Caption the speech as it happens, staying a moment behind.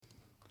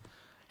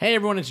Hey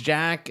everyone, it's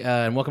Jack,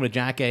 and welcome to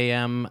Jack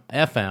AM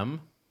FM.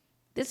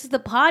 This is the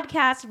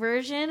podcast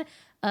version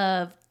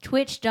of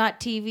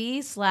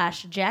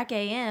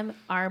twitch.tv/JackAM,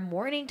 our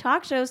morning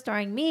talk show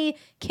starring me,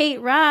 Kate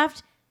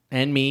Raft.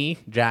 And me,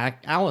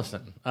 Jack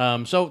Allison.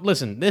 So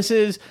listen, this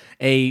is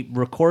a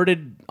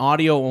recorded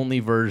audio-only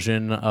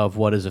version of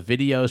what is a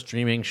video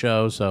streaming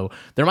show, so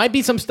there might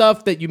be some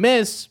stuff that you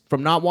miss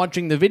from not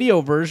watching the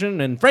video version,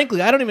 and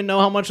frankly, I don't even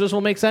know how much this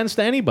will make sense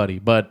to anybody,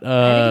 but...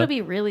 I think it'll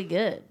be really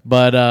good.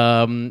 But,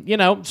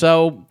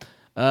 so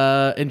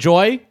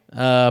enjoy,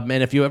 and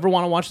if you ever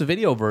want to watch the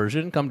video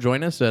version, come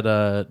join us at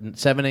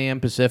 7 a.m.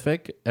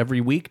 Pacific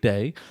every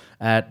weekday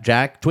at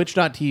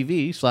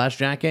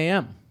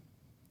twitch.tv/JackAM.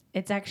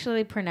 It's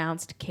actually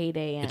pronounced Kate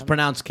AM. It's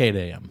pronounced Kate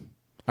AM.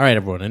 All right,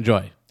 everyone,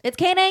 enjoy. It's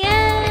Kate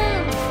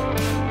AM!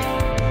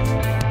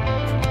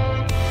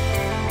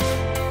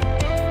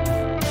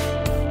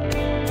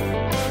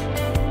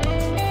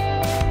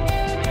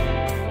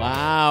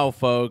 Wow,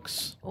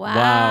 folks.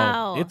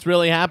 Wow. It's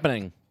really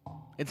happening.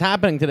 It's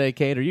happening today,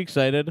 Kate. Are you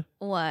excited?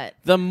 What?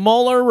 The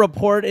Mueller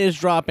report is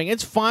dropping.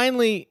 It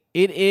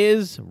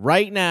is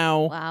right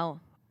now. Wow.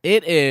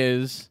 It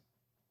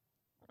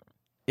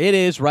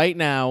is right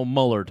now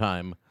Mueller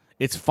time.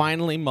 It's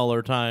finally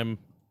Mueller time.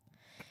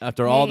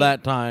 After all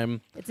that time.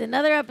 It's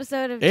another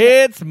episode of...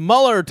 It's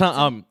Mueller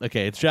time.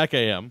 Okay, it's Jack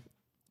AM.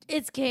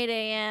 It's Kate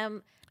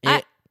AM.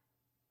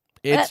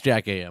 It's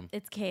Jack AM.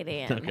 It's Kate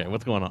AM. Okay,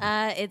 what's going on?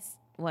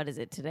 What is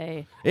it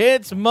today?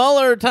 It's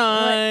Mueller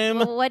time.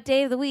 What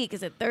day of the week?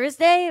 Is it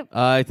Thursday?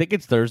 I think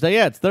it's Thursday.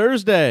 Yeah, it's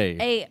Thursday.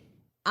 Hey,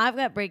 I've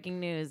got breaking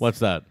news. What's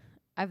that?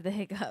 I have the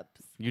hiccups.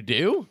 You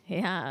do?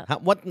 Yeah.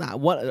 What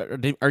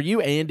are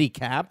you, Andy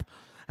Capp?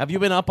 Have you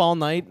been up all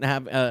night and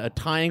have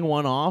tying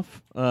one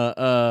off?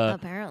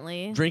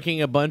 Apparently.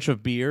 Drinking a bunch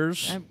of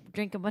beers. I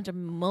drink a bunch of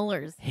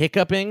Muellers.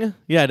 Hiccuping.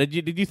 Yeah.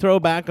 Did you throw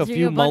back a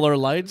few Mueller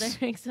Lights?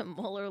 Drink some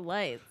Mueller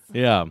Lights.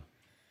 Yeah.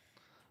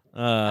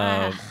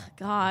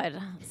 God,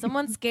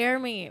 someone scare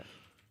me,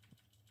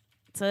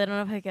 so they don't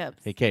have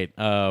hiccups. Hey, Kate.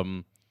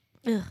 The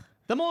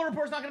Mueller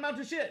report's not gonna amount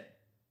to shit.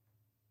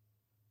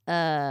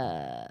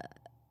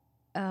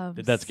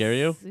 Did that scare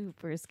you?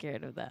 Super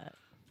scared of that.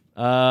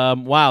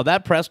 Wow,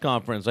 that press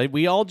conference.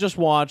 We all just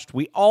watched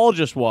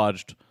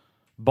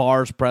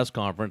Barr's press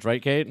conference,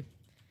 right, Kate?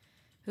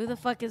 Who the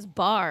fuck is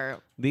Barr?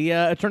 The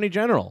Attorney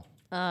General.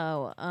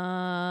 Oh,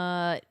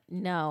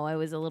 no, I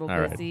was a little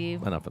busy.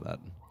 Right. Enough of that.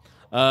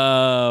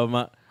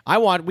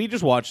 We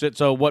just watched it.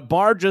 So what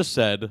Barr just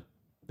said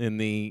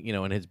in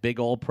in his big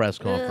old press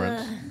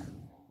conference.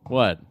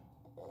 What?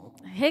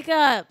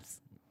 Hiccups.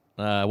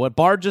 What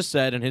Barr just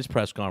said in his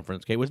press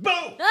conference, Kate, was boom.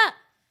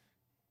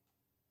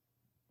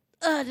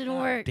 It didn't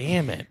work.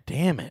 Damn it.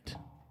 Damn it.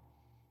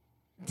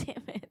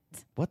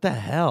 What the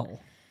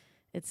hell?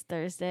 It's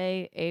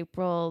Thursday,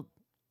 April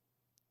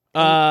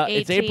 18th.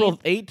 It's April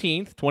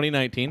 18th,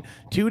 2019.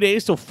 2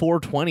 days till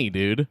 420,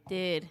 dude.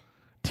 Dude.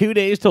 2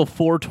 days till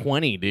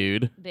 420,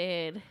 dude.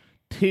 Dude.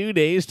 2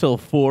 days till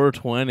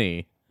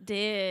 420.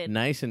 Dude.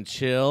 Nice and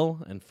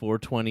chill and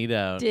 420'd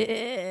out. Dude.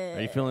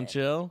 Are you feeling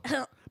chill?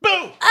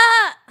 Boom!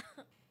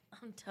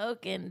 I'm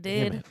token,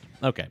 dude.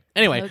 Okay.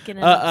 Anyway. Token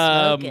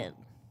and smoking.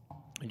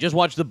 Just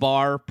watched the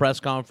Barr press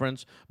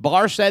conference.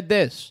 Barr said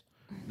this,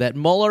 that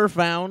Mueller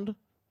found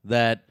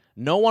that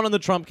no one in the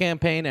Trump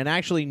campaign and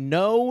actually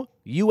no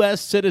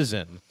U.S.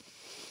 citizen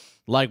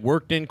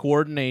worked in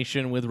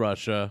coordination with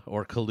Russia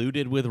or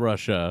colluded with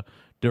Russia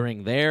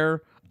during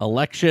their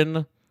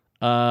election.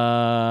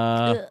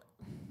 Oh,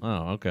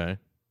 okay.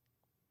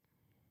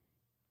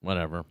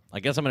 Whatever. I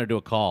guess I'm going to do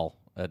a call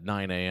at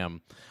 9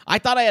 a.m. I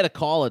thought I had a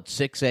call at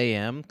 6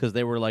 a.m. because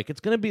they were like, it's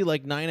going to be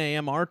 9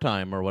 a.m. our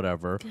time or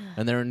whatever,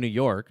 and they're in New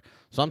York.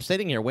 So I'm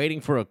sitting here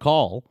waiting for a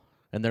call,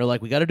 and they're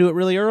like, we got to do it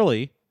really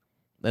early.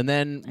 And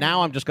then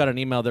now I'm just got an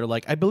email. They're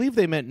like, I believe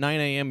they meant 9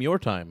 a.m. your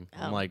time.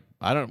 Oh. I'm like,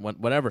 I don't want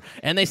whatever.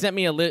 And they sent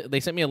me a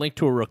link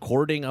to a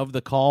recording of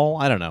the call.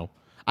 I don't know.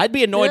 I'd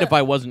be annoyed if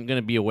I wasn't going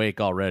to be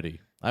awake already.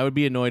 I would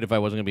be annoyed if I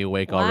wasn't going to be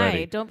awake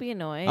already. Why? Don't be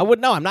annoyed.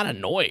 No, I'm not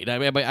annoyed.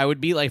 I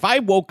would be if I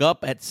woke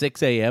up at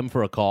 6 a.m.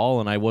 for a call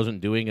and I wasn't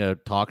doing a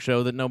talk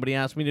show that nobody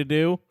asked me to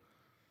do.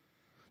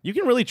 You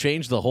can really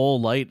change the whole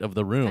light of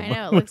the room. I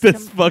know, it with looks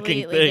this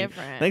fucking thing.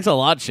 Different. Thanks a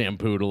lot,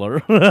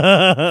 Shampoo-Doodler.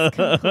 It's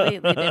completely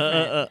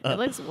different. It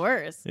looks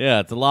worse. Yeah,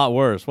 it's a lot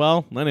worse.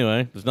 Well,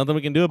 anyway, there's nothing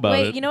we can do about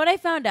it. Wait, you know what I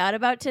found out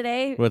about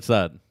today? What's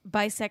that?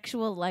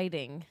 Bisexual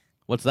lighting.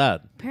 What's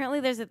that? Apparently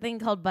there's a thing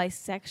called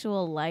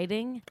bisexual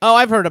lighting. Oh,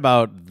 I've heard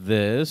about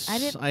this,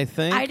 I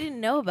think. I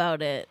didn't know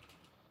about it.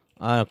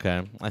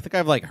 Okay. I think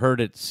I've heard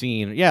it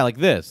seen. Yeah,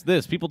 this.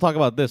 People talk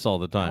about this all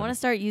the time. I want to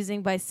start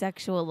using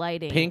bisexual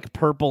lighting. Pink,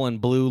 purple, and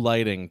blue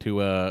lighting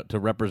to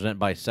represent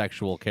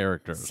bisexual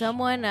characters.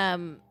 Someone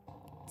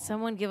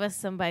give us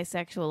some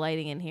bisexual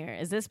lighting in here.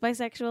 Is this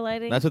bisexual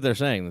lighting? That's what they're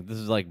saying. This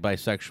is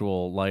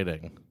bisexual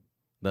lighting.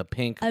 The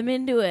pink, I'm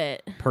into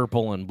it.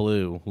 Purple and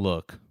blue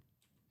look.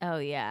 Oh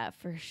yeah,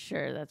 for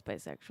sure that's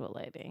bisexual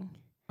lighting.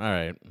 All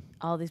right.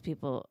 All these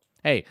people.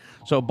 Hey,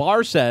 so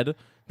Barr said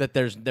that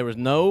there was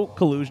no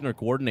collusion or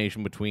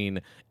coordination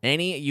between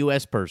any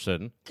U.S.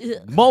 person.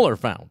 Ugh. Mueller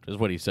found, is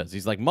what he says.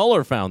 He's like,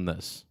 Mueller found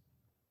this.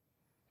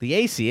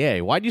 The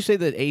ACA. Why'd you say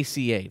the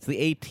ACA? It's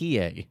the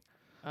ATA.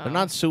 They're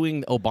not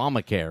suing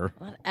Obamacare.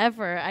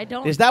 Whatever. I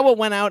don't. Is that what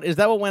went out? Is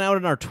that what went out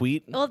in our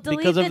tweet? Well, delete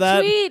because the of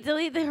that? tweet.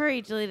 Delete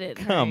it.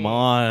 Come Hurry.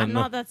 on. I'm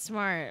not that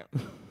smart.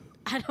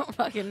 I don't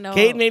fucking know.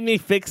 Kate made me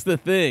fix the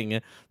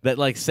thing that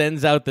like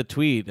sends out the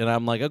tweet, and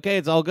I'm like, okay,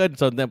 it's all good.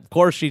 So then, of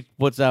course, she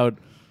puts out,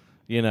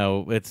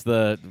 it's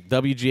the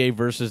WGA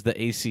versus the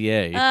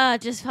ACA.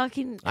 Just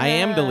fucking. I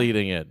am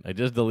deleting it. I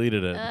just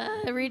deleted it.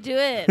 Redo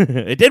it.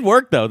 It did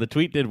work though. The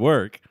tweet did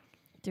work.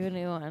 Do a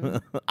new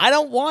one. I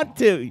don't want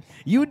to.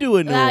 You do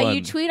a new one.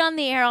 You tweet on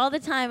the air all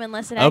the time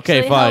unless it okay,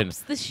 actually fine.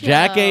 helps the show.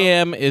 Jack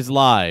AM is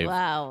live.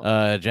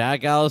 Wow.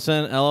 Jack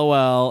Allison,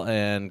 LOL,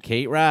 and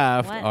Kate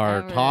Raft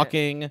are Whatever.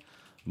 talking.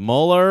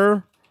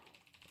 Mueller,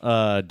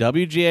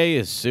 WGA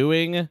is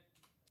suing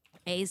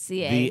ACA.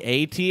 the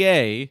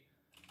ATA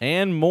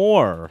and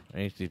more.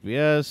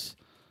 HTTPS,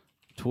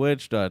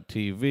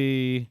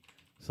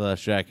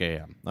 twitch.tv/Jack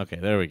AM. Okay,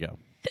 there we go.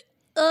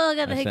 Oh, I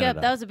got the I sent hiccup.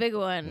 it That out. was a big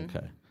one.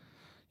 Okay.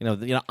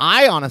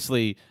 I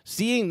honestly,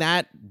 seeing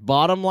that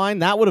bottom line,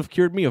 that would have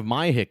cured me of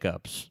my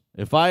hiccups.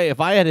 If I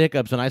had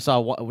hiccups and I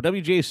saw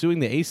WGA suing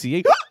the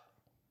ACA,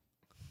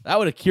 that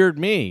would have cured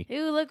me.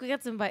 Ooh, look, we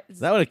got some. That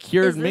would have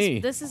cured me.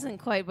 This isn't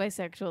quite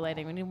bisexual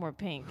lighting. We need more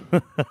pink.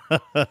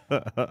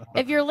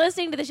 If you're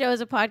listening to the show as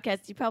a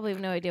podcast, you probably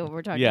have no idea what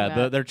we're talking about.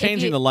 Yeah, they're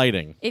changing the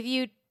lighting.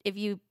 If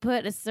you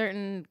put a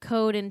certain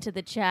code into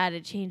the chat,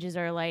 it changes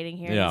our lighting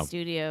here in the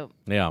studio.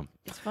 Yeah.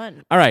 It's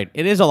fun. All right.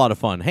 It is a lot of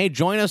fun. Hey,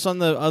 join us on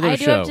the other I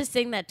show. do have to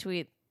sing that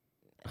tweet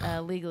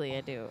legally.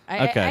 I do.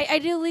 Okay. I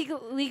do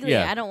legally.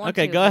 Yeah. I don't want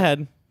to. Okay, go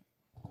ahead.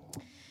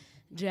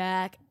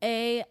 Jack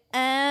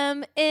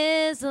AM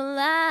is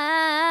alive.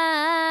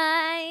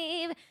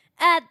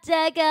 At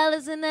Jack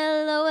Allison,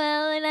 LOL,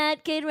 and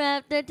at Kate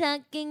Raft, they're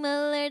talking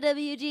Mueller.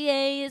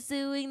 WGA is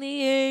suing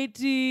the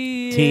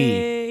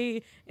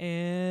ATA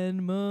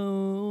and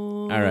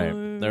more. All right,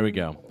 there we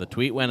go. The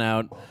tweet went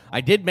out. I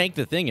did make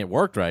the thing. It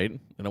worked right,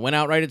 and it went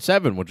out right at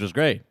 7, which was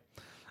great.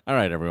 All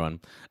right, everyone.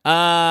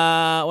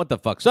 What the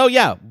fuck? So,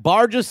 yeah,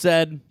 Barr just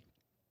said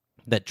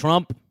that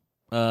Trump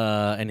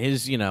and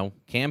his,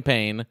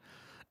 campaign...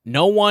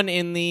 No one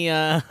in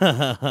here's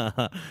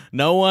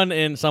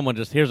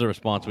a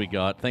response we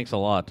got. Thanks a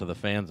lot to the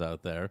fans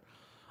out there.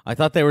 I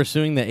thought they were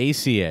suing the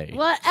ACA.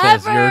 Whatever.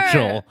 Says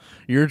Yurchel.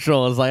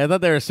 Yurchel is like, I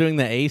thought they were suing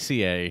the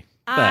ACA.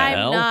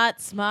 I'm not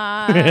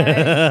smart.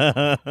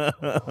 I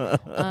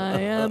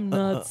am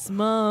not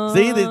smart.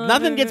 See,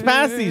 nothing gets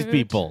past these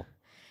people.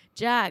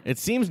 Jack. It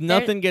seems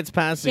nothing gets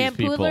past these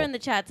people. Poodler in the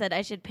chat said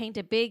I should paint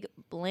a big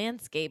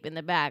landscape in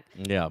the back.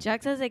 Yeah.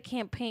 Jack says I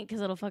can't paint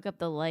because it'll fuck up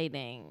the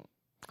lighting.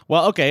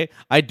 Well, okay.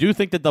 I do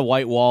think that the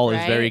white wall is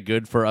Right? very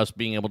good for us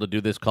being able to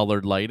do this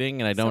colored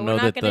lighting, and I don't So know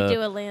we're not that gonna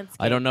do a landscape.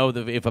 I don't know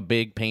if a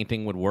big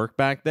painting would work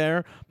back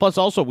there. Plus,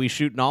 also we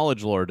shoot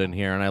Knowledge Lord in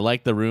here, and I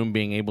like the room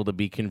being able to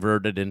be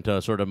converted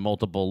into sort of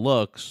multiple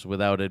looks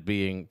without it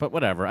being. But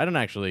whatever. I don't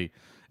actually.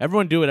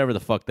 Everyone do whatever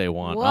the fuck they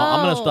want.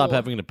 I'm gonna stop Whoa.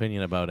 having an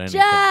opinion about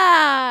anything.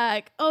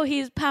 Jack! Oh,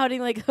 he's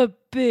pouting like a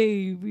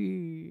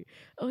baby.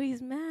 Oh,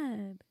 he's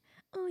mad.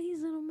 Oh,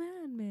 he's a little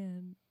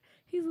madman.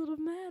 He's a little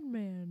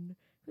madman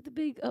with a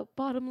big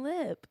bottom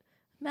lip.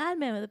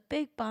 Madman with a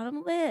big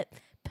bottom lip.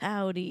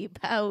 Pouty.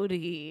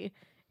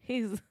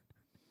 He's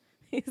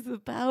the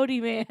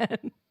pouty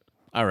man.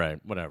 All right,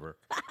 whatever.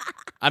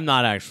 I'm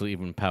not actually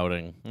even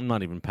pouting. I'm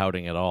not even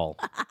pouting at all.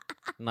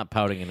 I'm not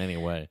pouting in any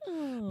way.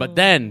 But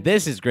then,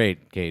 this is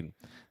great, Kate.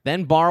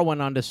 Then Barr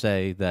went on to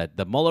say that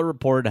the Mueller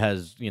report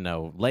has,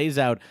 lays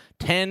out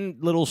 10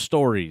 little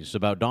stories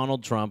about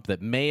Donald Trump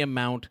that may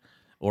amount,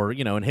 or,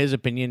 in his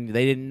opinion,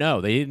 they didn't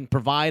know. They didn't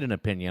provide an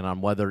opinion on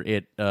whether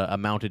it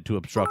amounted to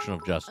obstruction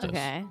of justice.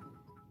 Okay.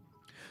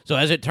 So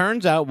as it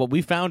turns out, what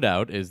we found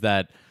out is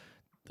that,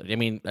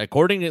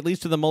 according at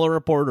least to the Mueller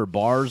report or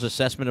Barr's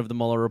assessment of the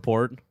Mueller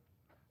report,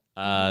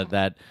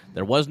 that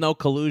there was no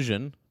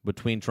collusion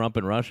between Trump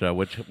and Russia,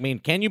 which,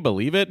 can you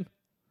believe it?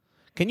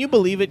 Can you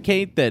believe it,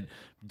 Kate, that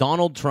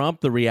Donald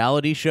Trump, the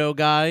reality show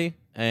guy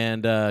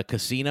and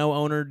casino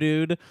owner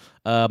dude,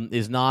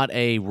 is not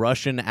a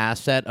Russian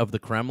asset of the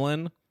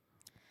Kremlin?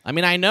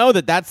 I know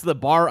that that's the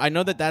bar. I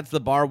know that that's the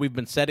bar we've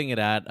been setting it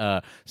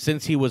at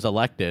since he was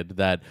elected,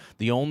 that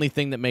the only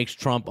thing that makes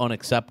Trump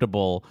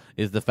unacceptable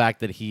is the fact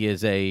that he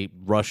is a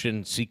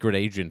Russian secret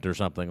agent or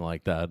something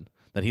like that,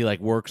 that he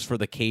works for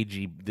the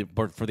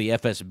for the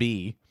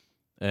FSB.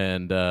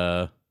 And,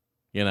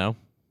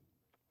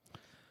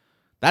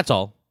 that's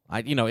all.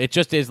 It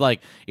just is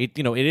it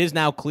is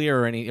now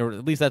clear, or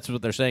at least that's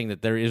what they're saying,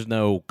 that there is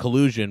no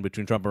collusion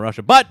between Trump and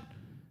Russia, but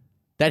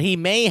that he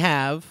may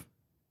have.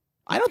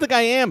 I don't think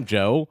I am,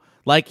 Joe.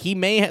 He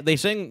may have. They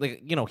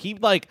saying,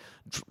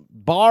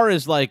 Barr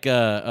is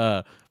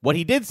what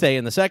he did say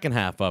in the second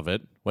half of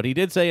it. What he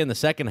did say in the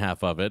second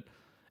half of it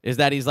is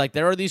that he's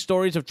there are these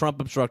stories of Trump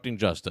obstructing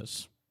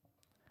justice.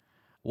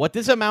 What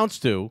this amounts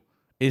to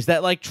is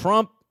that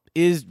Trump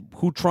is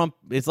who Trump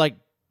is.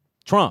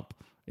 Trump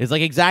It's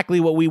like exactly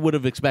what we would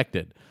have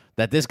expected.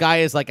 That this guy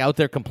is like out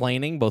there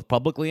complaining, both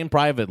publicly and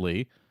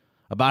privately,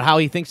 about how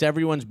he thinks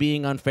everyone's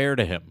being unfair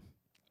to him.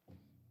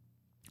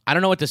 I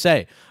don't know what to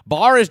say.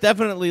 Barr is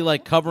definitely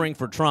like covering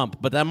for Trump,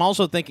 but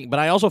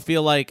I also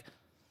feel like,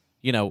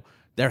 you know,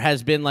 there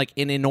has been like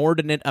an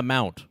inordinate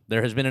amount.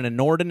 There has been an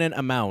inordinate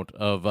amount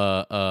of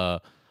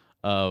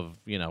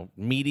you know,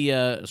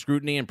 media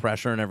scrutiny and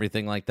pressure and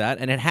everything like that,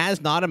 and it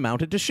has not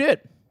amounted to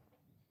shit.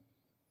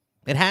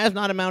 It has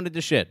not amounted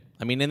to shit.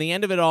 I mean, in the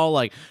end of it all,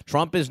 like,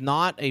 Trump is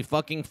not a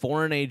fucking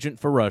foreign agent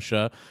for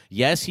Russia.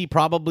 Yes, he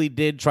probably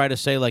did try to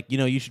say, like, you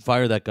know, you should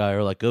fire that guy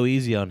or, like, go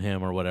easy on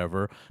him or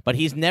whatever. But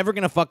he's never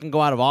going to fucking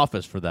go out of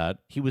office for that.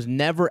 He was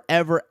never,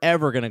 ever,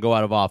 ever going to go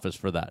out of office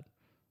for that.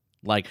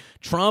 Like,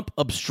 Trump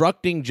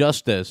obstructing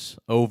justice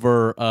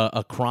over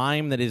a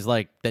crime that is,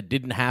 like, that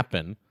didn't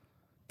happen.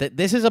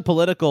 This is a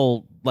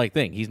political, like,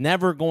 thing. He's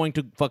never going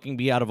to fucking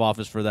be out of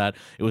office for that.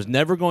 It was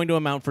never going to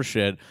amount for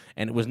shit.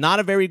 And it was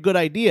not a very good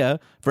idea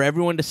for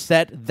everyone to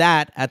set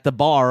that at the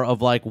bar of,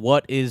 like,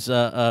 what is,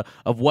 of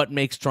what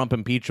makes Trump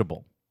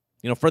impeachable.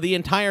 You know, for the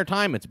entire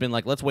time, it's been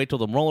like, let's wait till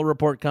the Mueller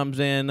report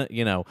comes in.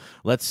 You know,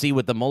 let's see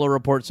what the Mueller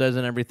report says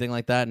and everything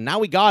like that. And now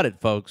we got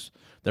it, folks.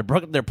 They're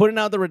putting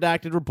out the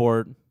redacted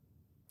report.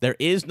 There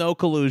is no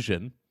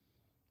collusion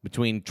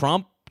between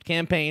Trump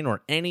campaign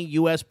or any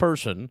U.S.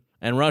 person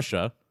and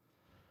Russia.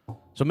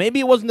 So maybe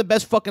it wasn't the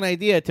best fucking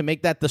idea to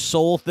make that the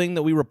sole thing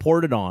that we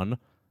reported on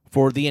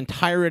for the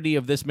entirety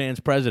of this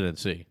man's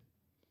presidency.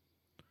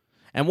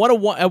 And what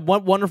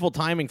wonderful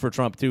timing for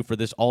Trump, too, for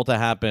this all to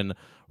happen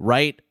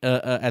right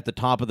at the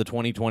top of the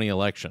 2020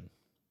 election.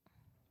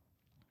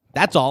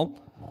 That's all.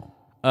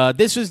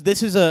 This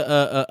is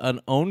an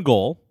own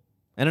goal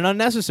and an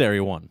unnecessary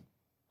one.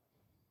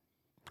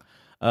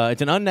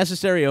 It's an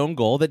unnecessary own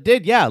goal that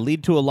did,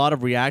 lead to a lot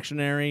of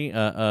reactionary,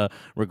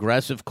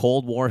 regressive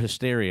Cold War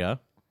hysteria.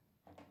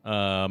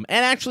 And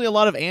actually a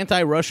lot of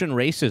anti-Russian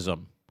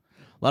racism.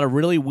 A lot of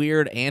really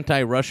weird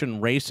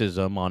anti-Russian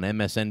racism on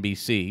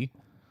MSNBC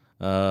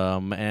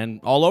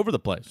and all over the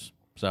place.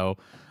 So,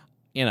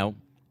 you know,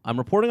 I'm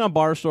reporting on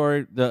Barr's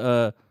story.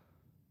 I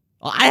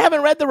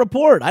haven't read the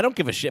report. I don't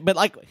give a shit. But,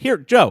 like, here,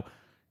 Joe,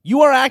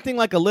 you are acting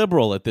like a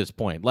liberal at this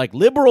point. Like,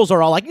 liberals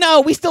are all like,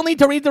 no, we still need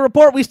to read the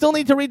report. We still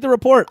need to read the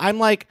report. I'm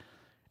like,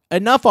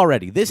 enough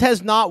already. This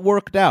has not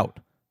worked out.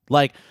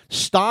 Like,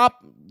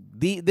 stop.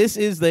 This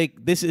is like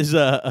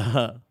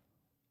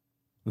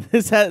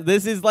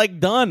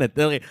done.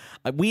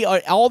 We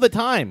are all the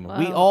time. Wow.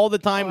 We all the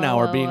time now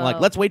are being like,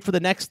 let's wait for the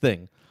next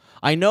thing.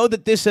 I know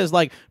that this has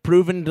like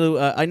proven to.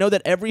 I know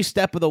that every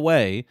step of the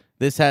way,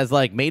 this has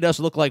like made us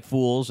look like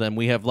fools, and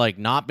we have like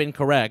not been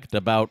correct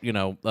about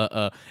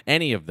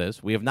any of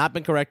this. We have not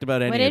been correct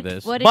about any of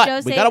this. But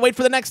we gotta wait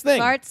for the next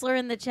thing. Bartzler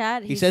in the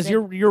chat. He says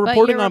you're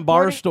reporting on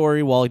Barr's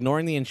story while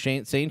ignoring the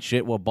insane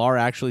shit. What Barr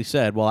actually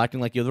said while acting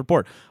like you have the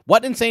report.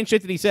 What insane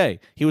shit did he say?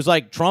 He was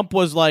like Trump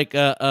was like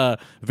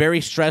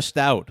very stressed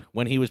out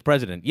when he was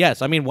president.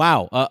 Yes, I mean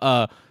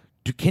wow.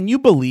 Can you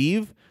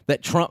believe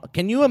that Trump?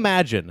 Can you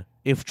imagine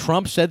if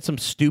Trump said some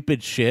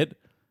stupid shit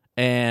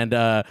and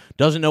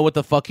doesn't know what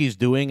the fuck he's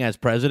doing as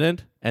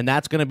president, and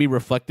that's going to be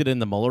reflected in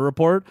the Mueller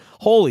report?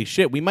 Holy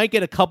shit, we might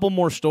get a couple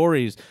more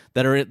stories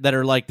that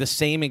are like the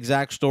same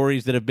exact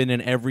stories that have been in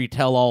every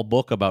tell-all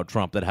book about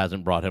Trump that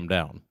hasn't brought him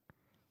down,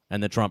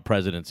 and the Trump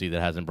presidency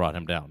that hasn't brought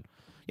him down.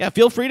 Yeah,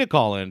 feel free to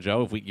call in,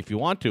 Joe, if you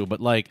want to, but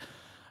like,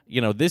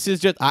 you know, this is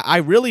just, I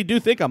really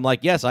do think I'm like,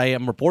 yes, I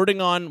am reporting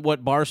on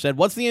what Barr said.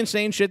 What's the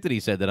insane shit that he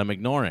said that I'm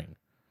ignoring?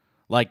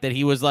 Like that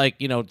he was like,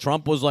 you know,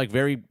 Trump was like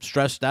very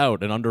stressed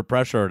out and under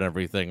pressure and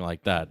everything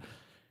like that.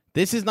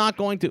 This is not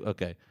going to,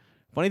 okay.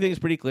 Funny thing is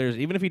pretty clear is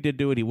even if he did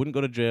do it, he wouldn't go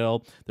to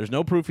jail. There's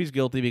no proof he's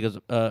guilty because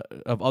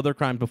of other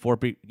crimes before.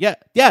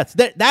 Yes,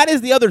 that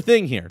is the other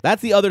thing here.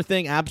 That's the other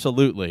thing,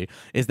 absolutely,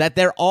 is that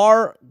there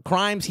are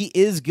crimes he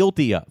is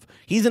guilty of.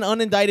 He's an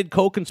unindicted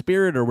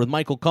co-conspirator with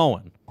Michael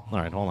Cohen. All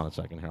right, hold on a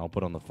second here. I'll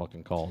put on the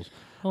fucking calls.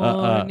 He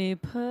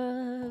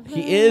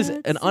is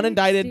an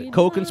unindicted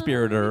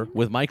co-conspirator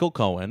with Michael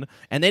Cohen,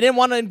 and they didn't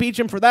want to impeach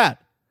him for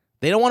that.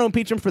 They don't want to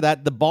impeach him for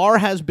that. The bar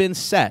has been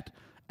set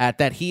at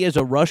that he is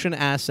a Russian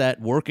asset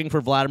working for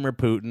Vladimir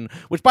Putin,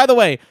 which, by the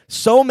way,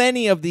 so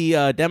many of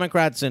the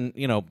Democrats and,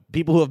 you know,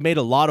 people who have made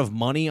a lot of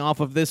money off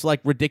of this,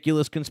 like,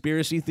 ridiculous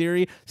conspiracy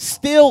theory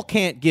still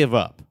can't give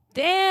up.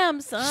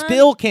 Damn, son.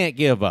 Still can't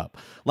give up.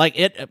 Like,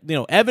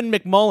 Evan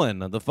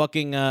McMullen, the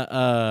fucking,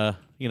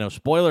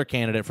 spoiler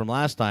candidate from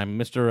last time,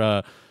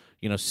 Mr.,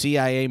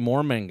 CIA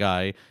Mormon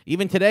guy,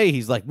 even today,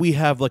 he's like, we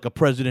have, like, a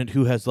president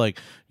who has, like,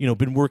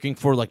 been working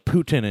for, like,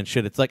 Putin and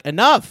shit. It's like,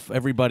 enough,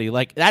 everybody.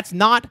 Like, that's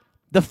not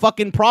the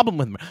fucking problem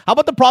with him. How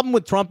about the problem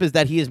with Trump is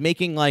that he is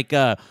making, like,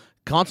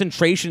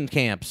 concentration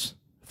camps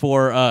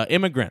for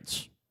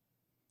immigrants.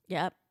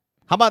 Yep.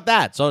 How about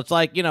that? So it's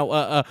like,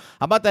 how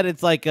about that?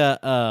 It's like,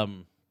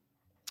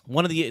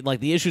 one of the,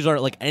 like, the issues are,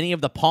 like, any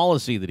of the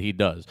policy that he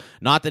does.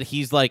 Not that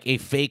he's, like, a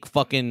fake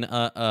fucking,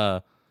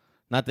 not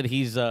that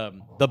he's the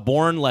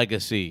Bourne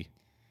legacy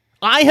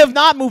I have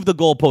not moved the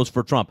goalpost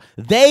for Trump.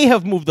 They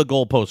have moved the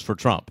goalpost for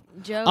Trump.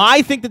 Joe.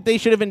 I think that they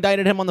should have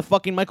indicted him on the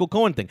fucking Michael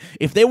Cohen thing.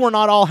 If they were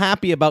not all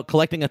happy about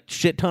collecting a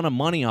shit ton of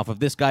money off of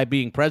this guy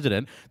being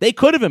president, they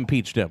could have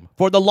impeached him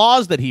for the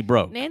laws that he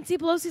broke. Nancy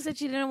Pelosi said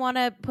she didn't want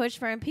to push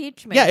for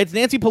impeachment. Yeah, it's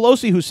Nancy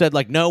Pelosi who said,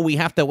 like, no, we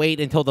have to wait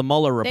until the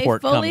Mueller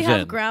report comes in. They fully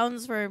have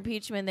grounds for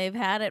impeachment. They've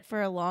had it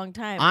for a long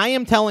time. I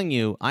am telling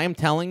you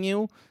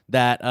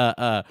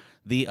that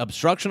the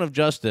obstruction of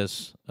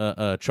justice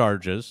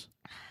charges.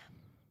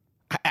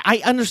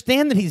 I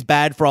understand that he's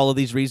bad for all of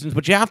these reasons,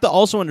 but you have to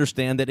also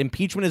understand that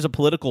impeachment is a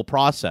political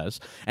process,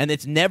 and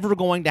it's never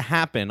going to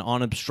happen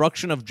on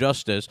obstruction of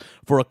justice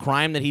for a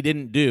crime that he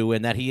didn't do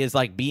and that he is,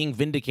 like, being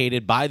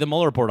vindicated by the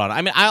Mueller report on.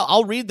 I mean,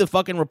 I'll read the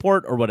fucking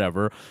report or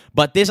whatever,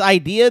 but this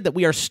idea that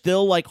we are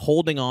still, like,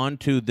 holding on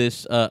to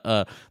this,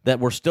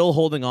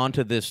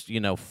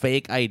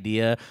 fake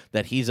idea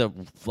that he's a,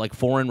 like,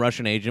 foreign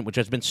Russian agent, which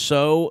has been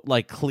so,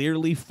 like,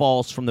 clearly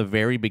false from the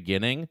very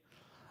beginning,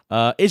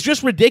 it's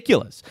just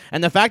ridiculous.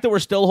 And the fact that we're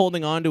still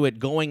holding on to it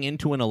going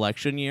into an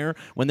election year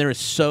when there is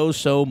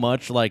so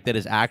much like that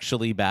is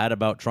actually bad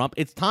about Trump,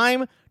 it's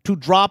time to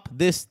drop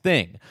this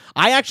thing.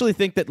 I actually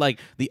think that like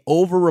the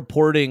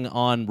over-reporting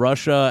on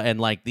Russia and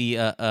like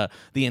the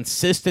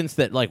insistence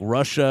that like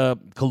Russia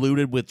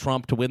colluded with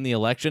Trump to win the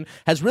election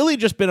has really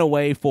just been a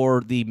way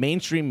for the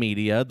mainstream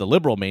media, the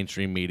liberal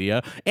mainstream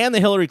media, and the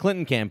Hillary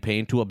Clinton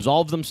campaign to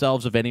absolve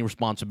themselves of any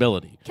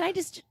responsibility. Can I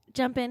just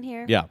jump in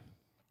here? Yeah.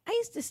 I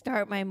used to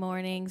start my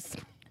mornings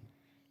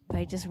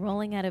by just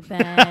rolling out of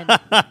bed.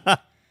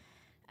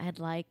 I'd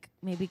like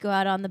maybe go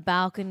out on the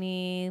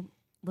balcony,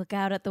 look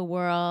out at the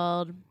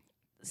world,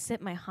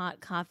 sip my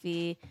hot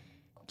coffee,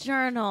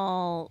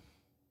 journal,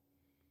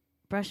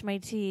 brush my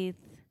teeth,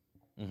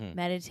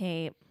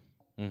 meditate.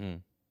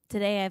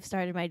 Today I've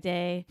started my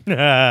day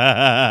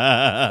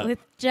with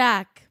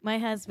Jack, my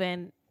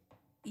husband,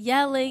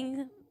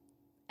 yelling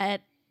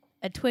at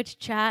a Twitch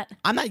chat.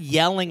 I'm not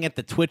yelling at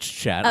the Twitch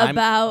chat.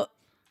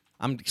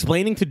 I'm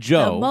explaining to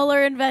Joe the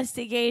Mueller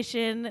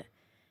investigation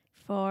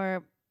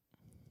for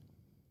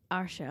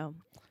our show.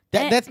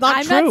 That's not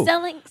I'm true.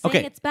 I'm not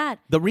saying it's bad.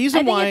 The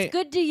reason why it's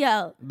good to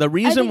yell. The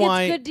reason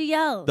why it's good to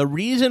yell. The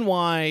reason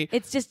why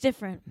it's just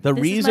different. The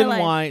reason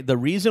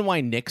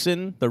why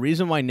Nixon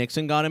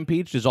got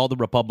impeached is all the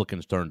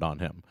Republicans turned on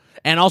him.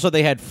 And also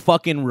they had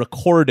fucking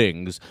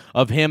recordings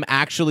of him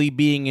actually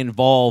being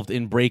involved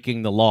in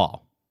breaking the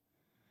law.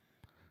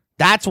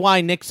 That's why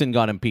Nixon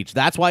got impeached.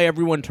 That's why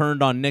everyone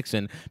turned on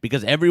Nixon,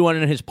 because everyone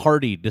in his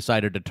party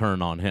decided to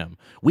turn on him.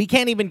 We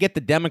can't even get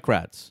the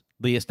Democrats,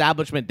 the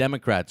establishment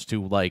Democrats,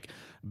 to like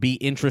be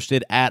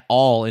interested at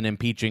all in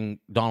impeaching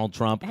Donald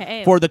Trump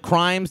for the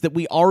crimes that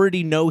we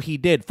already know he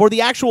did, for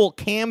the actual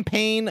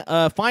campaign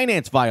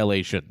finance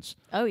violations.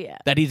 Oh, yeah.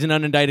 That he's an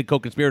unindicted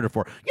co-conspirator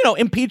for. You know,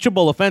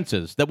 impeachable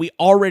offenses that we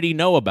already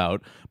know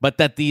about, but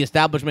that the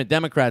establishment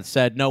Democrats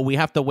said, no, we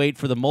have to wait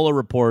for the Mueller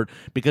report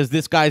because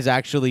this guy's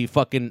actually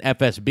fucking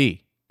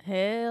FSB.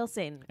 Hail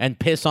Satan. And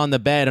piss on the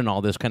bed and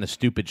all this kind of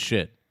stupid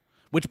shit.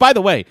 Which, by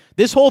the way,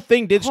 this whole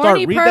thing did start...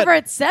 Horny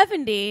pervert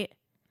 70...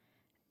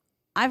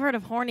 I've heard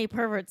of horny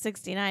pervert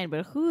 69,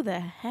 but who the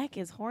heck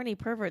is horny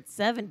pervert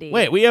 70?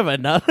 Wait, we have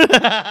another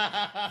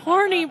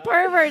horny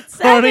pervert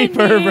 70. Horny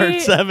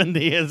pervert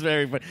 70 is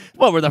very funny.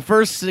 What, were the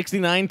first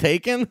 69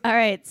 taken? All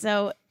right,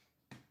 so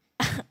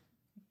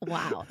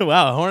wow.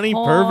 Wow, horny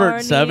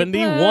pervert 70,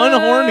 one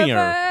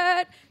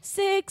hornier.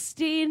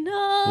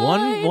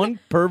 69. One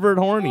pervert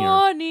hornier.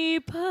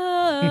 Horny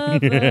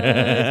pervert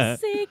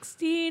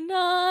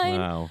 69.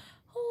 Wow.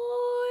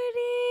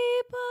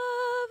 Horny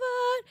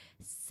pervert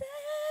 70.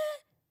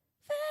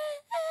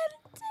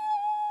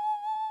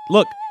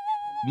 Look,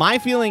 my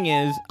feeling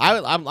is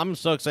I'm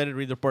so excited to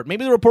read the report.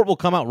 Maybe the report will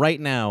come out right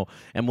now,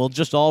 and we'll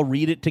just all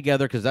read it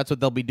together because that's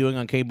what they'll be doing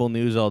on cable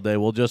news all day.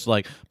 We'll just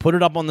like put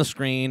it up on the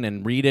screen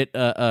and read it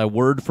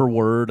word for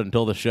word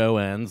until the show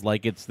ends,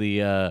 like it's the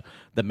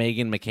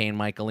Meghan McCain,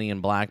 Michael Ian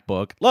Black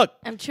book. Look,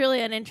 I'm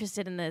truly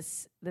uninterested in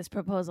this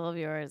proposal of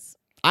yours.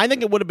 I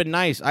think it would have been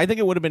nice. I think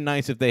it would have been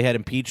nice if they had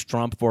impeached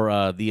Trump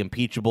for the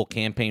impeachable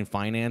campaign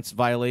finance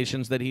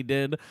violations that he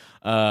did.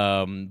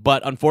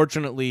 But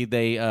unfortunately,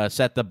 they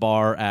set the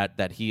bar at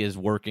that he is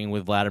working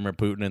with Vladimir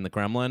Putin in the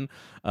Kremlin,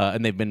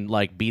 and they've been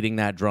like beating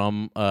that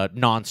drum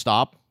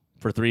nonstop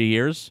for 3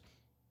 years.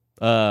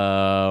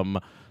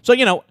 So,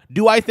 you know,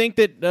 do I think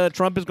that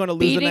Trump is going to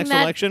lose the next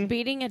election?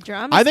 Beating a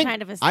drum is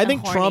kind of a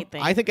horny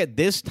thing. I think at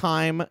this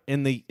time I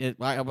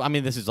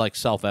mean, this is like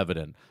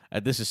self-evident.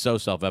 This is so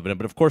self-evident.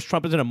 But, of course,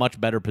 Trump is in a much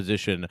better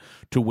position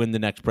to win the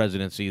next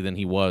presidency than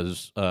he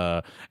was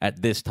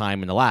at this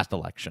time in the last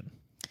election.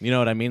 You know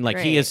what I mean? Like,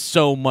 He is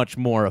so much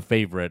more a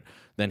favorite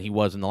than he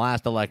was in the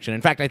last election. In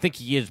fact, I think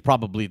he is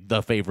probably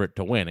the favorite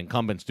to win.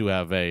 Incumbents do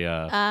have an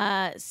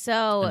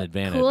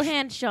advantage. Cool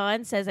Hand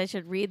Sean says I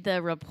should read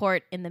the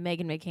report in the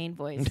Meghan McCain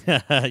voice.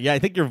 Yeah, I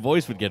think your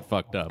voice would get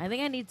fucked up. I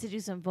think I need to do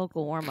some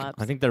vocal warm-ups.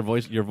 I think your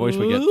voice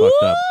would get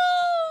fucked up.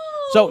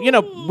 So,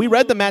 we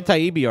read the Matt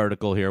Taibbi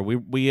article here. We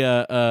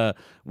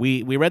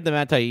read the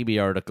Matt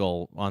Taibbi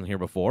article on here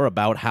before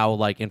about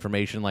how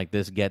information like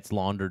this gets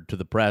laundered to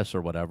the press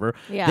or whatever.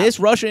 Yeah. This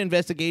Russia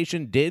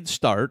investigation did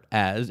start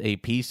as a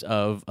piece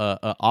of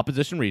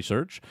opposition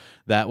research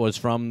that was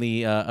from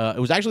the it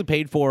was actually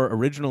paid for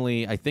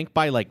originally, I think,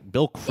 by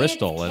Bill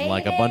Kristol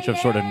and a bunch of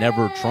sort of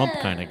never Trump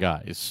kind of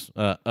guys.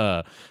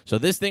 So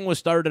this thing was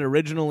started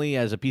originally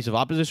as a piece of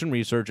opposition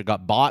research. It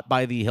got bought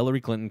by the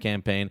Hillary Clinton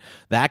campaign.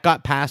 That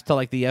got passed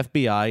to the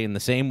FBI in the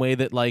same way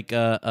that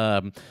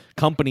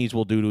companies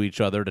will do to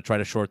each other to try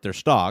to short their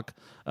stock.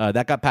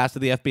 That got passed to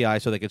the FBI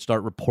so they could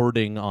start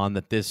reporting on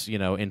that this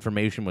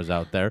information was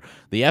out there.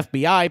 The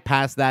FBI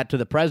passed that to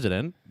the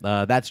president.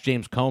 That's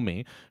James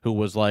Comey, who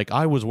was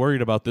I was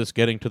worried about this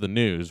getting to the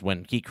news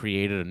when he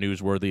created a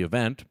newsworthy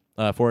event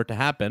for it to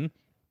happen.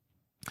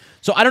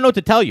 So I don't know what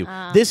to tell you.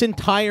 This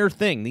entire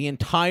thing, the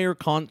entire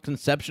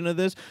conception of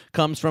this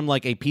comes from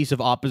a piece of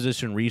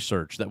opposition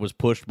research that was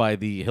pushed by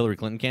the Hillary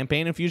Clinton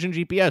campaign and Fusion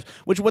GPS,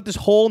 which is what this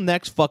whole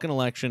next fucking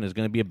election is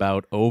going to be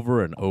about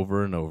over and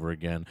over and over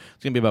again.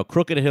 It's going to be about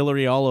crooked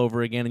Hillary all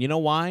over again. And you know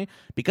why?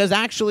 Because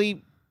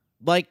actually,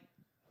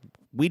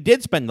 we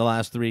did spend the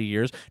last 3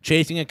 years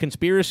chasing a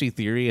conspiracy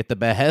theory at the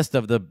behest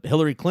of the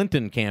Hillary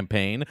Clinton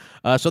campaign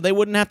so they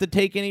wouldn't have to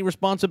take any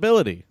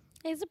responsibility.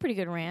 Hey, it's a pretty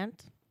good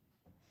rant.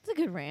 It's a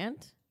good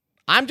rant.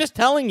 I'm just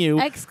telling you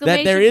that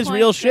there is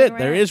real shit.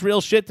 There is real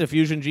shit to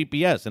Fusion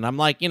GPS. And I'm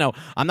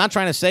I'm not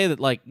trying to say that,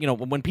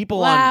 when people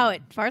Wow,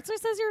 Fartzler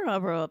says you're a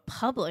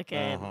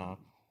Republican.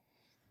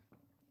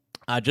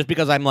 Just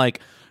because I'm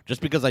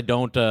just because I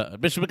don't,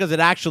 just because it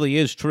actually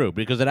is true.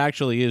 Because it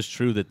actually is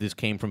true that this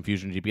came from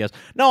Fusion GPS.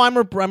 No, I'm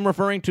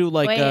referring to,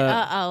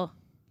 Wait,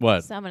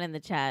 What? Someone in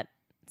the chat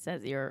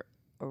says you're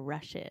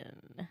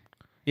Russian.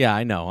 Yeah,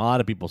 I know. A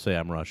lot of people say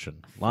I'm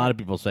Russian. A lot of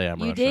people say I'm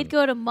Russian. You did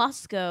go to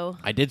Moscow.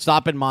 I did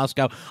stop in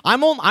Moscow.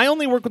 I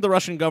only work with the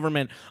Russian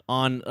government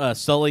on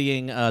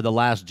sullying The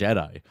Last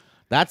Jedi.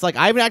 That's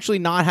I've actually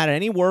not had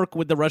any work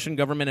with the Russian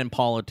government in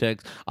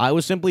politics. I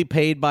was simply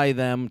paid by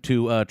them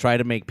to try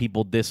to make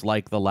people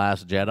dislike The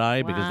Last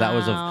Jedi because that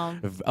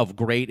was of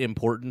great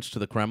importance to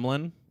the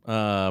Kremlin.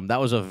 That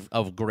was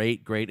of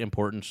great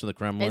importance to the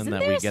Kremlin. Isn't that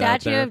there we a get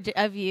out statue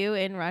there. of you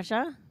in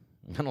Russia?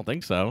 I don't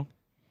think so.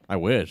 I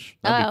wish.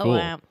 That'd be cool.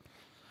 Wow.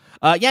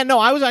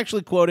 I was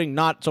actually quoting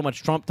not so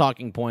much Trump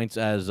talking points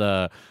as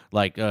the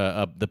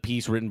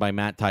piece written by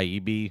Matt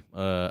Taibbi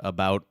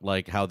about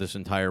how this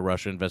entire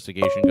Russia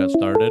investigation got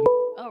started.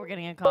 Oh, we're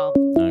getting a call.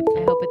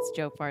 Okay. I hope it's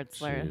Joe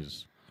Fartzler.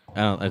 Jeez.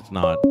 It's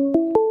not.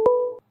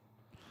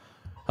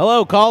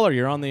 Hello, caller.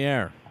 You're on the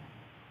air.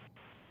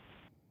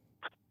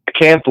 I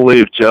can't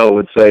believe Joe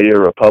would say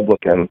you're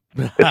Republican.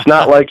 It's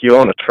not like you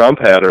own a Trump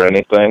hat or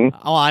anything.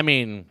 Oh, I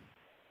mean,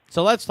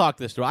 so let's talk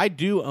this through. I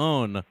do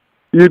own.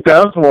 You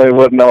definitely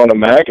wouldn't own a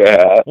MAGA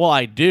hat. Well,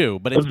 I do,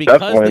 but it's That's because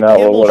definitely the not what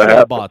Kimmel would've Show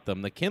happened. bought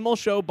them. The Kimmel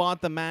Show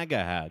bought the MAGA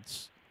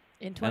hats.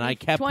 In And I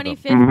kept them.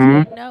 2015,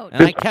 Mhm. no.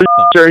 And I kept them.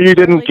 Sure you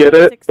didn't get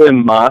it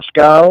in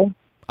Moscow?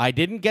 I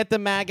didn't get the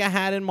MAGA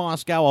hat in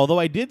Moscow, although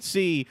I did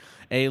see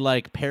a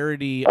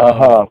parody.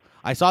 Uh-huh.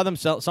 I saw them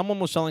sell. Someone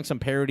was selling some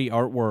parody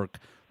artwork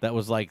that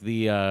was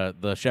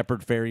the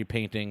Shepherd Fairy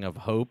painting of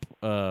Hope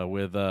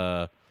with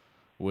Putin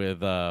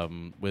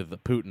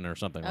or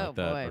something like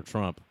that, boy. or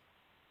Trump.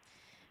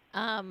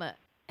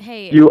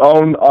 Hey. You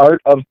own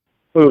art of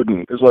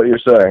Putin, is what you're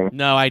saying.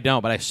 No, I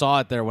don't, but I saw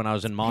it there when I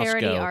was in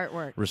Parody Moscow,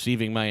 artwork.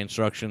 receiving my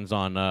instructions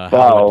on how to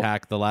Wow.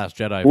 attack the Last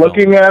Jedi.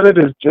 Looking film. at it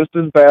is just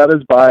as bad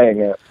as buying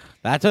it.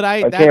 That's what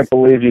I. I can't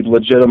believe you'd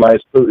legitimize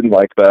Putin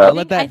like that.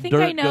 let that I think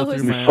dirt I know go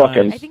who's through my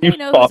fucking- eyes. I think You I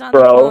know who's fuck, on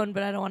bro. the phone,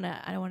 but I don't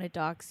want to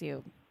dox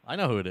you. I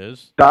know who it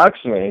is. Dox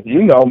me.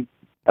 You know.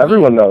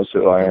 Everyone knows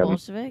who I The am.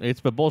 Bolshevik?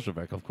 It's the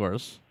Bolshevik, of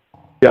course.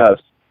 Yes.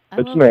 I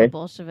it's love me. the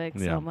Bolshevik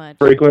Yeah. so much.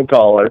 Frequent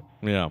caller.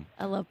 Yeah.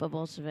 I love the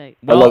Bolshevik.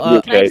 I love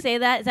you, Can I Kate. say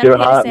that? Is that You're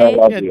okay hot to and I say?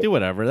 love Yeah, you. do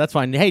whatever. That's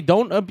fine. Hey,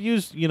 don't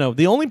abuse.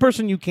 The only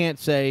person you can't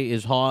say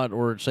is hot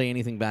or say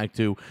anything back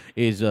to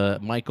is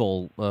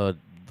Michael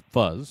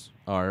Fuzz,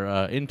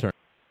 our intern.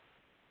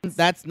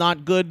 That's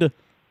not good.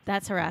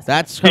 That's harassment.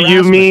 That's Do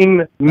harassment. you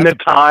mean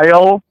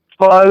Mikhail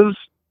Fuzz?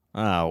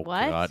 Oh,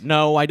 What? God.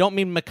 No, I don't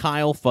mean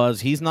Mikhail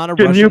Fuzz. He's not a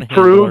Can Russian you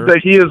prove handler. that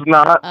he is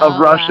not Oh,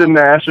 of Russian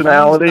wow.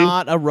 nationality? He's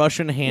not a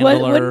Russian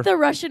handler. Wouldn't the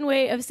Russian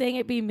way of saying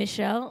it be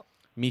Michelle?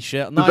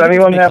 Michelle. No, Does I think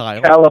anyone it's have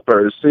Mikhail.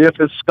 calipers? See if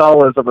his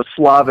skull is of a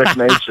Slavic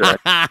nature.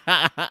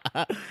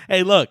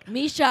 Hey, look.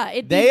 Misha.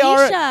 It'd be They are.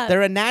 Misha.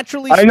 They're a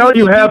naturally. I know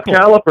you sneaky have people.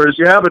 calipers.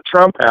 You have a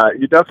Trump hat.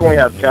 You definitely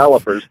have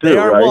calipers too, They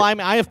are. right? Well,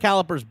 I have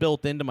calipers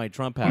built into my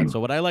Trump hat. So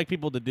what I like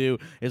people to do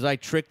is I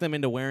trick them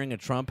into wearing a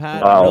Trump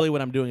hat. Wow. And really,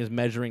 what I'm doing is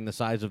measuring the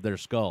size of their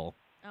skull.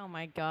 Oh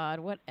my God!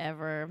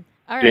 Whatever.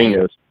 All right.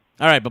 Genius.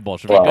 All right, but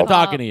Bolshevik. Wow. Good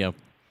talking to you.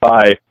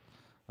 Bye.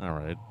 All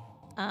right.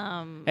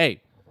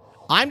 Hey,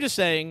 I'm just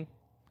saying.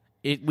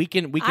 We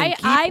can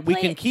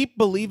keep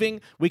believing.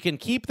 We can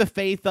keep the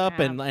faith up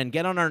and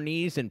get on our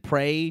knees and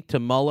pray to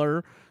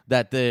Mueller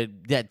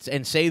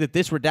and say that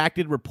this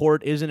redacted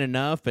report isn't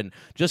enough, and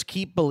just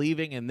keep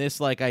believing in this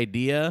like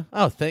idea.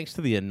 Oh, thanks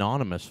to the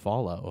anonymous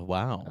follow.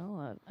 Wow.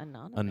 Oh,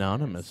 anonymous.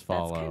 Anonymous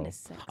follow. That's kind of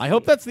sexy. I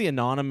hope that's the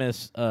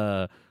anonymous.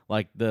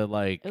 Like the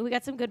like. Ooh, we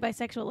got some good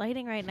bisexual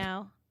lighting right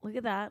now. Look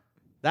at that.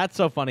 That's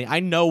so funny. I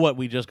know what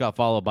we just got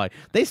followed by.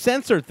 They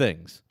censor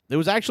things. It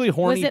was actually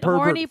horny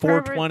pervert horny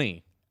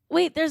 420.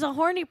 Wait, there's a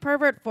horny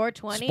pervert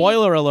 420.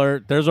 Spoiler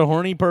alert, there's a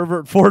horny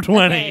pervert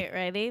 420. Okay,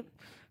 ready?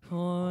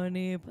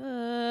 Horny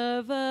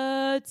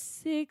pervert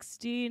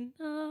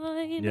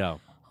 69. Yeah.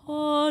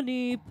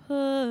 Horny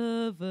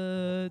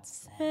pervert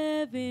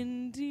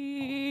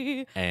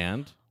 70.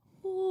 And?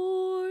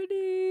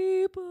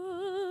 Horny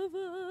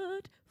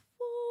pervert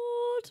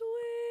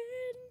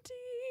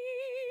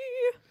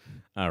 420.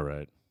 All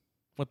right.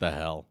 What the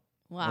hell?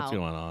 Wow. What's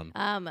going on?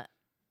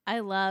 I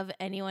love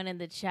anyone in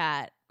the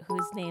chat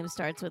whose name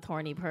starts with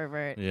horny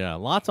pervert. Yeah,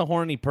 lots of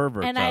horny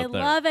perverts And out I there.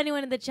 love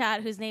anyone in the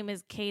chat whose name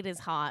is Kate is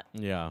hot.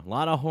 Yeah, a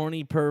lot of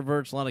horny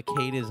perverts, a lot of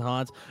Kate is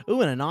hots.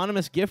 Ooh, an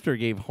anonymous gifter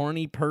gave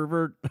horny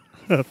pervert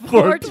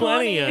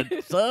 420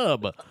 a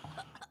sub.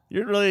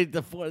 You're really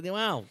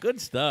wow, good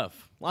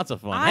stuff. Lots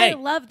of fun. I Hey,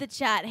 love the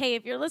chat. Hey,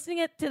 if you're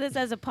listening to this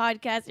as a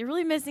podcast, you're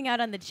really missing out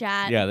on the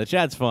chat. yeah, the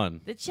chat's fun.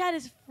 The chat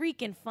is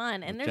freaking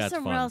fun, and there's chat's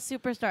some fun. real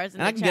superstars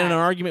in And I the can chat. get in an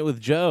argument with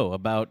Joe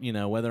about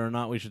whether or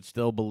not we should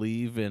still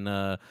believe in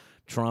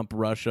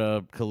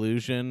Trump-Russia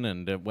collusion,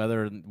 and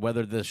whether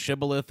the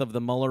shibboleth of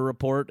the Mueller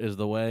report is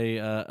the way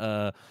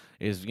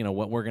is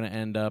what we're going to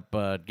end up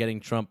getting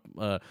Trump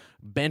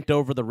bent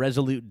over the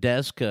Resolute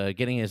desk,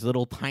 getting his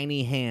little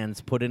tiny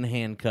hands put in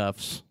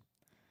handcuffs.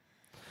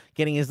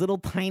 Getting his little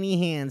tiny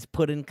hands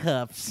put in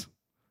cuffs.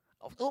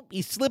 Oh,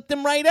 he slipped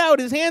them right out.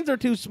 His hands are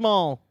too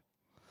small.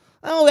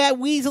 Oh, that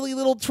weaselly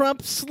little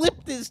Trump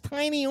slipped his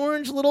tiny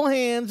orange little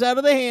hands out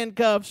of the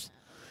handcuffs.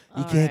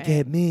 You can't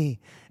get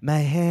me. My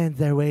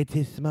hands are way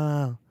too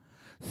small.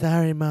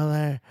 Sorry,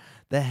 Mueller.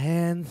 The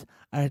hands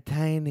are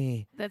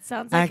tiny. That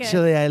sounds like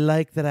I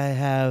like that I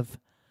have.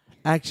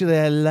 Actually,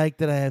 I like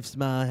that I have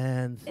small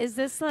hands. Is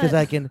this Because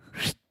I can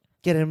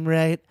get him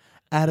right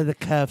out of the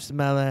cuffs,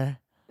 Mueller.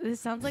 This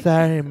sounds like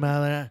Sorry,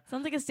 Mueller.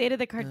 sounds like a State of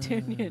the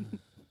Cartoonian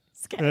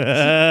sketch.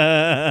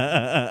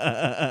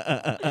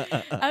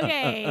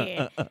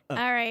 Okay. All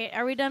right.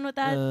 Are we done with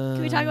that?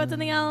 Can we talk about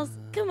something else?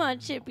 Come on,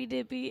 Chippy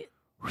Dippy.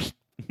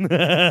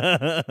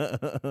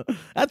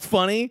 That's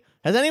funny.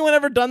 Has anyone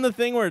ever done the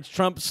thing where it's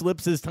Trump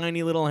slips his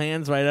tiny little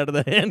hands right out of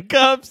the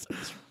handcuffs?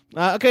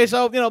 Okay,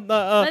 so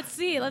Let's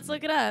see. Let's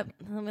look it up.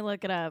 Let me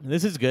look it up.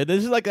 this is good.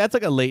 This is that's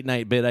like a late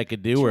night bit I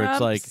could do where it's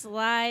Trump like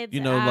slides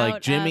like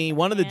out Jimmy, of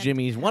one of the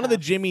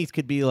Jimmys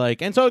could be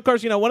like, and so of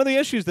course one of the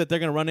issues that they're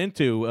going to run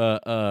into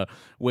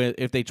with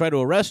if they try to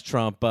arrest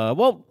Trump.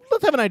 Well,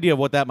 let's have an idea of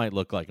what that might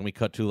look like, and we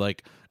cut to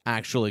like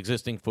actual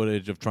existing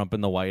footage of Trump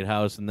in the White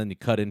House, and then you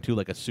cut into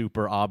like a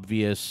super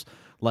obvious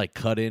like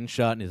cut in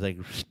shot, and he's like,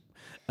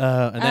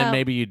 and then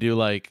maybe you do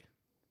like.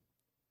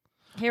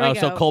 Here we go.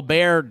 So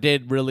Colbert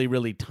did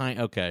really tiny.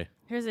 Okay.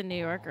 Here's a New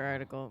Yorker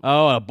article.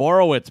 Oh, a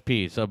Borowitz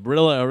piece, a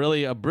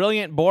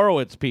brilliant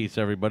Borowitz piece.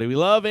 Everybody, we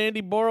love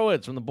Andy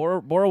Borowitz from the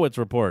Borowitz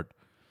report.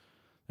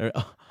 There-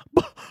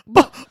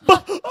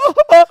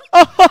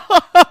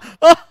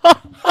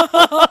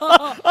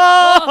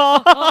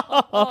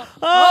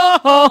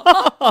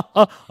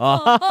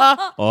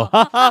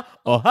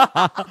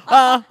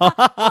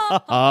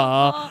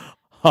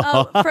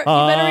 You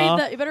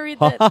better read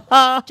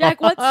the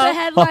Jack. What's the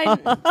headline?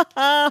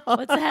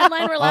 What's the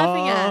headline we're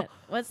laughing at?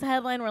 What's the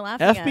headline we're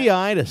laughing at?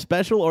 FBI to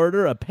special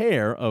order a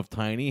pair of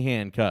tiny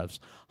handcuffs.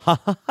 All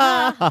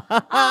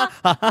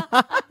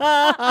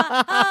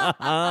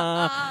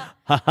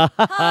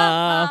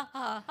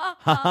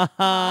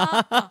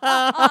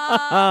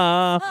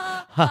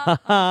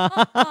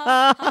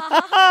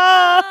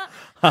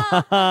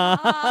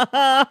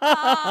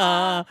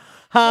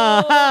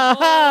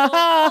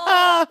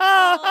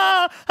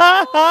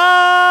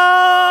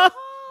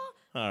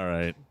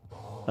right.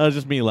 That was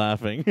just me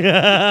laughing. See,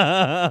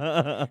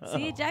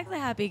 Jack's a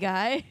happy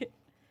guy.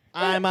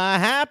 I'm a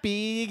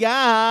happy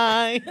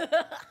guy.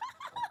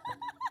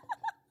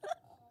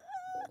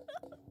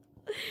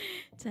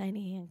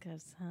 Tiny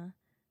handcuffs, huh?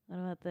 What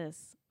about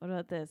this? What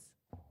about this?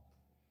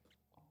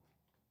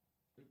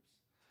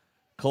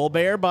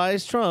 Colbert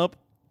buys Trump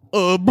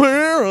a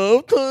pair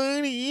of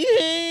tiny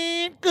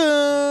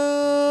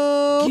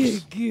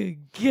handcuffs.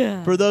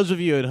 For those of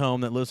you at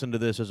home that listen to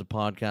this as a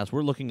podcast,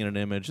 we're looking at an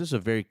image. This is a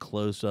very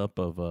close-up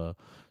of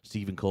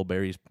Stephen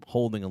Colbert. He's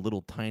holding a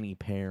little tiny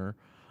pair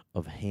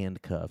of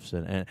handcuffs,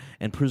 and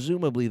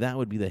presumably that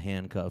would be the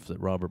handcuffs that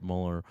Robert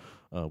Mueller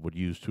would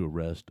use to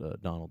arrest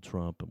Donald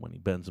Trump, and when he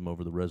bends him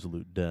over the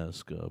Resolute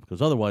desk,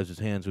 because otherwise his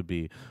hands would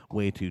be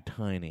way too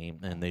tiny,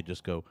 and they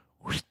just go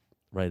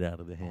right out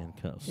of the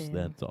handcuffs. Yeah.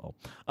 That's all.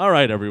 All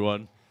right,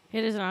 everyone.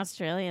 Here's an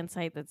Australian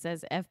site that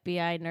says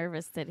FBI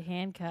nervous that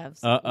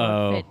handcuffs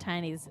Uh-oh. won't fit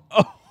Tiny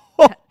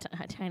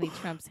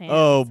Trump's hands.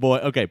 Oh, boy.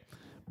 Okay.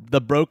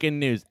 The broken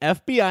news.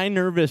 FBI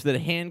nervous that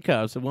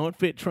handcuffs won't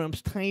fit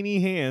Trump's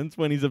tiny hands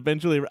when he's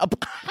eventually...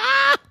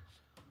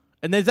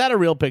 And is that a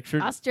real picture?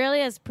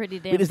 Australia's pretty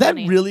damn Wait, is that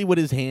funny. really what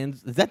his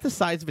hands? Is that the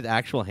size of his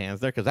actual hands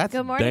there? Because that's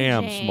Good morning,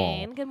 damn Jane.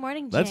 small. Good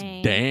morning, Jane. That's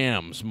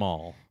damn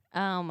small.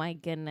 Oh my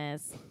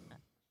goodness.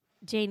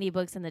 Janie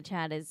Books in the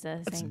chat is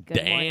That's saying good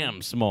morning.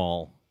 damn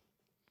small.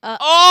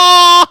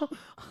 Uh,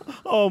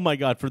 Oh my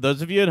God. For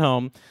those of you at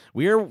home,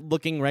 we are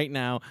looking right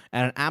now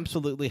at an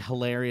absolutely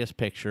hilarious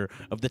picture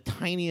of the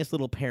tiniest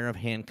little pair of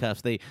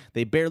handcuffs. They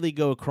barely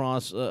go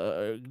across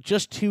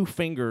just 2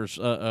 fingers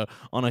on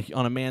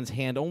a man's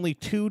hand. Only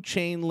 2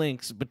 chain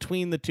links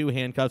between the 2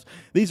 handcuffs.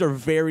 These are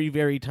very,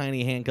 very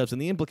tiny handcuffs.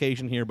 And the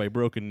implication here by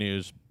Broken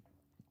News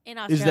In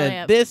is Australia.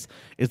 that this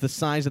is the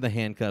size of the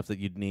handcuffs that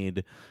you'd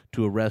need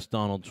to arrest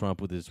Donald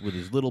Trump with his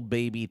little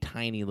baby,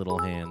 tiny little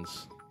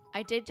hands.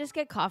 I did just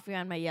get coffee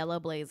on my yellow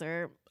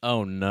blazer.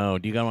 Oh no!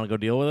 Do you guys want to go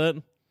deal with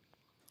it?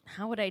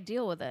 How would I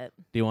deal with it?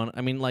 Do you want?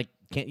 I mean, like,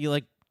 can't you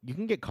you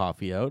can get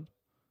coffee out?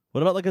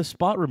 What about like a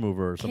spot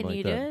remover or something Can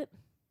you like do that? it?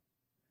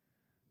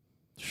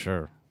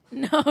 Sure.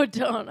 No,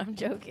 don't. I'm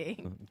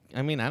joking.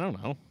 I mean, I don't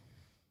know.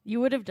 You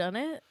would have done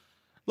it?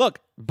 Look,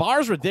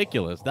 bar's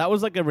ridiculous. That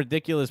was like a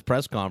ridiculous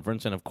press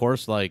conference, and of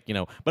course, but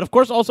of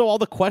course, also all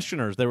the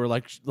questioners. They were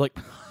like,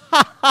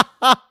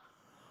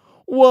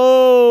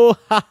 whoa,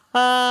 ha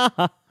ha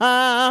ha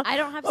ha. I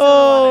don't have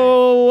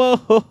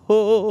soda water.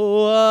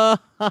 Oh, whoa,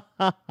 ha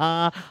ha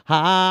ha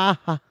ha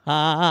ha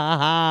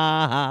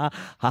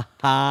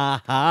ha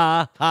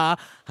ha ha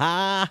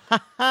ha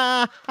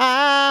ha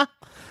ha.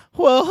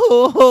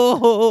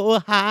 Whoa,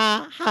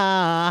 ha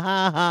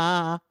ha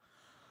ha.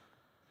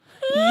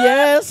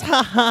 Yes,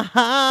 ha ha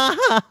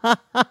ha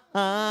ha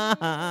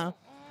ha.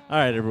 All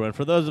right, everyone.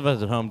 For those of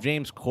us at home,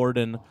 James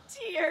Corden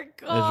Dear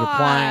God. is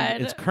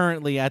replying. It's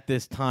currently at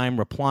this time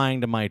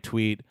replying to my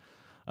tweet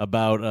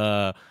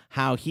about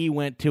how he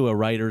went to a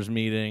writers'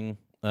 meeting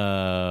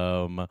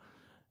and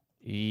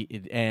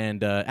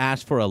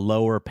asked for a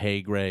lower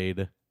pay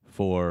grade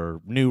for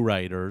new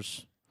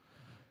writers.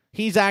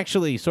 He's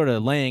actually sort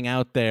of laying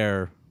out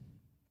there,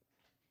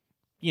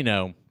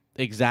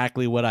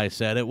 exactly what I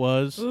said it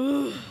was.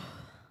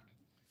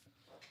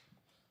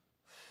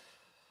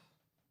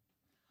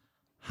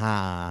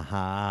 Ha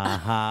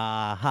ha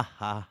ha ha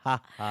ha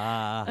ha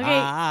ha.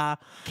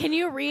 Okay, can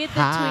you read the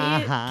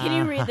tweet? Can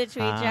you read the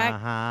tweet, Jack?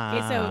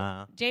 Okay,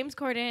 so James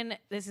Corden,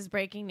 this is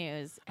breaking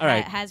news, All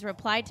right. has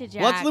replied to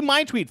Jack. Let's do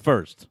my tweet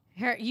first.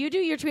 Here, you do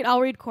your tweet.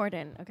 I'll read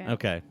Corden. Okay.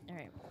 Okay. All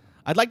right.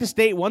 I'd like to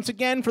state once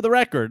again for the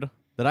record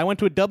that I went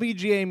to a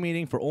WGA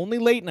meeting for only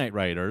late-night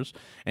writers,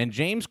 and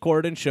James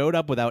Corden showed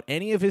up without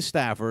any of his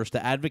staffers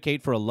to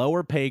advocate for a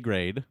lower pay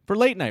grade for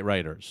late-night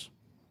writers.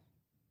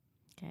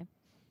 Okay.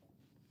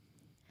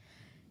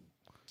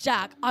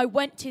 Jack, I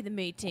went to the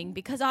meeting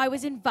because I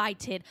was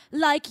invited,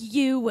 like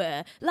you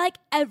were, like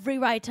every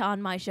writer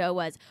on my show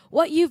was.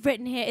 What you've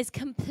written here is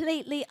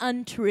completely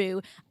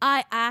untrue.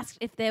 I asked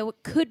if there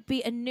could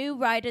be a new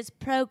writers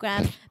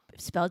program,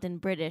 spelled in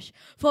British,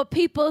 for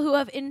people who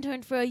have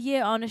interned for a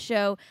year on a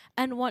show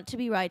and want to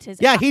be writers.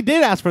 Yeah, he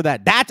did ask for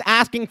that. That's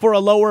asking for a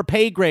lower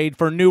pay grade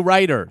for new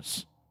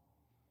writers.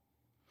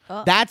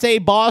 Oh. That's a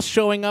boss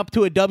showing up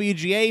to a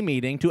WGA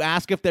meeting to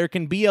ask if there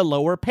can be a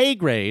lower pay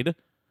grade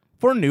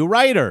for new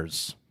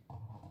writers.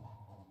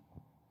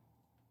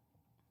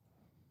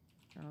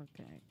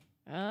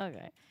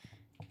 Okay.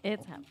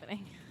 It's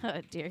happening.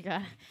 Oh dear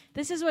God.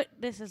 This is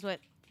what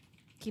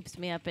keeps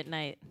me up at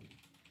night.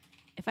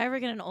 If I ever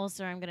get an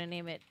ulcer, I'm gonna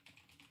name it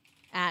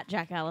at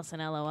Jack Allison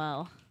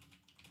LOL.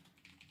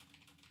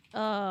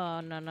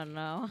 Oh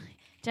no.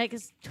 Jack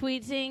is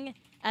tweeting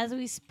as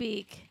we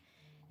speak.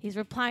 He's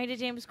replying to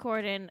James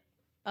Corden.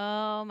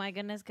 Oh my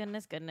goodness.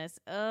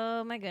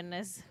 Oh my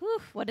goodness. Whew.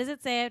 What does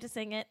it say? I have to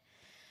sing it.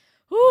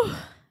 Whew.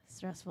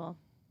 Stressful.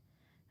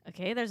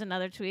 Okay, there's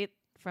another tweet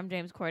from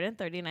James Corden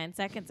 39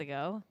 seconds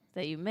ago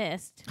that you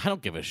missed. I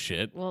don't give a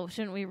shit. Well,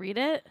 shouldn't we read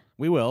it?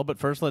 We will, but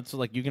first let's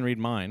you can read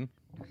mine.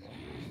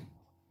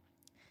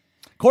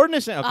 Corden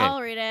is saying, okay.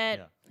 I'll read it.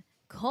 Yeah.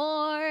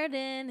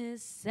 Corden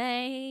is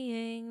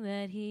saying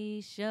that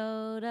he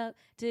showed up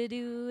to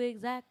do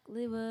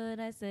exactly what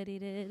I said he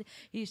did.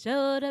 He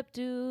showed up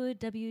to a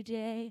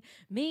WJ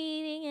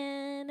meeting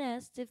and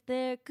asked if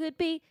there could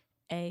be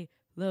a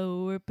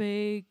lower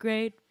pay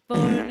grade for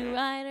new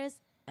writers,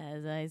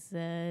 as I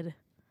said.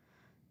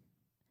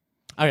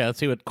 Okay, let's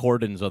see what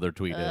Corden's other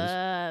tweet is.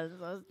 I'm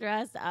so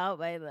stressed out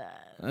by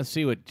that. Let's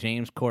see what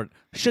James Corden...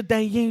 Should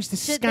they use the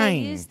Should scheme? they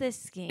use this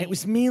scheme? It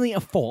was merely a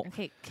thought.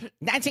 Okay.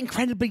 That's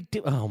incredibly...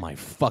 oh, my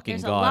fucking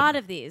There's God. a lot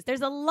of these.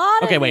 There's a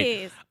lot Okay, of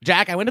wait. these.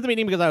 Jack, I went to the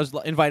meeting because I was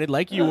invited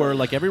like you were,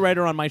 like every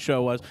writer on my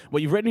show was.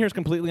 What you've written here is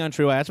completely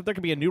untrue. I asked if there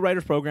could be a new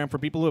writers program for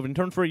people who have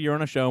interned for a year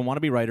on a show and want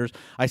to be writers.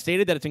 I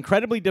stated that it's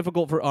incredibly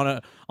difficult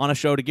on a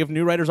show to give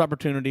new writers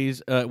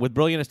opportunities with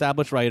brilliant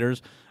established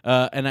writers.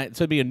 And I said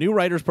it'd be a new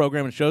writers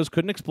program and shows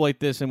couldn't exploit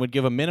this and would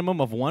give a minimum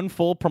of one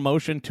full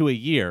promotion to a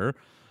year.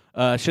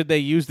 Should they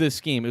use this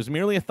scheme? It was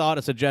merely a thought,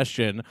 a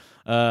suggestion,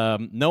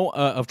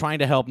 of trying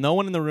to help. No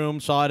one in the room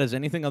saw it as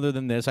anything other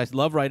than this. I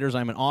love writers.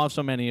 I'm in awe of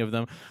so many of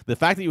them. The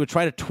fact that you would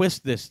try to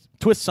twist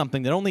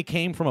something that only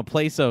came from a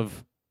place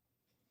of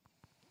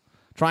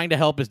trying to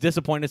help is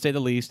disappointing to say the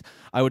least.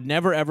 I would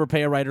never, ever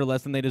pay a writer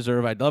less than they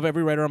deserve. I love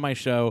every writer on my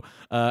show,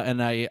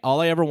 and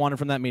all I ever wanted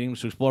from that meeting was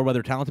to explore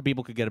whether talented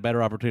people could get a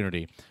better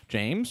opportunity.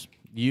 James,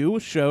 you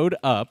showed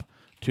up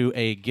to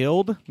a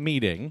guild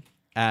meeting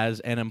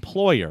as an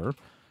employer,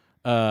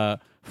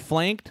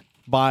 flanked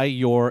by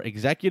your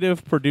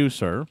executive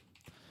producer,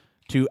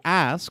 to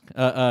ask,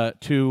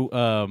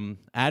 to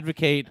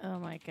advocate Oh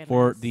my goodness.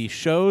 for the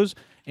show's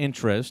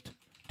interest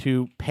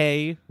to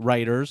pay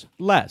writers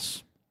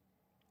less.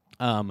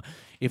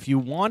 If you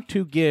want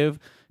to give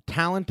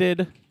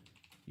talented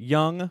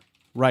young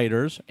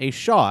writers a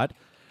shot,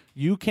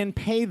 you can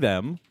pay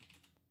them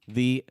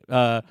the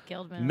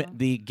Guild minimum.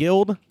 the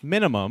guild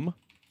minimum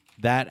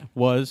that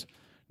was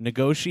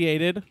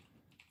negotiated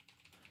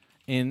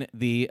in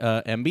the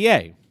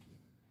MBA.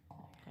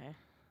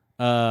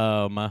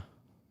 Okay.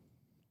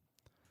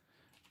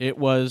 It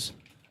was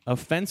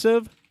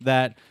offensive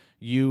that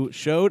you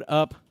showed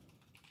up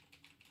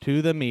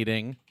to the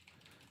meeting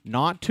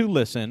not to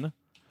listen,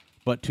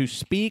 but to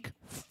speak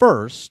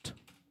first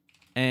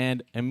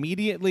and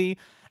immediately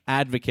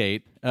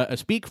advocate.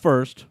 Speak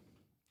first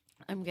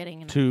I'm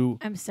getting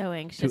I'm so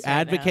anxious. to right now.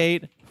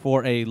 advocate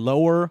for a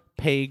lower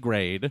pay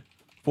grade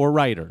for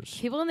writers.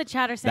 People in the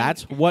chat are saying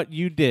That's what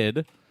you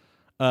did.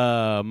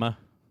 That's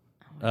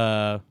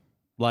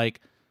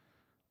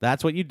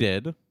what you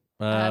did.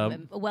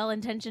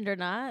 well-intentioned or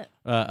not.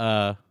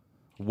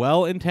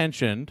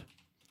 Well-intentioned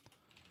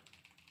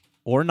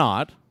or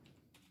not.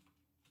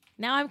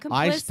 Now I'm complicit.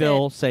 I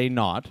still say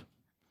not.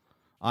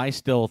 I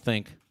still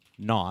think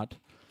not.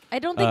 I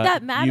don't think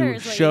that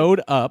matters. You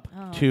showed up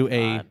Oh, to God.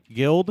 a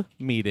guild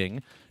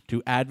meeting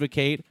to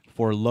advocate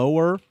for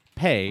lower I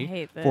pay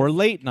hate for this.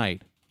 late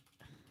night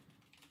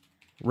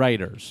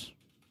writers.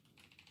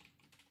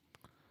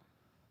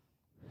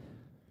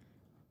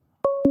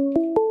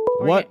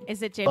 What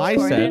Is it James I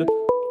Corden? said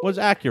was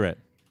accurate.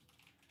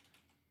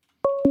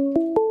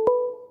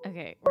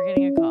 Okay, we're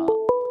getting a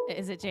call.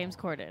 Is it James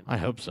Corden? I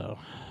hope so.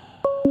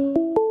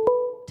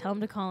 Tell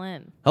him to call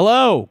in.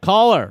 Hello,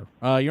 caller.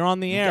 You're on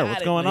the air.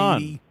 What's going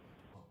on?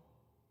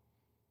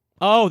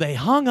 Oh, they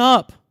hung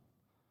up.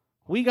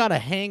 We got a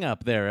hang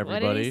up there,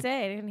 everybody. What did he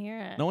say? I didn't hear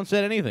it. No one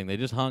said anything. They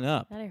just hung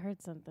up. I thought I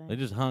heard something. They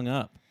just hung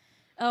up.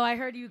 Oh, I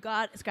heard you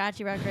got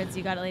Scratchy Records.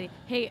 You got a lady.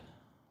 Hey,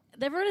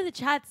 everyone in the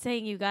chat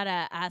saying you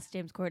gotta ask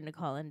James Corden to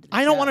call in.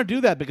 I don't want to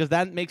do that because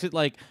that makes it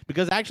like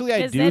because actually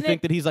I 'Cause do then think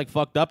it- that he's like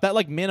fucked up. That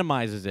like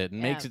minimizes it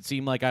and Yeah. makes it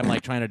seem like I'm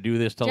like trying to do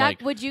this to Jack,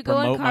 like would you go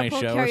on promote my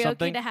carpool show or karaoke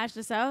something. to hash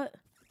this out?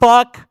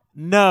 Fuck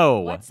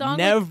no. What song would-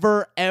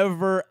 Never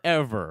ever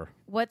ever.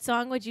 What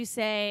song would you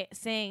sing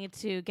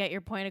to get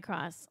your point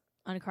across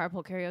on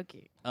carpool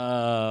karaoke?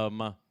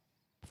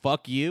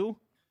 Fuck you.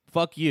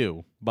 Fuck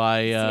you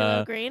by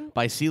CeeLo Green?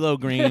 by CeeLo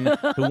Green,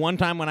 who one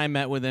time when I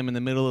met with him in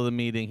the middle of the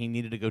meeting, he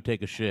needed to go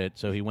take a shit,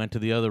 so he went to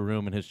the other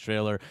room in his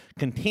trailer,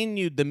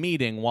 continued the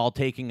meeting while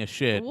taking a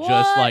shit, just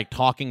What? like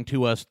talking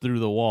to us through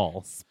the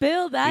wall.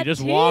 Spill that He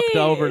just tea. walked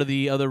over to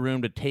the other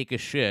room to take a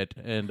shit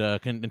and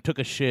took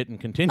a shit and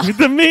continued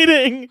the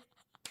meeting.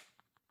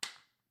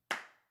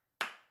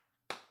 Are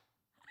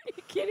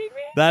you kidding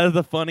me? That is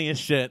the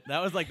funniest shit.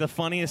 That was like the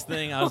funniest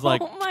thing. I was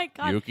like, oh my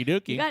God. "Yuki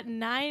dookie." You got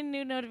 9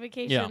 new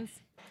notifications.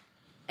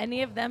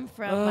 Any of them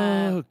from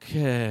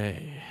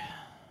Okay.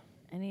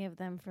 any of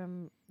them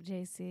from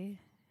JC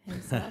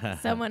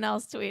himself? Someone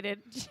else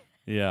tweeted.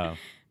 Yeah.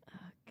 Oh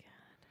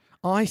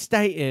God. I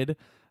stated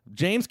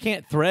James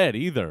can't thread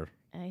either.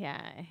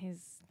 Yeah,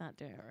 he's not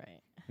doing it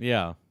right.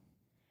 Yeah.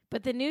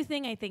 But the new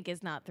thing I think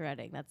is not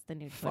threading. That's the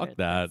new Twitter. Fuck that.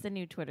 That's the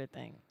new Twitter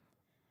thing.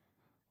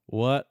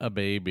 What a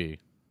baby.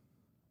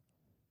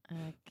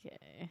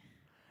 Okay.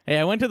 Hey,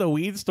 I went to the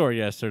weed store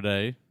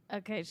yesterday.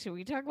 Okay, should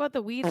we talk about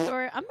the weed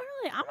store? I'm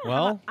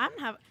Well-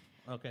 having.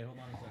 Okay, hold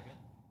on a second.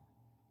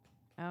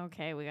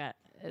 Okay, we got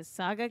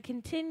saga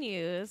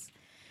continues.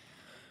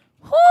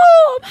 Whoo!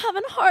 I'm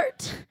having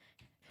heart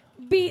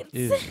beats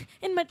Ew.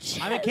 in my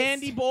chest. I'm a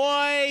candy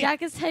boy.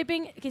 Jack is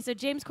typing. Okay, so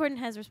James Corden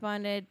has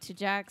responded to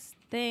Jack's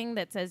thing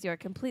that says you're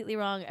completely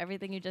wrong.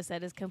 Everything you just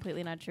said is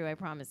completely not true. I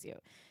promise you.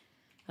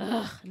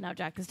 Ugh, now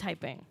Jack is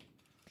typing.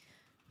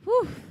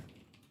 Whew.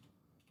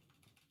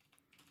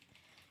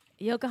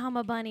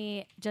 Yokohama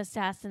Bunny just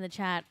asked in the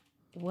chat,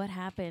 what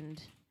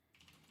happened?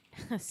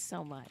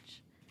 So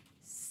much.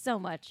 So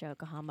much,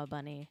 Yokohama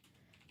Bunny.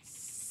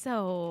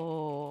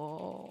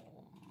 So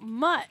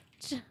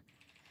much.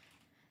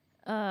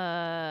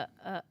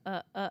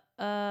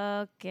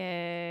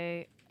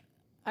 Okay.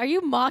 Are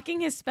you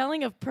mocking his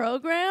spelling of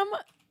program?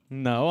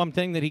 No, I'm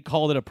saying that he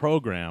called it a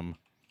program.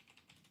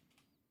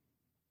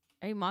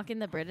 Are you mocking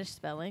the British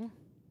spelling?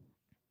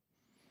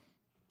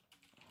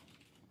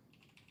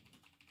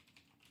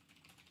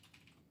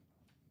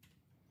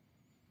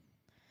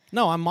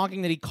 No, I'm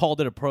mocking that he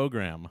called it a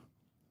program.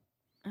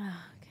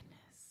 Oh,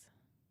 goodness.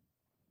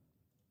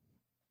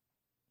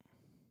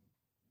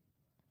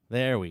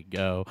 There we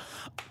go.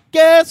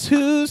 Guess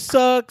who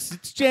sucks?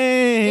 It's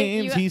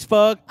James. He's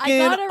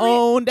fucking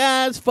owned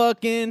as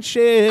fucking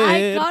shit.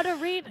 I gotta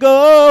read.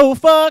 Go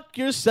fuck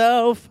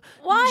yourself.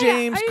 Why?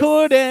 James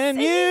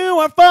Corden, you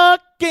are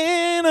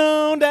fucking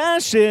owned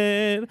as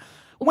shit.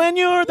 When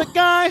you're the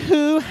guy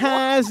who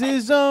has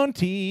his own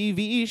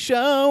TV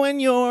show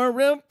and you're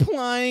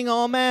replying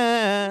all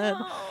mad.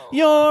 No.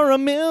 You're a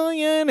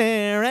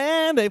millionaire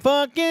and they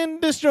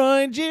fucking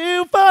destroyed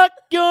you. Fuck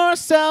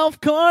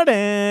yourself,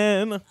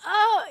 Corden.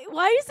 Oh,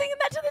 why are you singing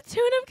that to the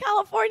tune of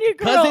California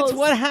Girls? Because it's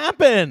what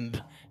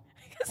happened.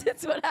 Because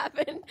it's what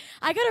happened.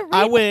 I gotta read.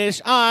 I wish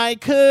I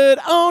could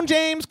own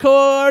James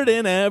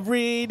Corden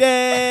every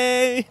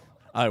day.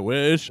 I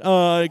wish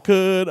I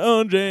could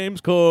own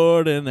James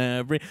Corden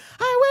every.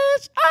 I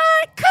wish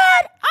I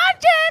could own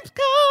James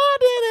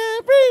Corden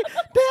every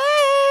day.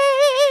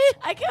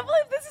 I can't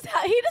believe this is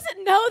how he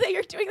doesn't know that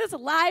you're doing this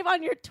live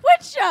on your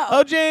Twitch show.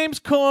 Oh,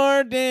 James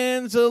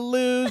Corden's a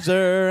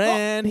loser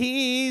and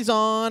he's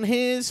on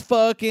his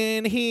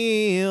fucking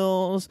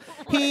heels.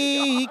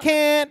 He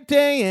can't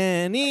say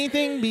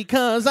anything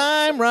because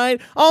I'm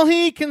right. All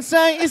he can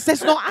say is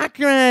that's not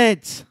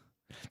accurate.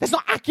 That's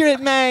not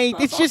accurate, mate.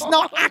 It's just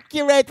not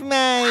accurate,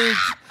 mate.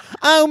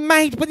 Oh,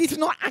 mate, but it's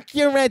not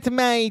accurate,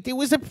 mate. It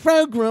was a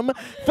program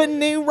for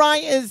new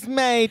writers,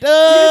 mate.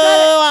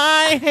 Oh,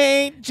 I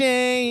hate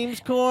James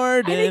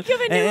Corden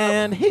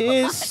and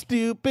his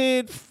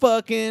stupid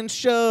fucking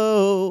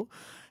show.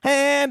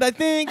 And I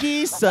think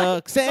he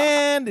sucks,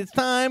 and it's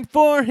time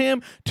for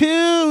him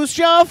to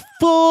shuffle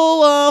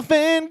off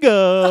and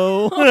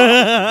go. Oh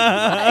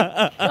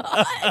my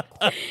God.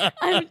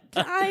 I'm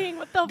dying.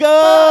 What the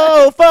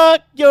Go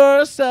fuck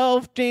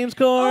yourself, James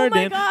Corden. Oh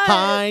my God.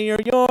 Hire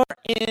your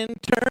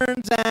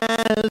interns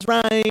as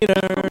writers.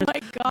 Oh my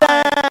God.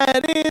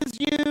 That is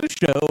you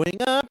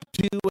showing up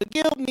to a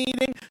guild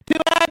meeting to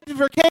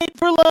advocate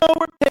for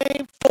lower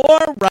pay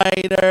for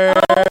writers.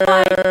 Oh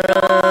my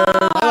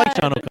God. I like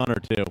John O'Connor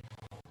too.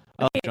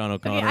 I like John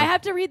O'Connor. Okay, I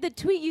have to read the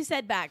tweet you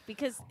said back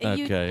because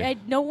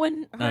no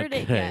one heard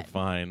it yet.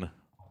 Fine.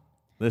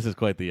 This is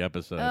quite the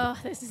episode. Oh,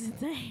 this is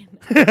insane.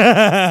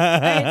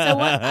 Right, so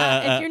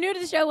if you're new to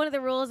the show, one of the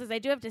rules is I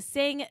do have to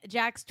sing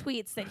Jack's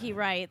tweets that he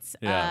writes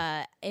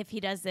if he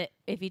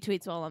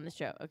tweets while on the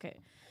show. Okay.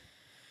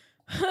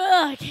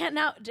 I can't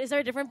now. Is there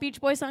a different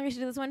Beach Boy song I should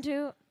do this one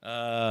too?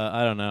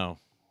 I don't know.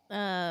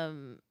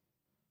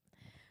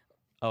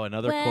 Oh,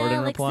 another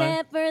Corden reply?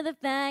 Except for the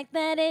fact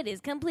that it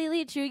is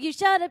completely true. You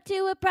showed up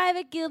to a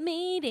private guild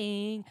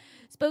meeting.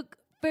 Spoke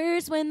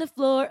first when the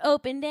floor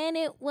opened, and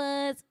it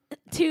was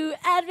to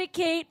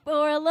advocate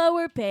for a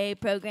lower pay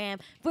program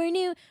for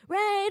new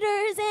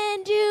writers,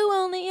 and you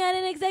only had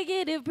an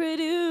executive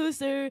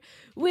producer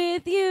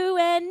with you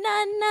and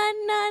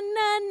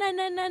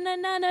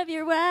none of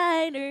your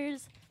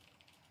writers.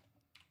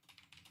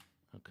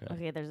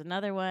 Okay, there's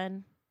another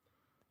one.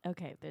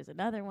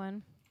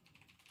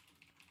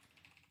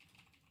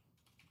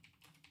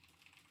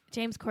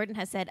 James Corden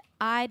has said,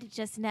 I'd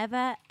just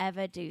never,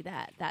 ever do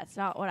that. That's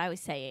not what I was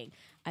saying.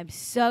 I'm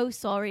so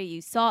sorry you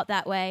saw it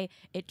that way.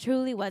 It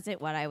truly wasn't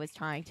what I was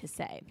trying to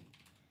say.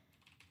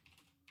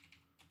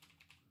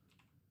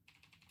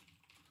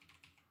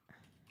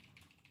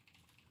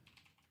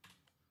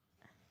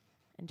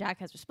 And Jack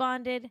has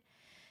responded,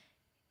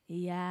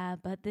 yeah,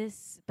 but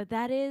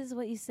that is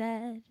what you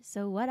said.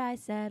 So what I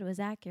said was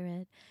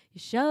accurate. You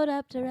showed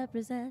up to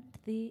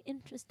represent the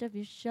interest of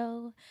your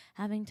show.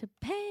 Having to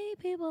pay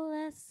people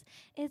less,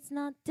 it's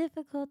not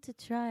difficult to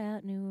try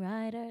out new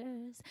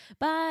writers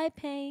by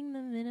paying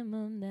the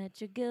minimum that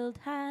your guild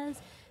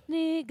has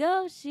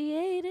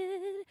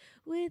negotiated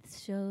with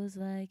shows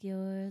like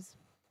yours.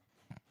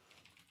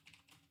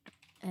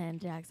 And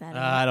Jack's at it.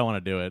 I don't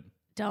want to do it.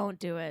 Don't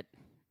do it.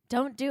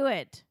 Don't do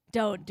it.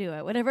 Don't do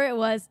it. Whatever it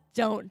was,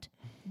 don't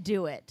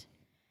do it.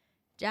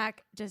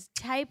 Jack just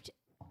typed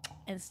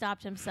and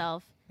stopped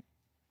himself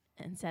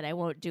and said, I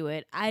won't do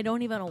it. I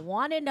don't even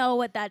want to know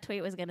what that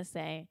tweet was going to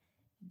say.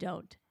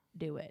 Don't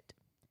do it.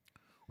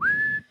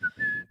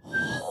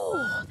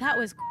 That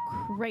was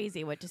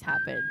crazy what just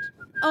happened.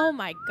 Oh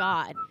my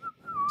God.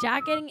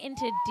 Jack getting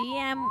into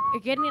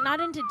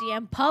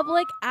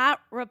public at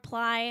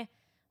reply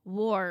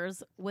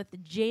wars with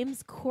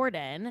James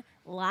Corden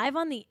live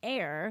on the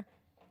air.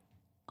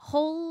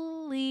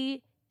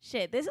 Holy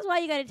shit. This is why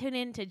you got to tune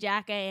in to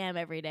Jack AM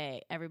every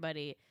day,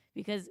 everybody,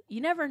 because you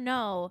never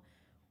know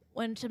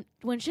when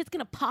shit's going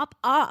to pop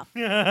off.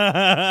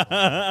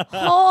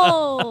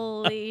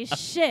 Holy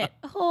shit.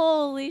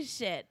 Holy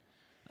shit.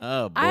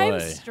 Oh, boy. I'm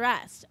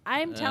stressed.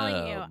 I'm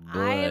telling you,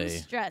 I am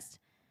stressed.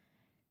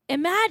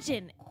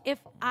 Imagine if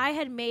I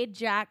had made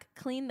Jack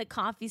clean the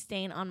coffee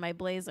stain on my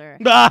blazer.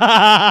 None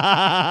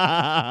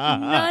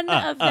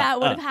of that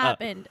would have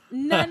happened.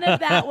 None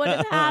of that would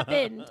have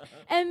happened.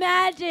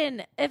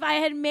 Imagine if I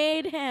had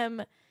made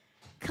him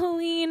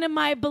clean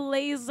my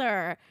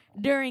blazer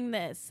during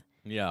this.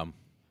 Yeah.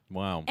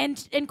 Wow. And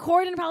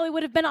Corden probably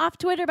would have been off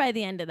Twitter by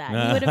the end of that.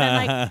 He would have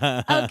been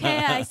like, okay,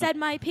 I said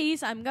my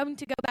piece. I'm going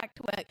to go back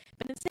to work.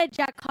 But instead,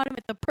 Jack caught him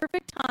at the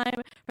perfect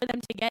time for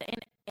them to get in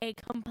a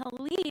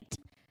complete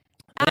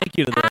Thank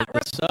you to the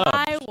reply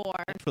subs. war.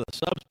 Thanks for the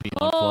subs,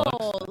 Peon Flux. That's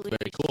Holy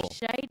very cool.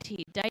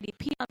 shitey, dighty.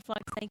 Peon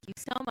Flux, thank you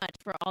so much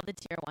for all the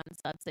tier 1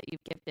 subs that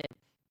you've gifted.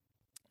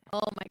 Oh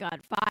my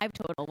god, 5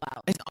 total,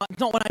 wow. It's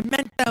not what I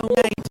meant, though,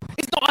 mate.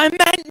 It's not what I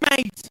meant,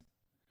 mate.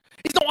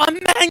 It's not what I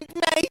meant,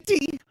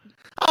 matey.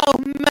 Oh,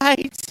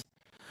 mate.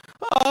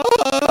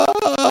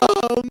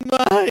 Oh,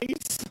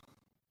 mate.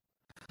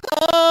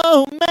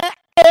 Oh,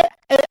 mate.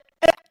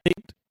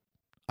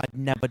 I'd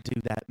never do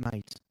that,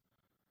 mate.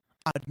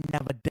 I'd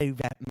never do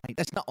that, mate.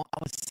 That's not what I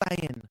was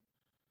saying.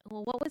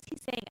 Well, what was he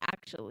saying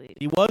actually?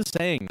 He was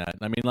saying that.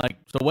 I mean, like,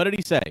 so what did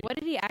he say? What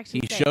did he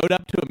actually say? He showed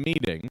up to a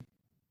meeting.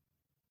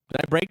 Did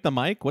I break the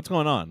mic? What's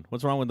going on?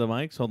 What's wrong with the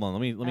mics? Hold on.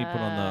 Let me put on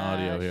the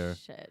audio here.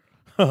 Shit.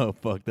 Oh,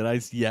 fuck. Did I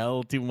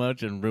yell too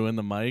much and ruin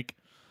the mic?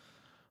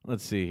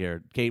 Let's see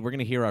here. Kate, we're going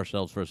to hear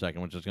ourselves for a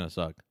second, which is going to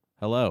suck.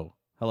 Hello?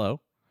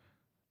 Hello?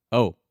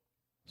 Oh.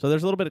 So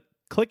there's a little bit of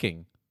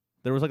clicking.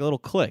 There was like a little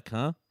click,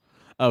 huh?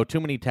 Oh, too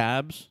many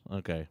tabs?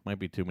 Okay. Might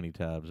be too many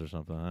tabs or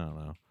something. I don't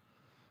know.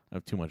 I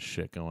have too much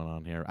shit going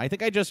on here. I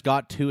think I just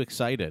got too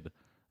excited,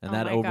 and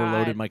that my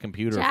overloaded God. my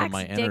computer Jack's from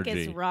my energy.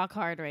 dick is rock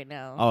hard right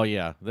now. Oh,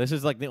 yeah. This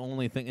is like the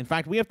only thing. In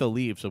fact, we have to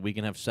leave so we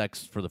can have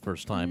sex for the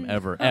first time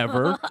ever.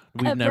 Ever.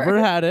 We've Ever. never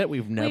had it.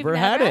 We've never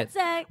had it.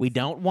 Sex. We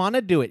don't want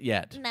to do it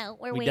yet. No,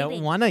 we're We waiting.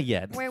 don't want to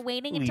yet. We're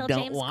waiting We until don't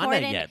James wanna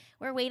Corden. yet.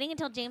 We're waiting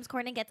until James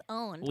Corden gets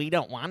owned. We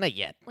don't want to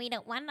yet. We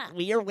don't wanna.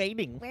 We are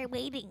waiting. We're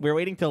waiting. We're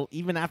waiting till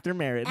even after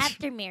marriage.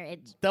 After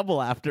marriage. Double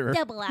after.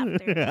 Double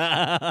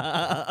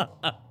after.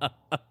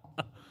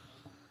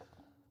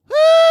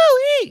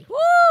 Woo-wee!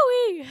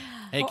 Woo-wee.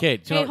 Hey,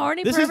 Kate. Hey, so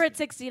Horny this is- Pervert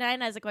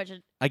 69 has a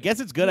question. I guess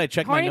it's good I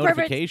check my Horny Pervert-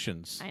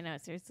 notifications. I know,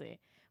 seriously.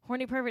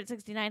 Horny Pervert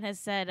 69 has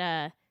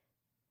said,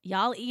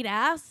 y'all eat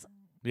ass?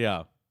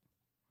 Yeah.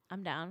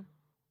 I'm down.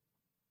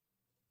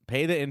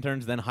 Pay the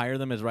interns, then hire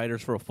them as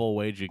writers for a full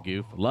wage, you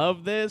goof.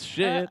 Love this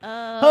shit.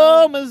 Uh-oh.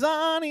 Oh,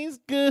 Mazzani's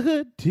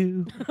good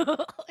too. Oh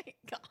my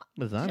god.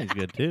 Mazzani's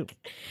good too.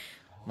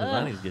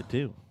 Mazzani's good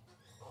too.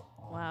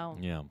 Wow.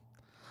 Yeah.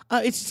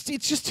 It's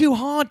just too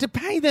hard to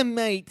pay them,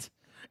 mate.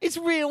 It's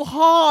real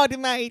hard,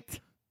 mate.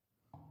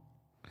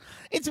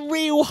 It's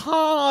real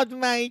hard,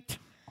 mate.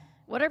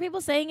 What are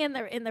people saying in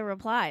the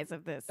replies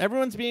of this?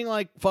 Everyone's being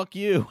like, fuck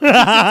you.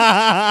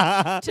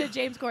 To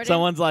James Corden?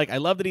 Someone's like, I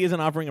love that he isn't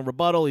offering a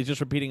rebuttal. He's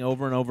just repeating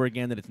over and over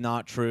again that it's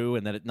not true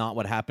and that it's not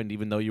what happened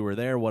even though you were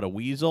there. What a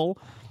weasel.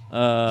 He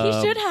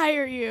should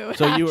hire you.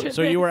 So after you this.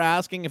 were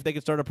asking if they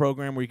could start a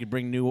program where you could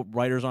bring new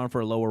writers on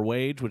for a lower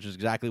wage, which is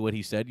exactly what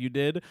he said you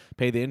did.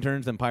 Pay the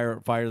interns, then hire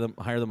them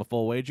a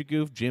full wage, you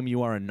goof. Jim,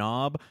 you are a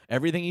knob.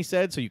 Everything he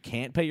said, so you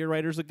can't pay your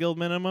writers a guild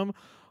minimum.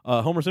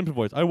 Homer Simpson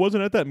voice. I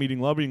wasn't at that meeting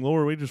lobbying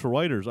lower wages for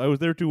writers. I was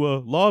there to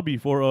lobby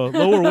for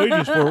lower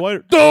wages for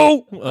writers.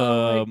 No.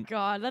 Oh my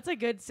god, that's a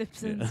good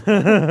Simpsons.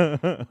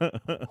 I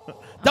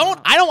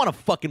don't want to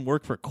fucking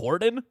work for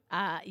Corden.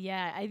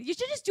 Yeah, you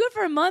should just do it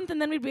for a month,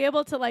 and then we'd be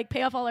able to like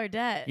pay off all our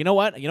debt. You know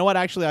what?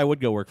 Actually, I would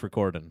go work for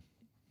Corden.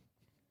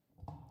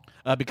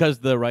 Because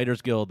the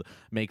Writers Guild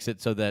makes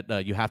it so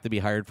that you have to be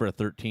hired for a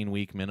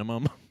 13-week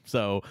minimum.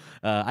 So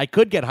I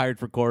could get hired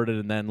for Corden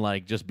and then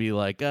like just be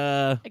like,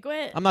 I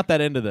quit. I'm not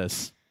that into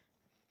this.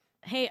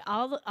 Hey,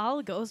 I'll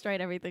ghostwrite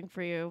everything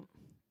for you.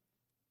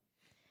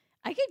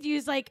 I could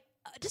use like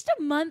just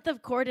a month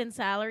of Corden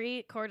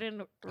salary.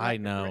 I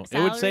know.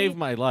 salary. It would save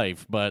my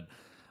life, but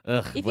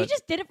If you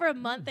just did it for a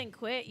month and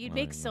quit, you'd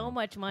make so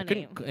much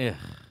money.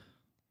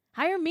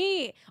 Hire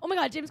me. Oh my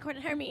god, James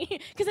Corden, hire me.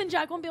 Because then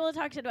Jack won't be able to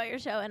talk shit about your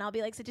show, and I'll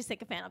be like such a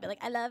sycophant. I'll be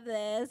like, I love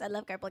this. I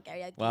love carpool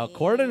karaoke. Well,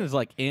 Corden is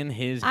like in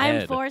his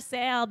head. I'm for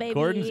sale, baby.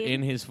 Corden's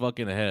in his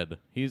fucking head.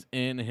 He's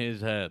in his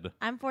head.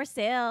 I'm for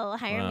sale.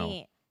 Hire Wow.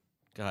 me.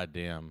 God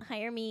damn.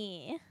 Hire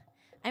me.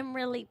 I'm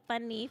really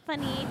funny.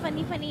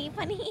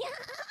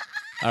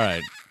 All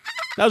right.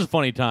 That was a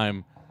funny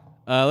time.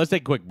 Let's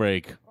take a quick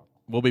break.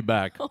 We'll be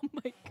back. Oh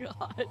my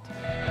god.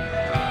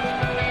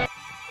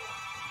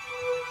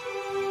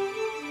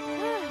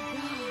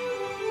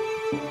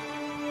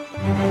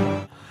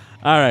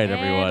 All right, And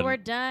everyone. we're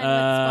done with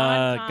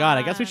Spawn God,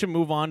 I guess we Con. should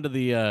move on to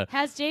the.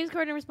 Has James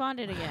Corden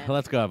responded again?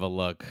 Let's go have a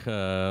look.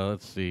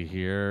 Let's see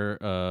here.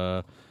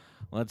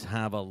 Let's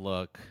have a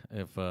look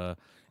if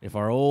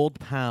our old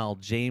pal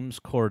James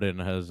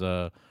Corden has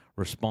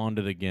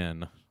responded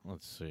again.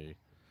 Let's see.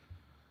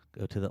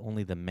 Go to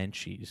only the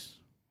Menchies.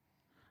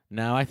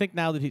 No, I think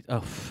now that he's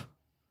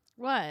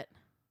What?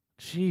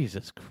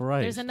 Jesus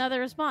Christ. There's another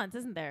response,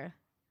 isn't there?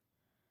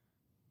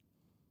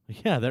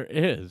 Yeah, there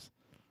is.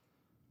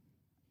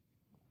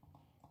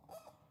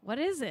 What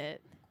is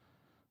it?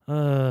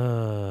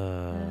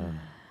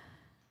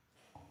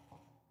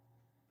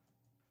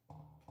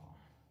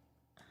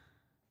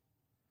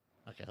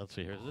 Okay, let's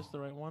see here. Is this the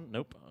right one?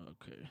 Nope.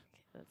 Okay.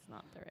 That's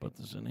not the right. Put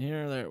this in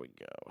here. There we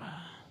go.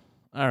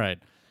 All right.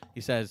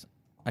 He says,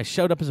 I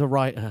showed up as a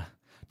writer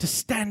to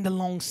stand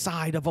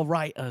alongside other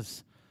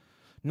writers.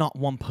 Not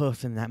one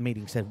person in that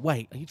meeting said,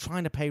 wait, are you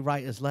trying to pay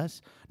writers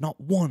less? Not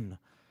one.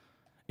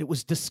 It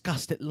was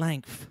discussed at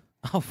length.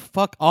 Oh,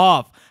 fuck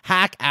off.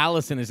 Hack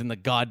Allison is in the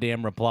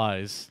goddamn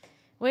replies.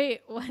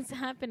 Wait, what's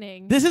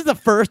happening? This is the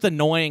first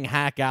annoying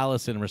Hack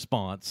Allison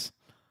response.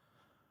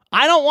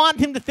 I don't want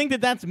him to think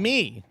that that's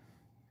me.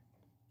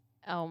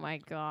 Oh my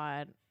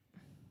god.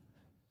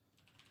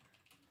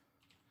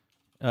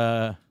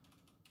 I'm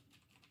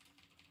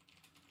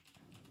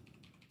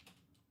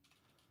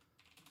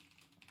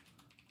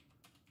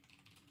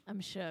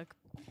shook.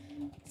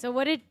 So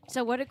what did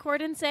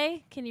Corden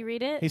say? Can you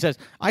read it? He says,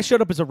 I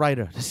showed up as a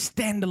writer to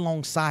stand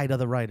alongside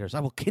other writers. I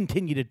will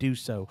continue to do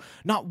so.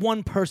 Not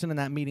one person in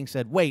that meeting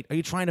said, wait, are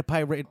you trying to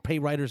pay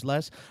writers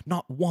less?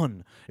 Not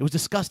one. It was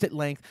discussed at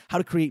length how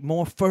to create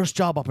more first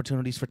job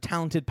opportunities for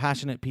talented,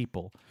 passionate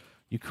people.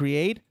 You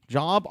create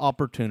job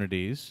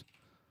opportunities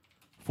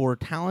for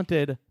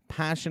talented,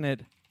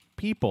 passionate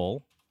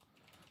people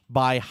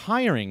by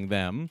hiring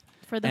them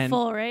for the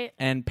full rate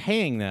and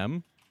paying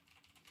them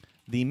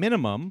the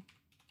minimum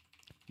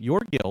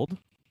your guild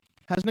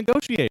has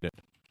negotiated.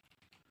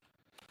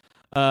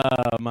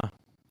 I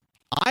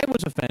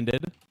was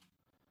offended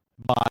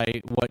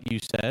by what you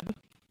said.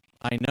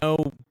 I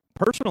know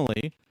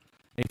personally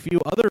a few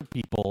other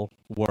people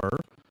were,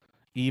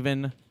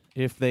 even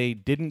if they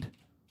didn't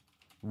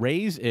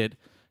raise it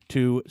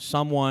to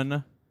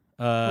someone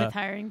with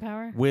hiring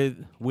power.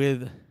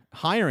 With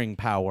hiring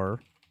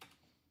power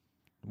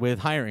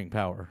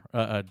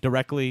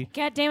directly.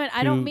 God damn it!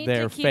 I don't mean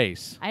their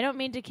face. I don't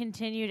mean to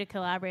continue to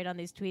collaborate on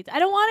these tweets. I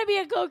don't want to be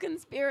a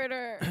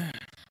co-conspirator.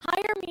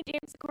 Hire me,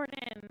 James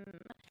Corden.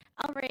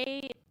 I'll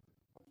rate.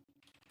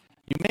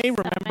 You may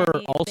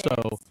remember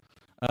also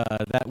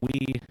that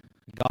we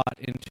got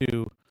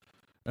into.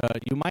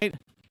 You might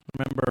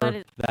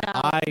remember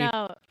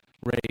I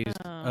raised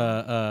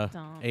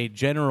a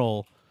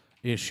general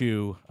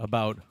issue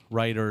about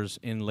writers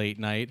in late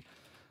night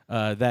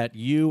that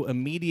you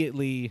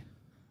immediately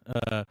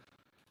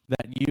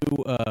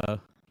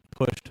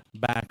pushed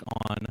back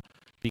on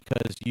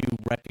because you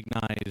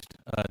recognized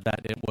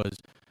that it was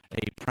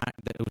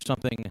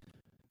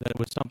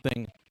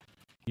something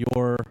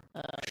your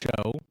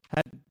show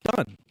had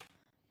done.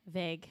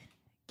 Vague.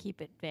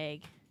 Keep it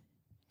vague.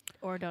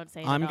 Or don't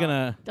say it. I'm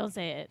gonna don't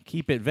say it.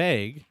 Keep it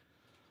vague.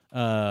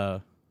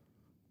 Don't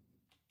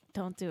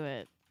do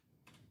it.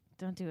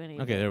 Don't do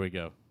anything. Okay, there we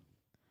go.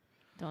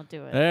 Don't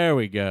do it. There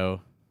we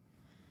go.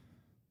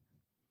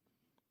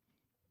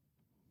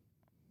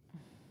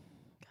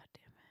 God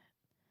damn it.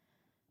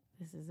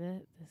 This is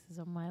it. This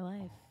is my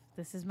life.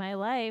 This is my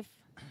life.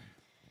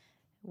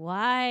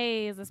 Why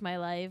is this my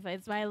life?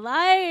 It's my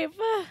life.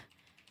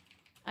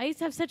 I used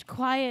to have such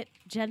quiet,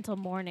 gentle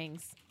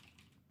mornings.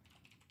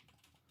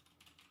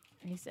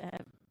 I used to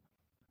have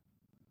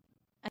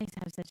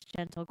such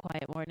gentle,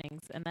 quiet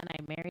mornings, and then I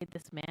married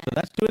this man. So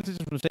that's two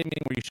instances from the same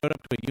meeting where you showed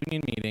up to a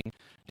union meeting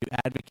to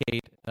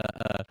advocate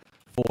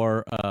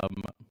for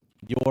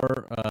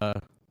your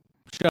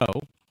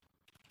show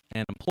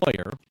and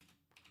employer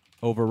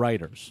over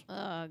writers.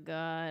 Oh,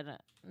 God.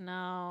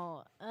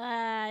 No.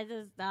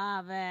 Just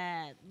stop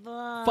it.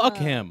 Ugh. Fuck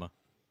him.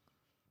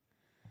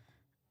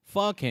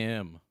 Fuck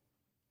him.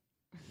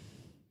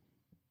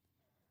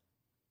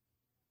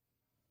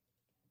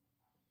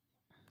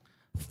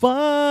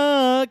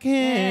 Fuck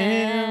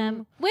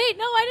him. Wait,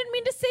 no, I didn't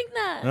mean to sing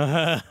that.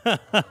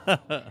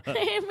 I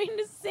didn't mean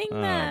to sing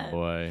that. Oh,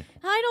 boy.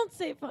 I don't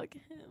say fuck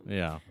him.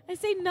 Yeah. I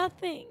say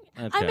nothing.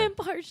 Okay. I'm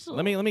impartial.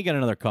 Let me get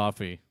another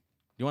coffee.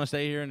 You want to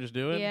stay here and just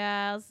do it?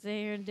 Yeah, I'll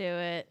stay here and do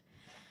it.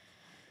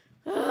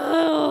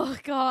 Oh,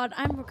 God.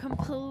 I'm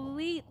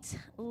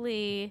completely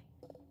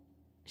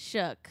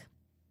shook.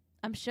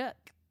 I'm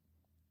shook.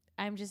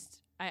 I'm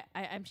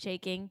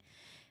shaking.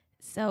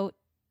 So,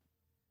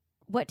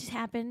 what just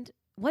happened?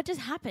 What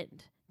just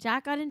happened?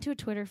 Jack got into a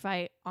Twitter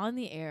fight on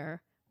the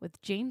air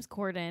with James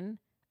Corden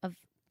of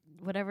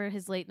whatever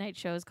his late night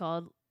show is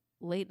called,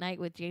 Late Night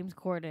with James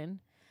Corden.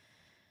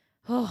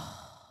 Oh,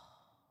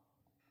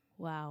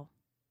 wow.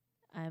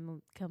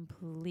 I'm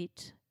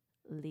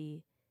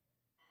completely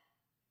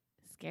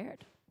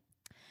scared.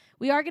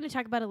 We are going to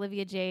talk about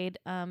Olivia Jade,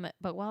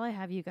 but while I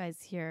have you guys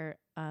here,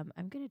 I'm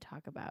going to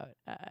talk about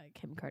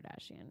Kim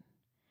Kardashian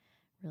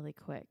really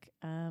quick.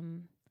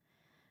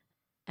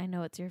 I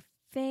know it's your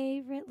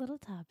favorite little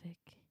topic,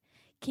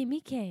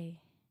 Kimmy K.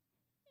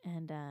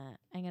 And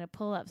I'm going to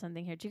pull up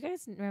something here. Do you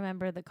guys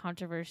remember the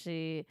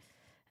controversy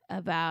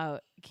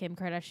about Kim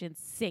Kardashian's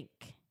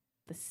sink?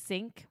 The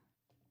sink?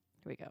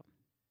 Here we go.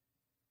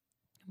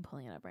 I'm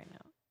pulling it up right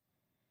now.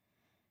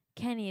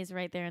 Kenny is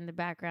right there in the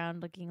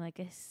background looking like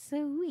a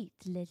sweet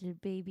little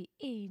baby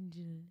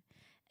angel.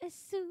 A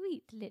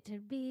sweet little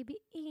baby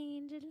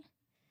angel.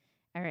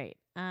 All right.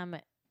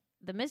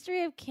 The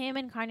mystery of Kim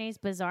and Kanye's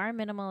bizarre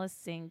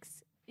minimalist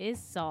sinks is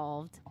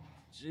solved.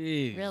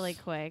 Jeez. Really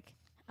quick.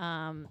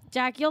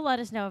 Jack, you'll let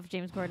us know if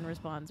James Corden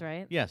responds,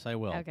 right? Yes, I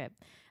will. Okay.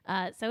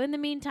 So in the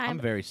meantime, I'm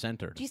very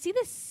centered. Do you see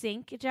the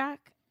sink,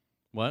 Jack?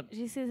 What? Do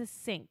you see the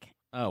sink?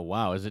 Oh,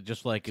 wow. Is it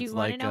just like Do it's you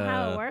want like to know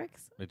how it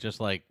works? It just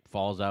like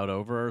falls out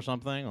over or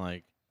something?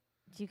 Like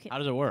how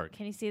does it work?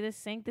 Can you see this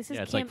sink? This is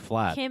it's Kim, like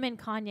flat. Kim and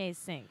Kanye's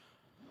sink.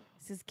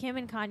 This is Kim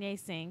and Kanye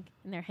sink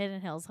in their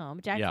Hidden Hills home.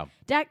 Yeah.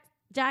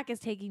 Jack is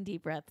taking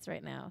deep breaths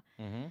right now.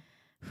 Mm-hmm.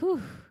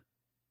 Whew.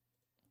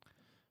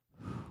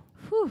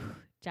 Whew.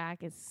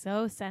 Jack is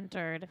so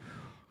centered.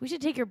 We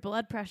should take your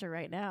blood pressure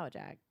right now,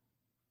 Jack.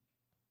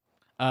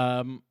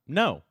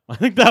 No. I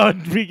think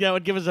that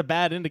would give us a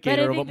bad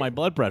indicator of what my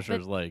blood pressure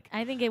is like.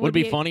 I think it would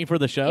be funny for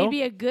the show. It'd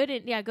be a good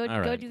go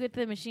right. do it to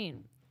the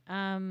machine. All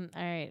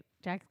right.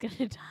 Jack's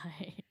gonna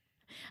die.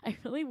 I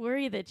really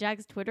worry that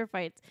Jack's Twitter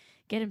fights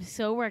get him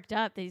so worked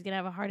up that he's gonna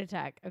have a heart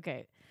attack.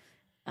 Okay.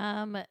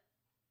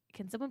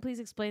 Can someone please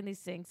explain these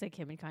sinks at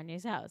Kim and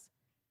Kanye's house?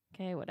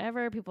 Okay,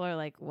 whatever. People are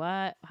like,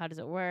 what? How does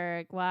it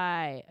work?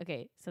 Why?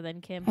 Okay, so then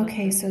Kim.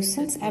 Okay, so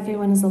since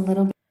everyone is a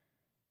little bit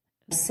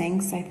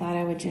sinks, I thought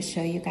I would just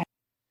show you guys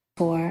a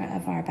tour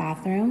of our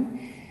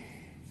bathroom.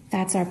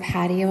 That's our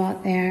patio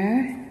out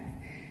there.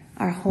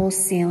 Our whole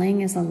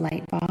ceiling is a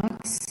light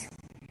box.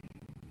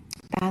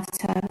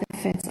 Bathtub that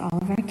fits all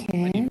of our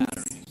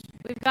kids.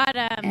 We've got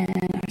and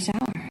our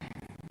shower.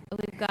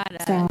 We've got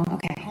so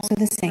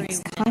the sinks.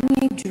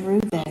 Kanye drew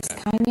this.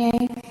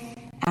 Kanye,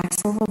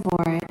 Axel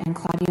Laboret, and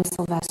Claudio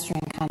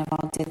Silvestrin kind of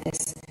all did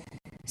this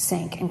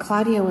sink. And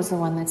Claudio was the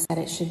one that said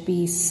it should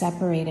be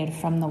separated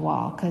from the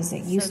wall because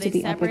it used to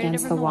be up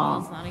against the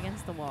wall. Not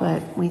against the wall.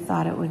 But we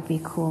thought it would be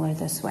cooler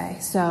this way.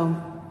 So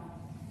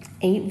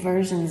 8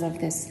 versions of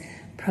this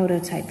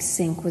prototype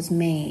sink was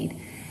made.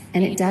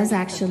 And it does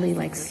actually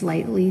like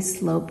slightly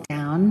slope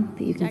down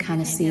that you can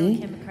kind of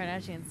see.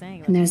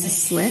 And there's a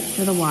slit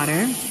for the water.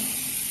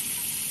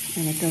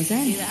 And it goes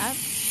in. See that?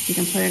 You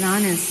can put it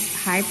on as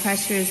high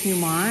pressure as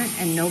you want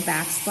and no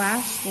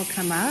backsplash will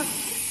come up.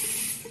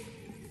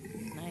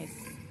 Nice.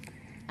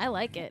 I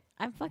like it.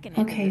 I'm fucking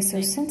Okay, so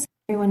since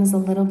everyone is a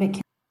little bit...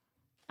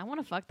 I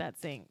want to fuck that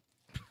sink.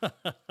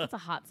 That's a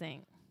hot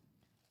sink.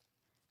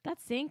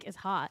 That sink is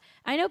hot.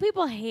 I know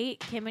people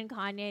hate Kim and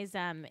Kanye's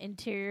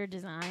interior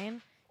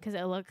design because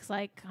it looks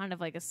like kind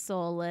of like a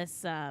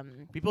soulless.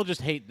 People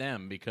just hate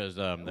them because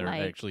they're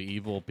actually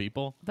evil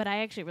people. But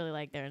I actually really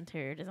like their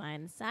interior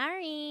design.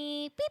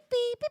 Sorry, beep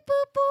beep beep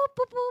boop boop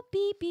boop boop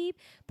beep beep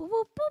boop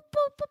boop boop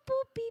boop boop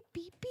boop beep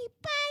beep beep.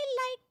 I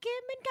like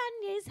Kim and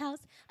Kanye's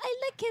house. I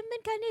like Kim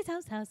and Kanye's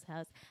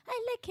house.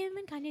 I like Kim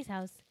and Kanye's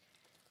house.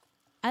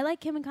 I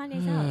like Kim and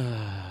Kanye's house.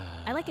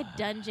 I like a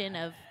dungeon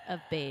of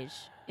beige.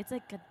 It's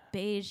like a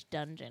beige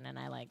dungeon, and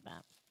I like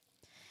that.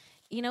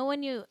 You know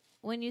when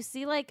you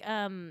see like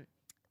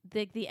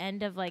the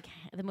end of like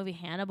the movie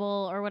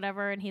Hannibal or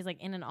whatever, and he's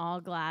like in an all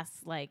glass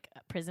like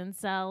prison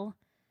cell.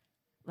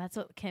 That's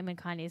what Kim and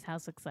Kanye's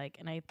house looks like,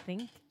 and I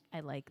think I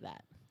like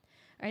that.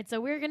 All right,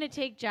 so we're gonna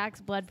take Jack's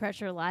blood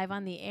pressure live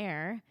on the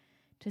air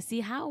to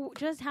see how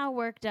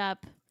worked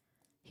up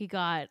he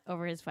got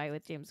over his fight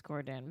with James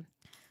Corden.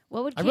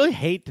 I really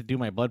hate to do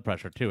my blood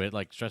pressure too. It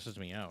like stresses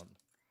me out.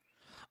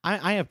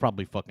 I have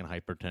probably fucking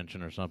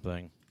hypertension or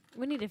something.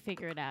 We need to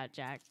figure it out,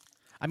 Jack.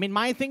 I mean,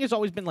 my thing has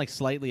always been like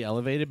slightly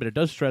elevated, but it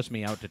does stress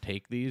me out to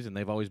take these, and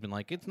they've always been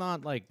like, it's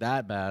not like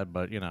that bad,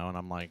 but and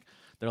I'm like,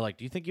 they're like,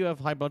 do you think you have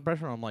high blood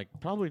pressure? And I'm like,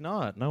 probably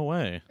not. No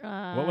way.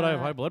 What would I have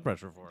high blood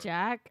pressure for?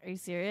 Jack, are you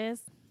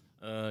serious?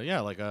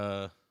 Yeah, like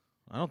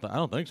I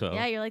don't think so.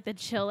 Yeah, you're like the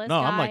chillest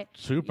guy. No, I'm like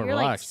super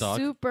relaxed, dog.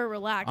 Super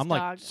relaxed, I'm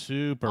like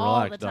super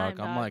relaxed,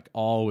 dog. I'm like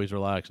always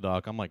relaxed,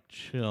 dog. I'm like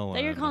chilling.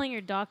 That you're calling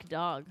your dog.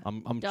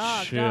 I'm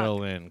dog,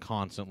 chilling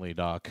constantly,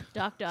 doc.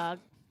 Dog.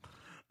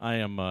 I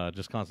am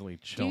just constantly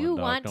chilling. Do you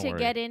doc, want don't to worry.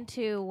 get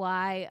into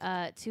why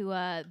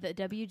the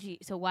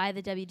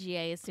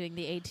WGA is suing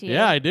the ATA?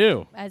 Yeah, I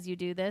do. As you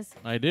do this,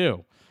 I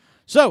do.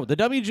 So the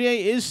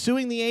WGA is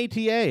suing the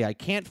ATA. I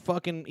can't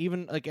fucking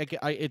even like.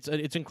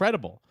 It's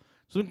incredible.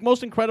 It's the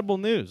most incredible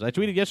news. I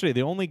tweeted yesterday.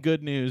 The only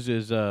good news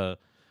is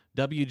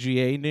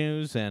WGA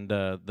news and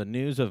the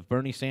news of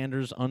Bernie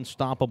Sanders'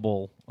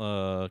 unstoppable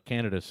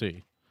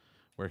candidacy,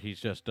 where he's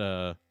just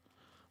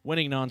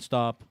winning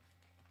nonstop.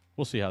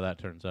 We'll see how that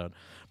turns out.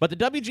 But the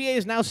WGA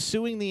is now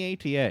suing the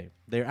ATA.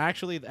 They're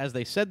actually, as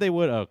they said they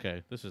would.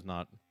 Okay, this is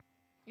not.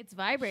 It's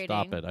vibrating.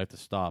 Stop it! I have to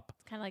stop.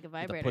 It's kind of like a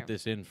I have vibrator. to put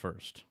this in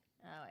first.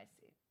 Oh, I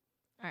see.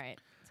 All right,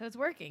 so it's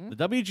working.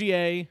 The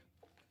WGA.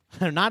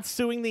 They're not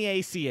suing the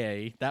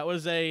ACA. That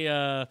was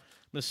a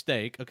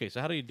mistake. Okay, so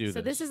how do you do this?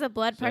 So this is a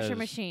blood pressure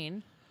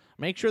machine.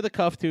 Make sure the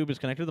cuff tube is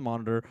connected to the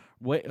monitor.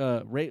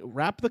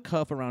 Wrap the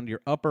cuff around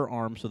your upper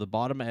arm so the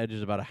bottom edge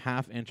is about a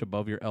 ½ inch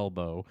above your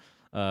elbow.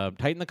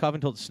 Tighten the cuff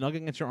until it's snug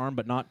against your arm,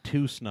 but not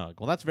too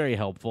snug. Well, that's very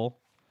helpful.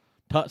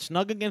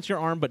 Snug against your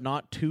arm, but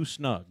not too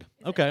snug.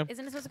 Okay.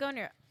 Isn't it supposed to go on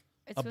your...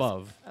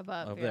 Above.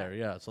 Above, yeah. There,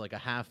 yeah. So like a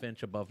 ½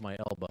 inch above my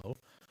elbow.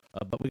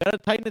 But we got to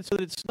tighten it so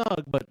that it's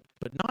snug, but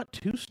not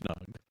too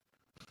snug.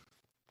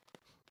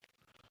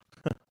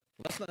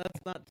 That's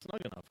not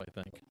snug enough, I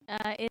think.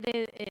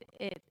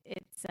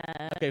 It's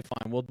okay,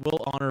 fine. We'll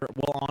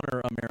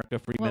honor America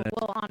for a minute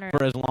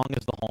for as long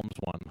as the Holmes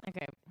one.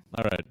 Okay.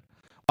 All right.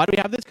 Why do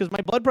we have this? Because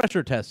my blood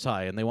pressure test's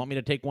high, and they want me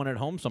to take one at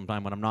home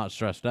sometime when I'm not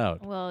stressed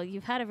out. Well,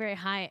 you've had a very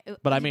high.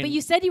 But I mean, but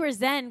you said you were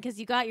zen because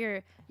you got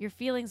your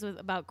feelings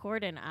about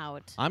Corden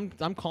out. I'm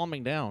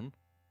calming down.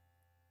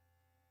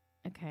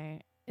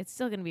 Okay. It's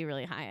still gonna be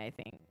really high. I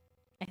think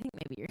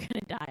maybe you're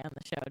gonna die on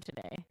the show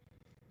today.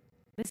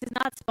 This is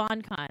not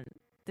SpawnCon.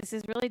 This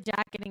is really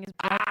Jack getting his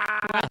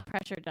blood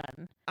pressure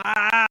done.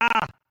 Ah!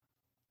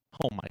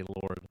 Oh my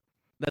lord,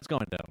 that's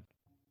going down.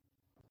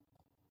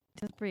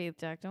 Just breathe,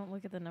 Jack. Don't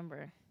look at the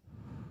number.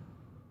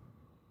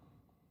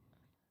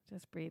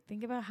 Just breathe.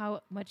 Think about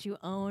how much you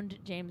owned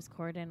James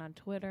Corden on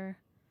Twitter.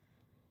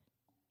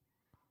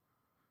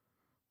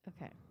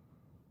 Okay.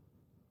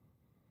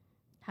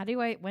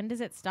 When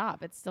does it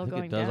stop? It's still I think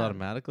going it does down.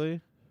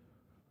 automatically.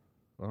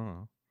 I don't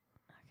know.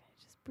 Okay,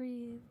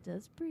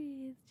 just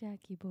breathe,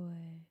 Jackie boy.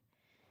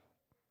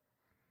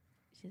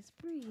 Just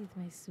breathe,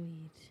 my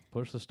sweet.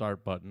 Push the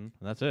start button,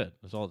 and that's it.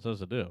 That's all it says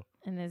to do.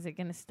 And is it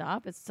going to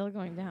stop? It's still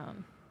going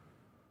down.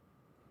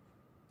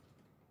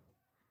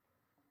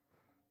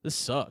 This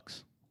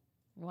sucks.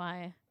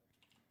 Why?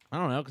 I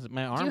don't know, because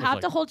my arm. Do you have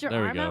to hold your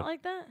arm out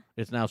like that?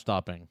 It's now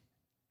stopping.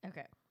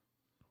 Okay.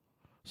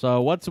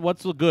 So what's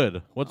the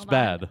good? What's Hold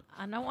bad?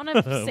 on. I don't want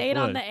to say it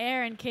on What? the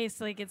air in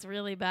case it's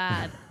really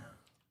bad.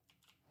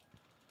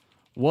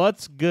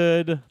 What's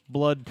good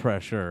blood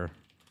pressure?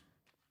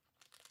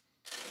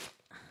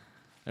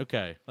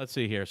 Okay, let's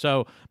see here.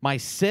 So my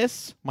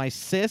SYS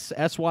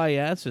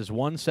SYS is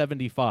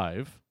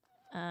 175.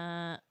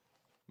 My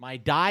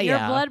DIA. Your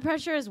blood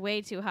pressure is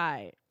way too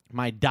high.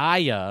 My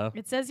DIA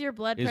It says your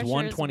blood is pressure is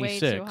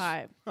 126. way too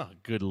high. Oh,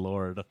 good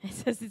lord. It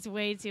says it's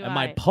way too And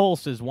high. my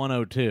pulse is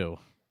 102.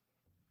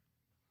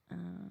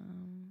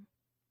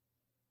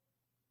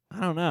 I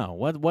don't know.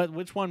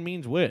 Which one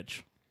means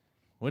which?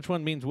 Which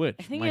one means which?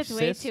 I think my it's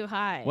way SYS? too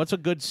high. What's a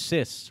good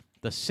SYS?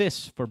 The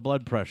SYS for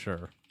blood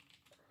pressure.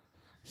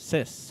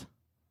 SYS.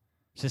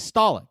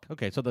 Systolic.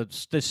 Okay, so the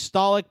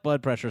systolic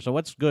blood pressure. So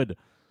what's good?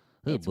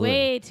 Oh, It's boy.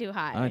 way too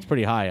high. It's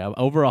pretty high.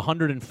 Over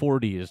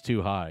 140 is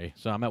too high.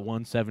 So I'm at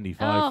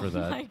 175 for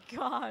that. Oh my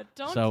god!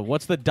 Don't. So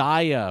what's the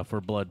DIA for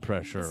blood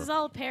pressure? This is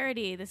all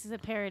parody. This is a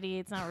parody.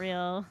 It's not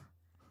real.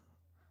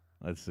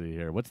 Let's see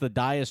here. What's the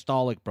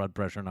diastolic blood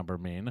pressure number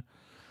mean?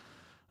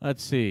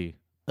 Let's see.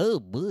 Oh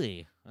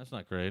boy, that's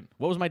not great.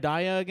 What was my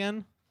DIA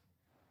again?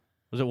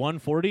 Was it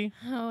 140?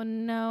 Oh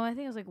no! I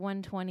think it was like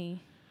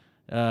 120.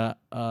 The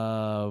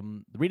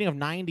reading of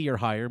 90 or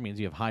higher means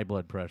you have high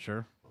blood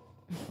pressure.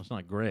 That's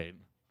not great.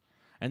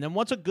 And then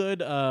what's a good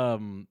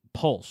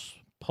pulse?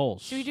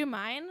 Pulse. Should we do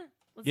mine?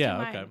 Let's Yeah,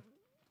 do mine. okay.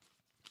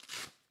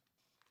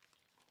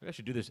 I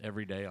should do this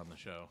every day on the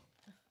show.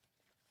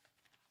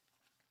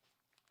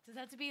 Does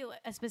that have to be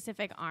a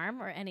specific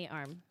arm or any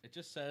arm? It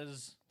just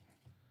says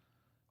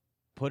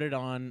put it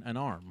on an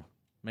arm.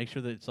 Make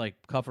sure that it's like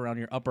cuff around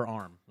your upper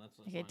arm. That's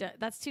Okay, fine.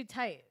 that's too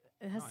tight.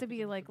 It has No, I to think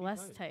be it like should be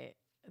less tight. tight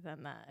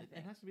than that. I It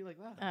think. has to be like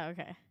that. Oh,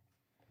 okay.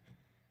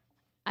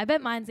 I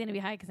bet mine's gonna be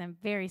high because I'm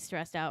very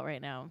stressed out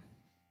right now.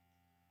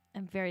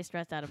 I'm very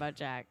stressed out about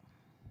Jack.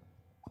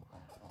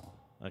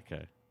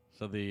 Okay.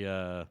 So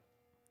the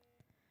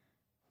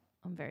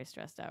I'm very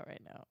stressed out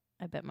right now.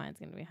 I bet mine's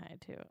gonna be high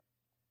too.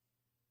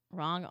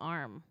 Wrong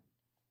arm.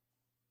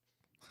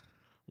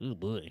 oh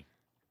boy.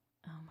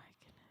 Oh my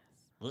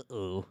goodness.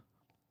 Uh-oh.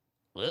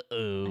 I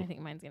Uh-oh. think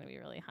mine's gonna be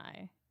really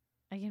high.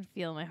 I can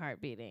feel my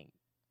heart beating.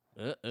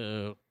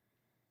 Uh-oh.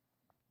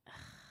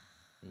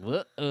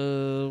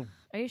 Uh-oh.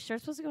 Are you sure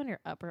it's supposed to go on your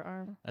upper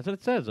arm? That's what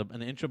it says,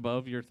 an inch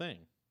above your thing.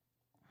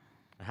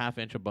 A half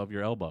inch above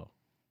your elbow.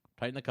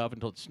 Tighten the cuff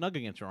until it's snug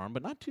against your arm,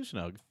 but not too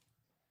snug.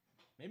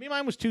 Maybe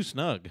mine was too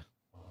snug.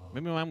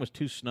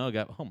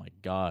 Oh, my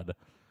God.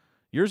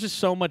 Yours is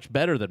so much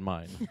better than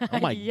mine. Oh,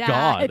 my yeah,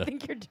 God. I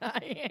think you're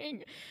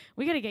dying.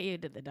 We gotta get you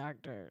to the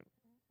doctor.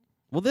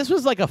 Well, this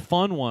was like a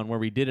fun one where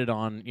we did it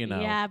on,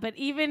 Yeah, but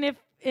even if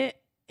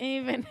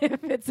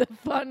it's a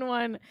fun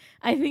one,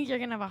 I think you're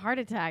gonna have a heart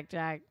attack,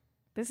 Jack.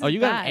 This is Oh, you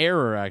got bad. an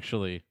error,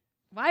 actually.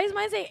 Why does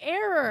mine say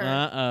error?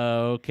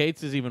 Uh-oh.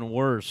 Kate's is even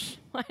worse.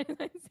 Why does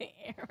mine say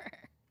error?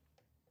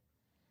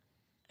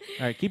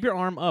 All right, keep your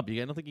arm up. I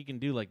don't think you can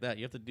do like that.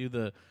 You have to do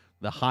the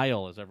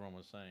Heil, as everyone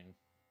was saying.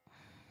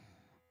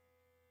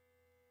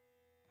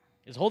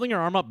 Is holding your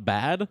arm up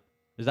bad?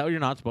 Is that what you're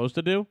not supposed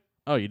to do?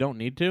 Oh, you don't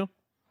need to?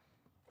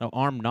 No,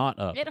 arm not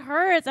up. It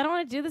hurts. I don't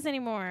want to do this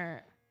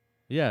anymore.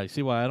 Yeah, you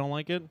see why I don't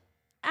like it?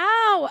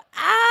 Ow!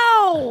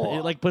 Ow!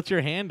 It like puts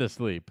your hand to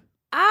sleep.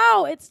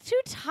 Ow! It's too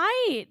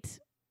tight.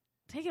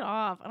 Take it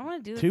off. I don't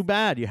want to do this. Too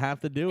bad. You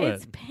have to do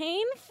It's it.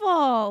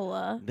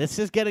 painful. This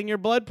is getting your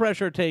blood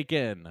pressure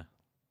taken.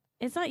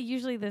 It's not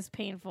usually this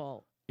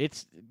painful.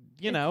 It's,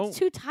 you know. It's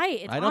too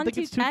tight. It's I don't on think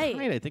too it's too tight.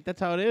 tight. I think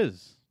that's how it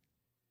is.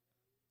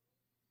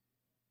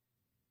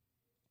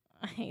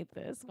 I hate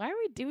this. Why are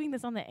we doing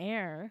this on the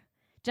air?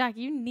 Jack,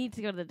 you need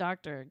to go to the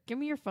doctor. Give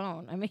me your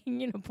phone. I'm making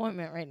you an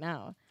appointment right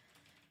now.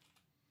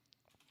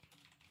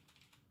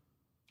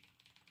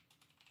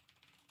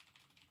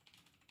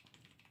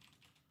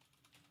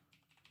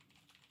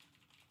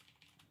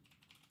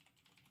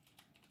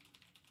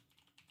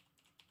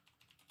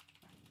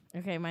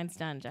 Okay, mine's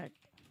done, Jack.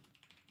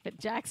 But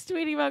Jack's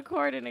tweeting about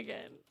Corden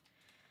again.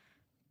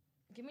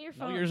 Give me your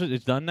No, phone. yours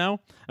it's done now?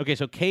 Okay,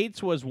 so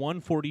Kate's was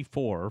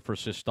 144 for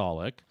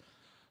systolic.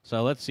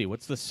 So let's see.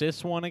 What's the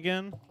SYS one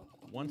again?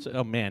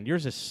 Oh man,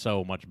 yours is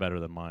so much better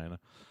than mine.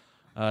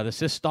 The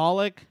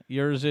systolic,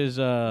 yours is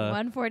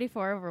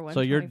 144 over 124.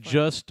 So you're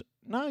just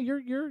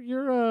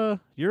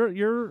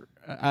you're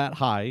at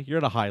high. You're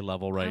at a high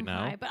level right I'm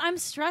now. high, but I'm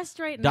stressed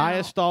right now.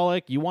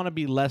 Diastolic, you want to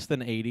be less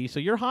than 80, so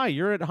you're high.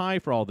 You're at high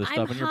for all this I'm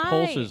stuff, and your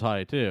pulse high. is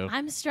high too.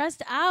 I'm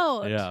stressed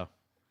out. Yeah.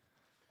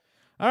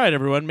 All right,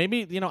 everyone.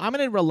 Maybe I'm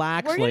gonna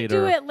relax We're gonna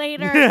later. do it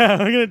later. Yeah,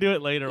 we're gonna do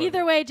it later.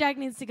 Either way, Jack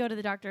needs to go to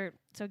the doctor.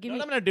 So give You know me.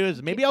 what I'm gonna do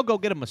is maybe I'll go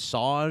get a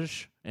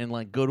massage and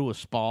like go to a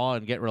spa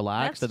and get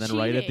relaxed, That's and then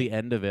right at the cheating.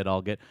 end of it,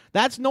 I'll get.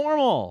 That's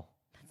normal.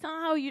 That's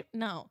not how you.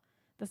 No,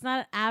 that's not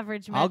an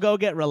average. I'll go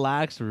get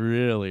relaxed,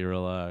 really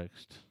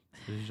relaxed.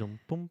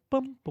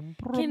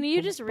 Can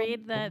you just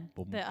read the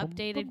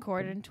updated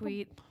Corden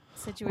tweet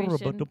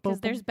situation? Because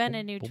there's been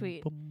a new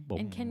tweet.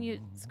 And can you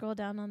scroll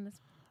down on this?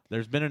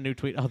 There's been a new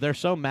tweet. Oh, they're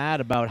so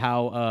mad about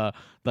how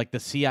like the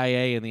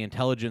CIA and the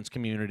intelligence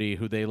community,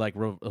 who they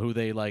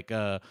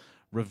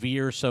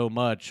revere so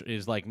much,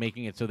 is like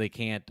making it so they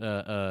can't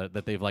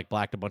that they've like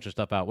blacked a bunch of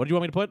stuff out. What do you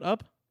want me to put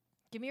up?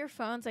 Give me your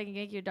phone so I can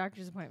get you a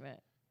doctor's appointment.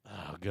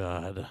 Oh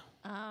God.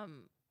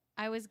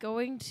 I was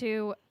going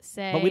to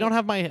say. But we don't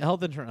have my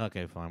health insurance.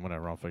 Okay, fine,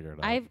 whatever. I'll figure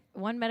it out.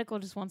 One medical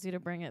just wants you to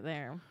bring it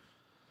there.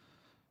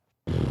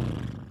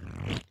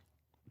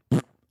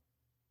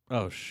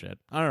 Oh shit.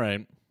 All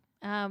right.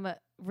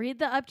 Read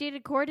the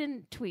updated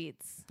Corden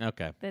tweets.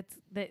 Okay.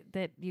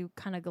 That you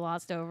kind of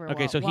glossed over.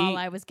 Okay, while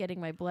I was getting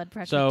my blood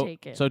pressure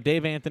taken. So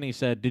Dave Anthony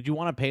said, "Did you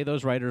want to pay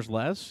those writers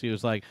less?" He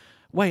was like,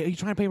 "Wait, are you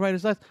trying to pay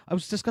writers less? I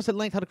was discussing at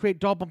length how to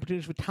create job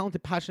opportunities for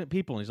talented, passionate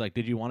people." And he's like,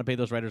 "Did you want to pay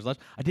those writers less?"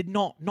 I did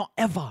not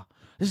ever.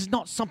 This is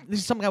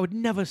something I would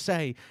never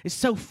say. It's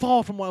so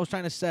far from what I was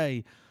trying to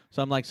say.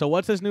 So I'm like, so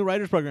what's this new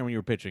writers program you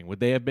were pitching? Would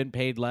they have been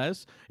paid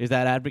less? Is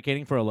that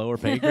advocating for a lower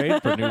pay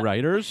grade for new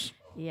writers?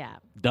 Yeah.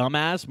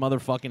 Dumbass,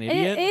 motherfucking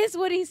idiot. It is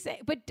what he said.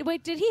 But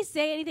wait, did he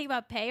say anything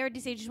about pay, or did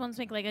he say he just wants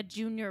to make like a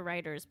junior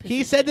writer's position?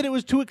 He said that it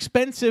was too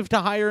expensive to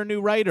hire new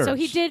writers. So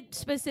he did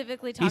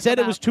specifically talk about... He said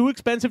it was too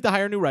expensive to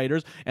hire new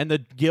writers, and the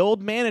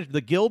guild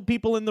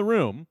people in the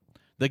room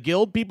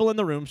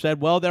said,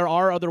 well, there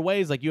are other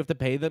ways. Like, you have to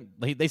pay them.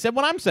 They said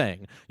what I'm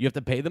saying. You have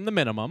to pay them the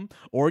minimum,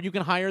 or you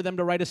can hire them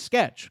to write a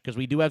sketch, because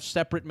we do have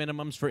separate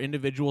minimums for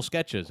individual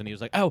sketches. And he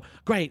was like, oh,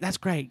 great. That's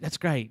great. That's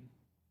great.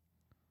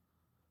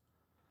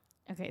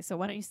 Okay, so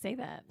why don't you say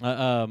that?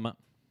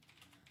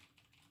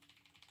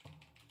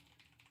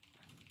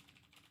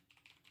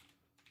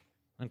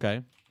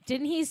 Okay.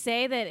 Didn't he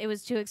say that it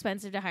was too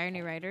expensive to hire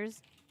new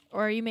writers?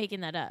 Or are you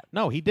making that up?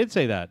 No, he did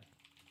say that.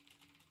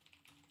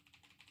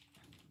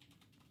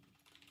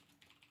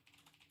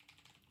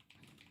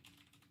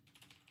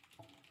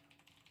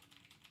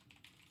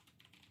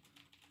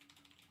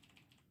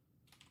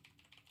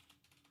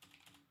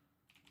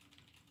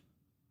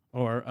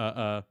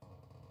 Or,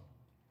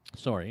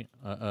 sorry,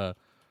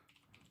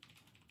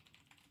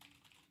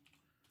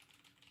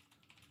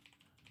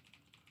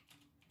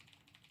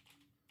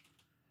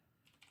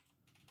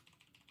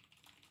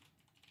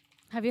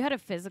 Have you had a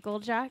physical,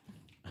 Jack?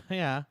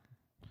 yeah.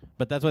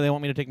 But that's why they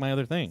want me to take my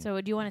other thing.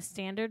 So do you want a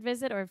standard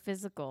visit or a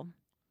physical?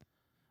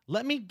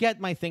 Let me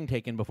get my thing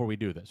taken before we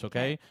do this,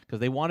 okay? Because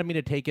they wanted me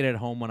to take it at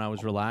home when I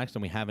was relaxed,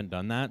 and we haven't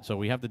done that, so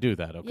we have to do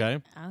that,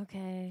 okay? Yeah.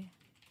 Okay.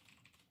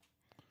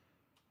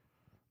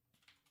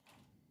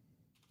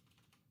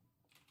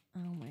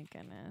 Oh, my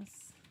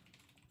goodness.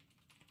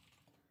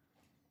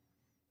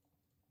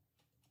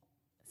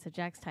 So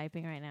Jack's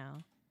typing right now.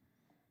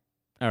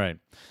 All right.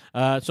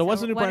 So what's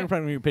the new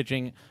program you're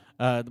pitching?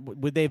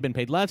 Would they have been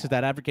paid less? Is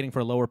that advocating for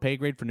a lower pay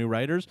grade for new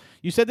writers?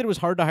 You said that it was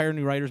hard to hire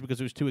new writers because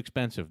it was too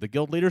expensive. The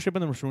guild leadership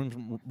in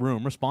the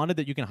room responded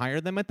that you can hire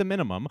them at the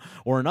minimum,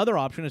 or another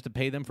option is to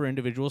pay them for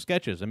individual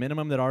sketches, a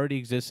minimum that already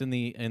exists in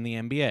the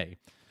MBA.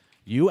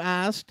 You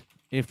asked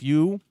if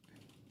you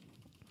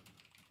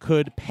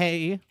could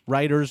pay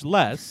writers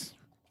less.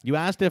 You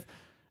asked if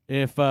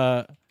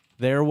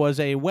there was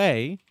a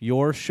way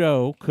your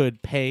show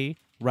could pay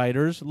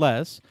writers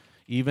less,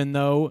 even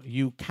though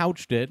you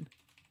couched it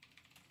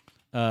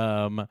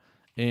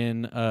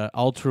in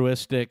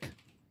altruistic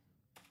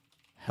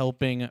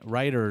helping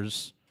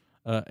writers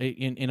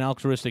in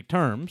altruistic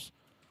terms.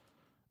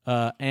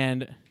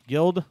 And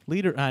guild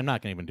leader, I'm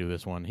not gonna even do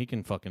this one. He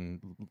can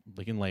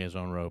lay his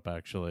own rope.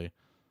 Actually,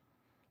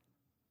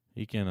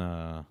 he can.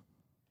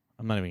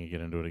 I'm not even gonna get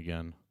into it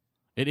again.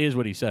 It is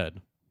what he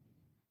said.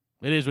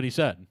 It is what he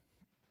said.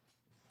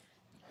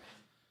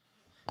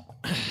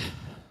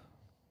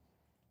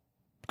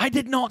 I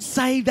did not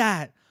say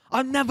that.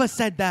 I've never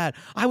said that.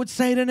 I would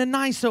say it in a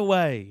nicer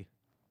way.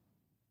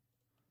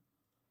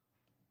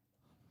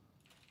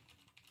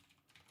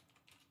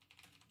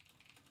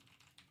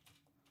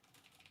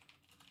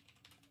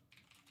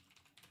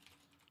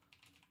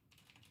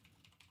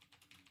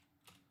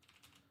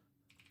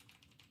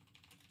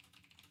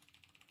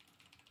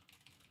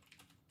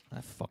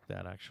 Fuck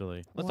that,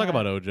 actually. Let's talk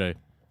about OJ.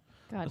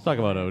 Let's talk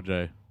about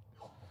OJ.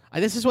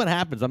 This is what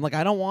happens. I'm like,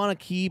 I don't want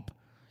to keep...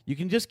 You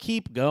can just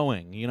keep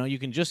going. You know, you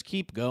can just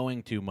keep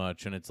going too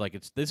much. And it's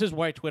like, this is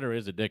why Twitter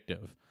is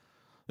addictive.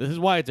 This is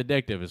why it's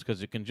addictive, is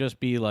because it can just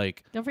be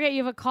like, Don't forget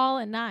you have a call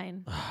at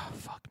 9. oh,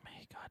 fuck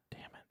me, god damn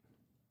it.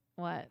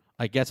 What?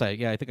 I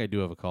think I do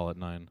have a call at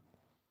 9.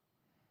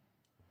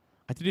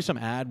 I have to do some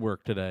ad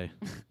work today.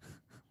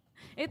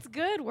 It's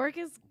good. Work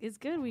is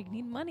good. We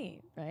need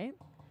money, right?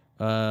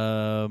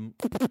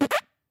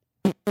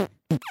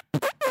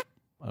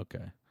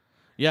 Okay.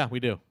 Yeah, we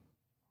do.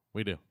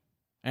 We do.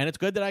 And it's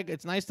good that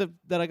it's nice that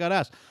I got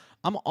asked.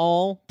 I'm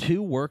all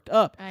too worked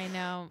up. I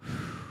know.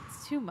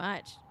 It's too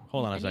much.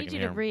 Hold on a I second need you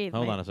here. to breathe.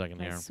 Hold on a second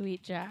my here.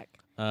 Sweet Jack.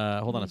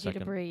 Hold on a I need you to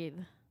second. breathe.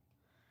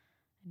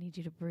 I need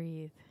you to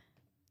breathe.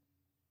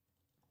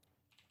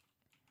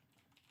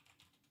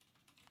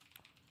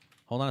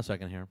 Hold on a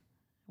second here.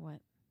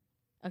 What?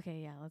 Okay,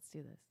 yeah, let's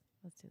do this.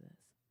 Let's do this.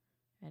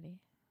 Ready?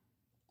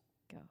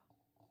 Go.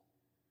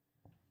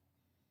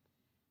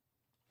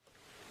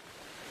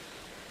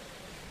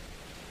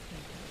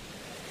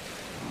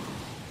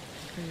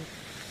 Breathe.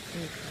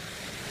 Breathe.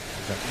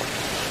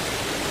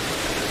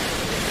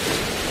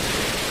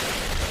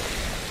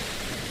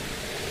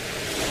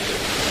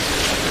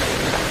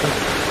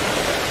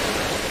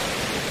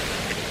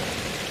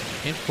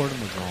 James Corden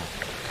was wrong.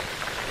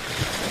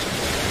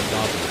 He's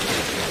obvious.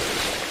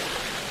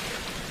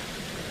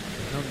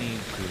 There's no need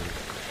to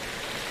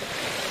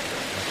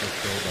let this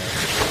go back.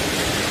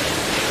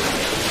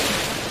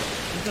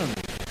 There's no need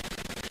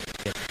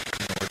to get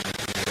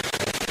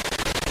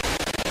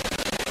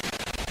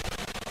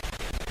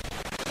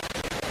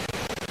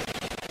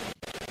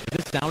Is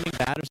this sounding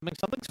bad or something?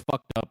 Something's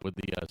fucked up with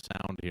the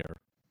sound here.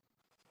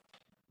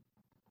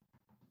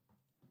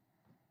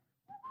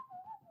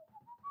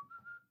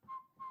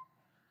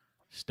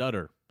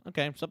 Stutter.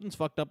 Okay, something's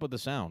fucked up with the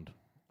sound.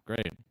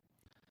 Great.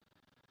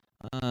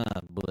 Ah,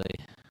 boy.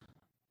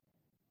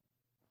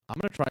 I'm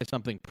gonna try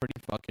something pretty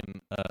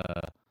fucking,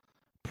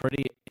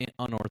 pretty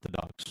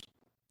unorthodox.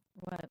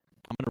 What?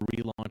 I'm gonna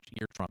relaunch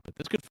Ear Trumpet.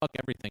 This could fuck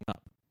everything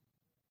up,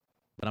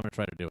 but I'm gonna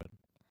try to do it.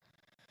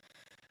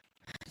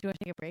 Do you want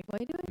to take a break while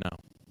you do it? No.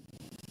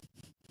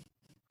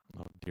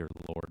 Oh, dear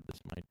Lord, this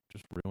might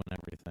just ruin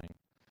everything.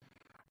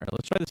 All right,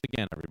 let's try this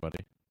again,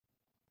 everybody.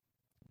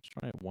 Let's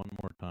try it one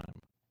more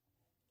time.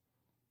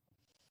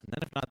 And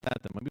then if not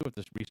that, then maybe we'll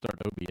have to restart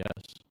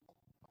OBS.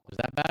 Is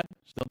that bad?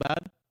 Still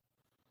bad?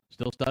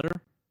 Still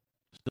stutter?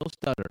 Still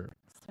stutter.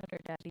 Stutter,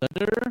 Daddy.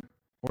 Stutter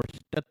or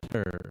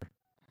stutter?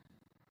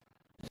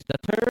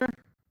 Stutter?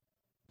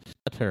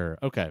 Stutter.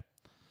 Okay.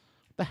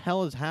 What the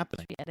hell is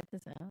happening? Should we edit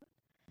this out?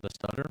 The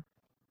stutter?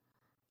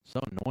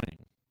 So annoying.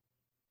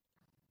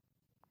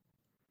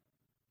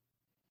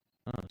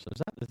 Oh, so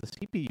is the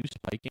CPU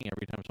spiking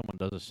every time someone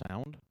does a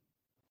sound?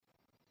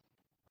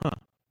 Huh.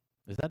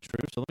 Is that true?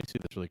 So let me see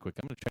this really quick.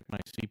 I'm going to check my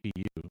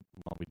CPU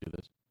while we do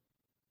this.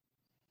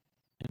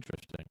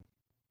 Interesting.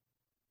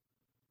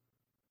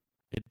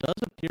 It does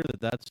appear that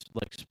that's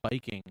like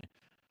spiking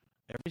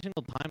every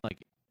single time.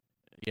 Like,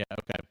 yeah,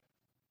 okay.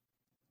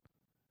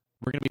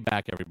 We're going to be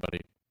back,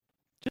 everybody.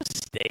 Just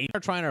stay.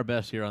 We're trying our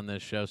best here on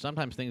this show.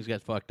 Sometimes things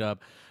get fucked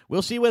up.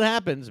 We'll see what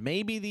happens.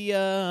 Maybe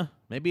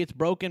maybe it's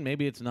broken.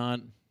 Maybe it's not.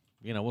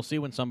 You know, we'll see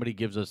when somebody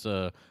gives us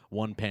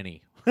 1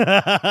 penny.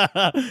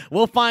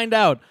 We'll find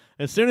out.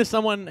 As soon as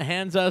someone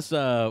hands us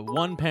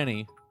 1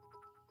 penny,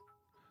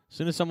 as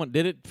soon as someone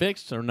did it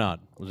fixed or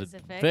not? Was Is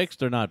it it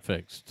fixed or not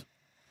fixed?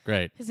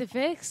 Great. Is it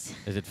fixed?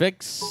 Is it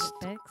fixed?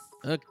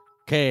 Fixed.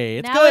 Okay,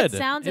 it's now good. It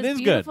sounds it as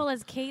is beautiful good.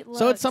 as Kate looks.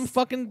 So it's some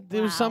fucking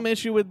there was some Wow.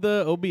 issue with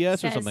the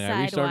OBS or Says something.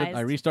 sidewise.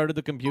 I restarted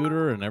the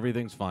computer and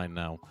everything's fine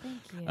now.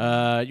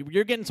 Thank you.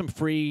 You're getting some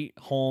free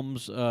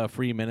Holmes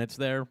free minutes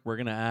there. We're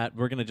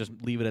gonna just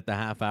leave it at the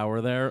half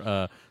hour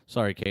there.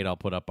 Sorry, Kate, I'll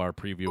put up our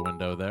preview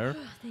window there.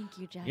 Thank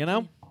you, Jack. You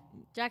know?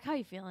 Jack, how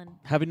you feeling?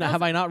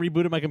 Have I not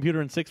rebooted my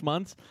computer in 6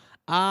 months?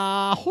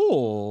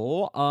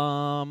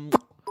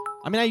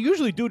 I mean, I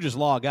usually do just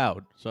log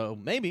out, so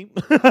maybe.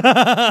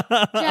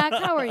 Jack,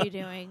 how are you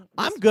doing?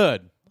 I'm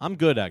good. I'm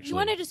good, actually. You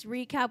want to just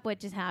recap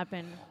what just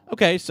happened?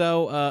 Okay,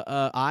 so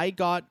I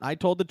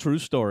told the true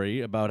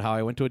story about how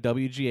I went to a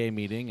WGA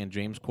meeting and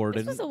James Corden.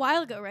 This was a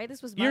while ago, right?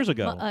 This was Years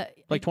ago,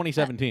 like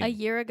 2017. A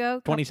year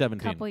ago.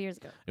 2017. Couple years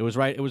ago. It was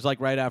right. It was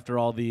like right after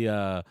all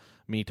the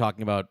me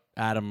talking about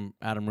Adam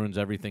ruins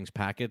everything's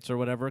packets or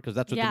whatever, because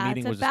that's what the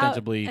meeting it's was about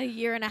ostensibly a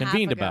year and a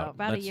convened half ago. about.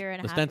 About That's a year and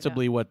a half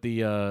ostensibly ago. what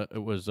the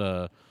it was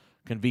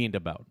convened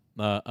about.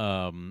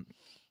 Let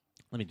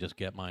me just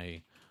get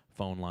my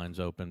phone lines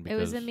open because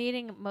It was a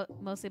meeting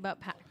mostly about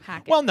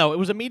packets. well, no, it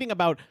was a meeting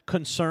about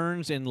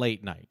concerns in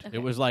late night. Okay. It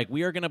was like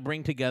we are going to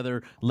bring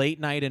together late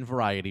night and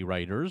variety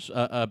writers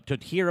to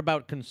hear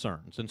about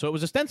concerns, and so it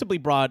was ostensibly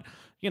brought,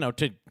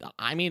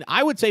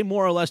 I would say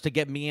more or less to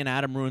get me and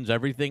Adam Ruins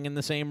Everything in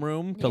the same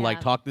room to like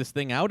Yeah. talk this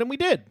thing out, and we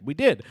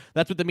did.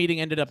 That's what the meeting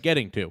ended up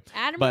getting to.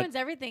 Adam but ruins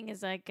everything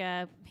is like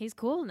he's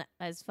cool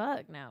as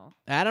fuck now.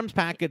 Adam's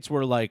packets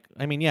were like,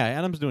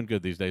 Adam's doing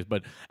good these days,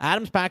 but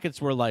Adam's packets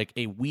were like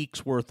a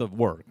week's worth of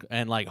work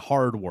and like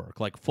hard work,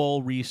 like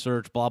full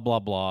research, blah, blah,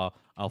 blah.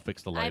 I'll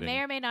fix the I lighting. may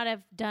or may not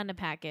have done a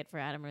packet for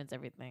Adam Ruins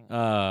Everything.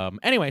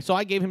 Anyway, so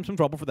I gave him some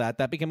trouble for that.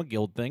 That became a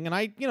guild thing. And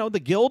the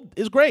guild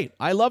is great.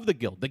 I love the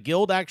guild. The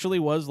guild actually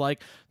was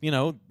like,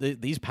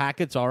 these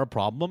packets are a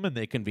problem, and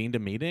they convened a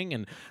meeting,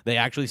 and they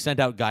actually sent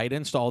out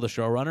guidance to all the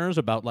showrunners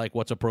about like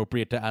what's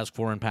appropriate to ask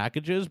for in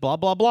packages, blah,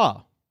 blah,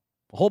 blah.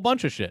 A whole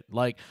bunch of shit.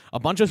 Like, a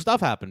bunch of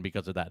stuff happened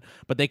because of that.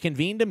 But they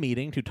convened a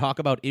meeting to talk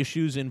about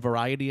issues in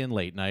variety and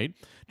late night.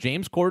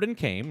 James Corden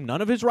came.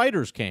 None of his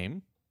writers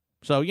came.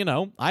 So,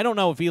 I don't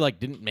know if he,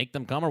 didn't make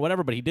them come or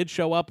whatever, but he did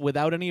show up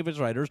without any of his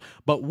writers,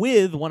 but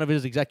with one of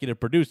his executive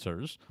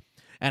producers.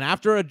 And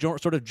after a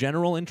sort of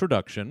general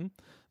introduction,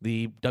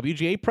 the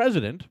WGA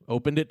president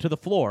opened it to the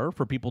floor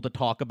for people to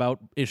talk about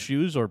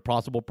issues or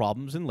possible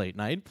problems in late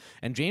night.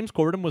 And James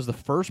Corden was the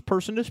first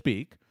person to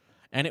speak,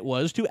 and it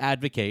was to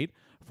advocate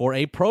for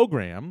a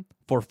program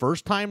for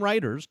first-time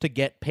writers to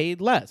get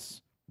paid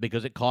less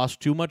because it costs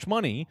too much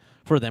money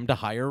for them to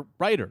hire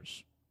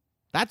writers.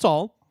 That's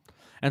all.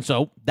 And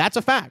so that's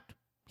a fact.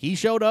 He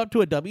showed up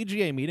to a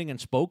WGA meeting and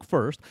spoke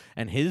first,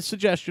 and his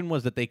suggestion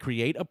was that they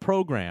create a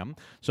program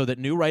so that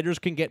new writers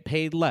can get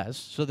paid less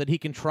so that he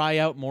can try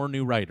out more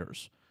new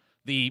writers.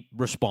 The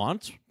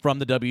response from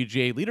the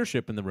WGA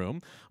leadership in the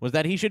room was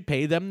that he should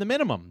pay them the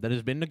minimum that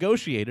has been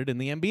negotiated in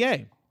the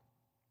NBA.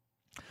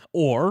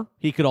 Or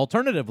he could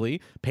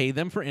alternatively pay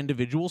them for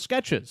individual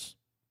sketches,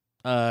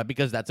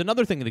 because that's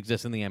another thing that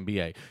exists in the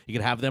NBA. You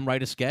could have them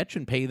write a sketch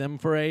and pay them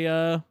for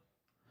a...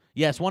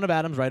 Yes, one of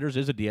Adam's writers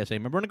is a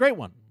DSA member and a great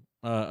one.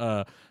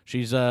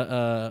 She's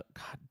God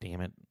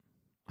damn it.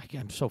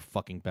 I'm so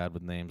fucking bad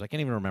with names. I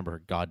can't even remember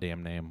her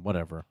goddamn name.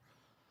 Whatever.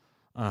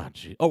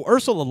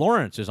 Ursula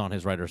Lawrence is on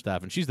his writer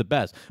staff, and she's the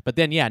best. But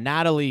then, yeah,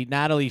 Natalie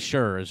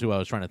Scher is who I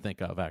was trying to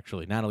think of,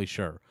 actually. Natalie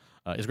Scher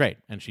is great,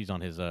 and she's on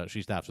his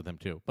she staffs with him,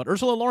 too. But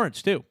Ursula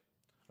Lawrence, too.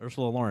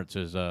 Ursula Lawrence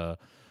is a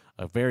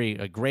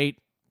great,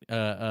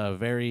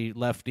 very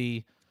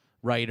lefty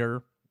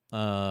writer.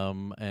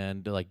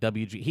 And like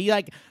WG, he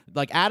like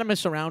Adam has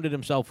surrounded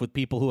himself with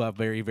people who have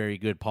very, very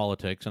good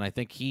politics, and I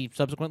think he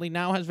subsequently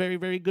now has very,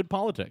 very good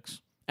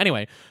politics.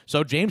 Anyway,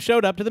 so James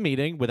showed up to the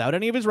meeting without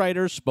any of his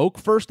writers, spoke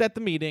first at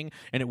the meeting,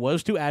 and it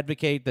was to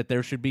advocate that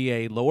there should be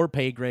a lower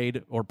pay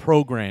grade or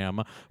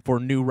program for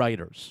new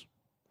writers.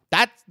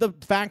 That's the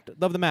fact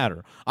of the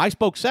matter. I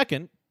spoke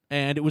second,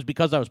 and it was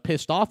because I was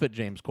pissed off at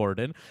James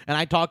Corden, and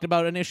I talked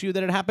about an issue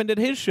that had happened at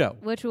his show.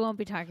 Which we won't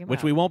be talking about.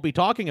 Which we won't be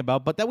talking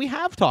about, but that we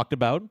have talked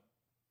about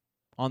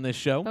on this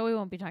show. But we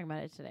won't be talking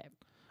about it today.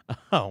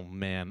 Oh,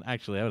 man.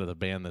 Actually, I would have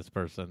banned this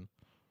person.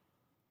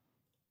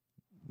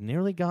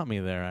 Nearly got me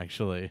there,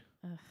 actually.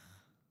 Ugh.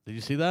 Did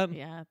you see that?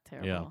 Yeah,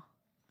 terrible. Yeah.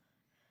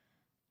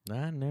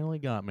 That nearly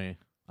got me.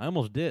 I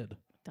almost did.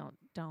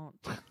 Don't.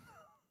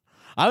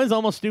 I was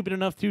almost stupid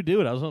enough to do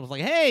it. I was almost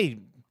like, hey,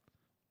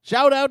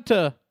 shout out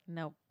to...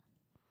 Nope.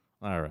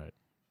 All right.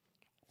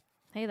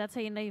 Hey, that's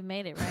how you know you've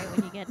made it, right?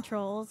 When you get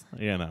trolls.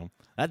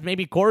 That's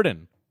maybe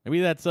Corden.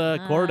 Maybe that's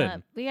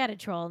Corden. We got a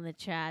troll in the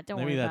chat. Don't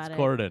Maybe worry that's about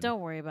Corden. it.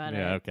 Don't worry about it.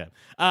 Yeah, okay.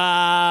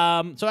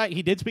 So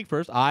he did speak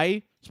first.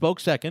 I spoke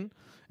second,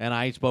 and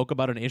I spoke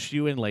about an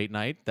issue in late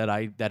night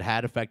that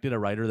had affected a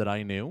writer that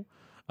I knew.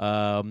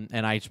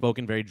 And I spoke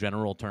in very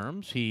general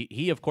terms.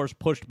 He of course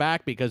pushed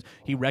back because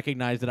he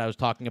recognized that I was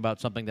talking about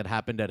something that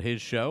happened at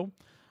his show,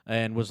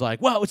 and was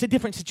like, "Well, it's a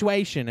different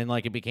situation," and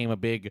like it became a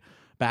big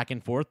back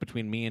and forth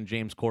between me and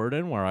James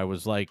Corden, where I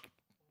was like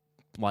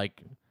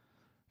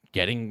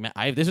getting.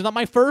 This is not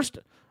my first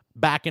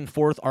back and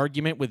forth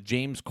argument with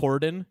James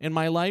Corden in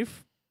my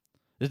life.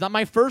 This is not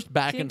my first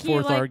back and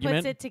forth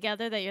argument. Puts it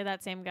together that you're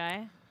that same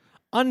guy.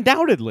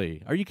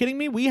 Undoubtedly. Are you kidding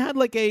me? We had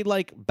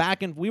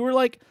back and we were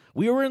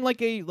in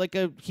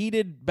a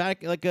heated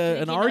back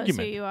an argument. Knows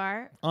who you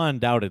are.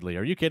 Undoubtedly.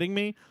 Are you kidding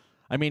me?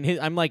 I mean,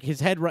 I'm like his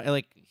head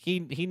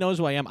he knows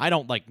who I am. I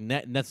don't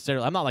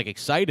necessarily. I'm not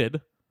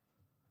excited.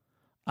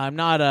 I'm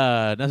not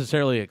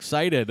necessarily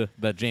excited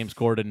that James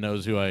Corden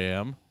knows who I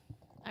am.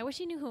 I wish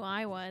he knew who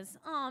I was.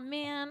 Oh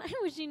man, I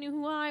wish he knew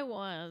who I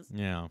was.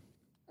 Yeah.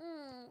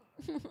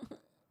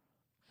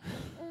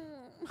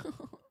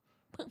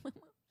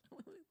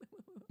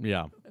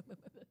 Yeah.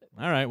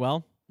 All right.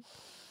 Well,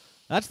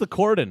 that's the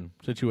Corden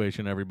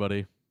situation,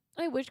 everybody.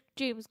 I wish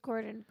James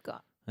Corden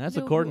got. That's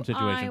the Corden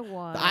situation. I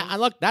was. I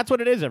look. That's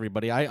what it is,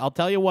 everybody. I'll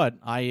tell you what.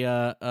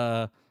 I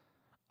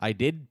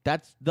did.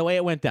 That's the way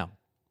it went down.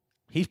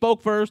 He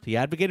spoke first. He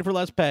advocated for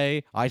less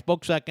pay. I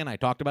spoke second. I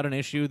talked about an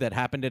issue that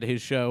happened at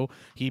his show.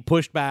 He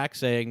pushed back,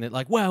 saying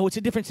that well, it's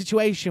a different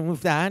situation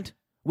with that.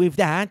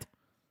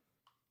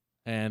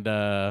 And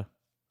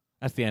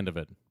that's the end of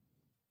it.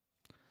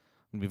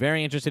 I'd be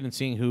very interested in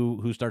seeing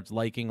who starts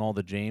liking all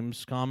the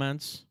James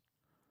comments.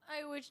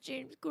 I wish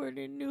James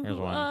Corden knew Here's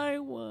who one. I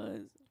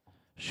was.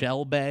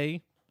 Shell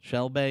Bay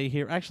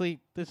here.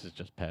 Actually, this is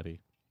just petty.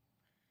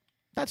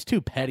 That's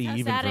too petty How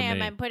even sad for I am.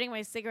 me. I'm putting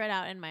my cigarette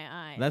out in my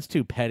eye. That's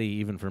too petty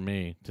even for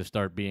me to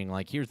start being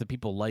like, here's the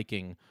people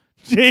liking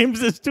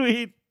James's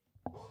tweet.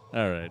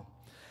 All right.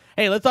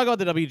 Hey, let's talk about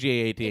the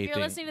WGA AT-AT. If you're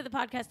listening to the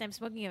podcast, I'm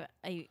smoking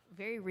a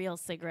very real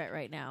cigarette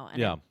right now.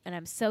 And Yeah.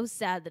 I'm so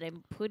sad that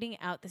I'm putting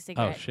out the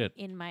cigarette shit.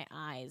 in my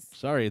eyes.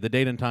 Sorry, the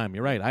date and time.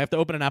 You're right. I have to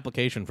open an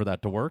application for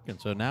that to work, and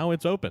so now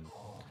it's open.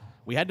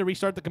 We had to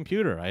restart the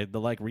computer. I had to,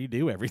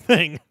 redo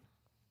everything.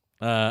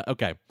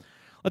 Okay.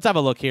 Let's have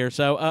a look here.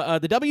 So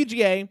the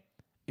WGA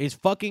is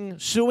fucking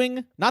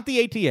suing, not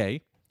the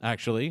ATA,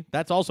 actually.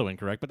 That's also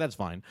incorrect, but that's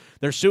fine.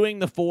 They're suing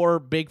the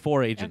big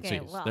four agencies.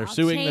 Okay, well, They're I'll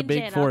suing the change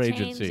big it. 4 I'll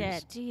agencies.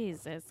 change it.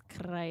 Jesus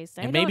Christ.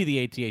 And maybe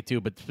the ATA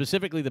too, but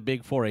specifically the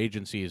big 4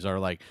 agencies are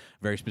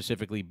very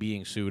specifically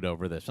being sued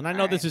over this. And I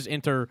know this is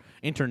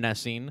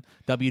internecine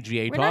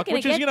WGA talk,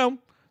 which is,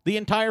 the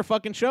entire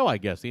fucking show, I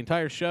guess. The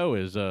entire show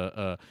is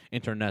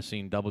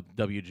internecine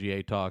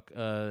WGA talk.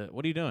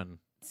 What are you doing?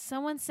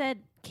 Someone said,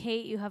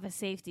 Kate, you have a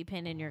safety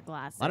pin in your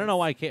glasses. I don't know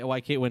why Kate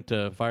went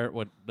to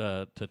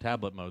to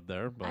tablet mode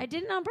there. But I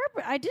didn't on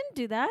purpose. I didn't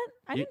do that.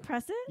 I didn't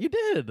press it. You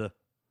did.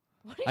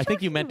 What are I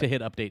think you talking meant to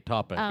about? hit update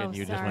topic, and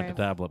you just went to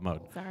sorry. tablet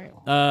mode. Sorry.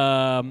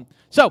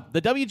 So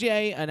the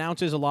WGA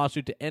announces a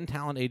lawsuit to end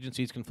talent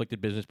agencies'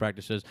 conflicted business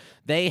practices.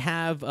 They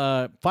have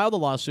filed a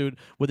lawsuit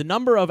with a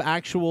number of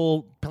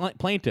actual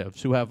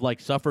plaintiffs who have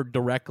suffered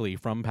directly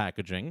from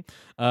packaging,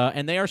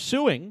 and they are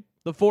suing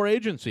the 4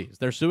 agencies.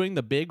 They're suing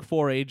the big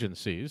 4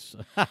 agencies.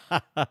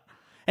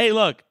 Hey,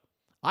 look,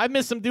 I've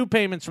missed some due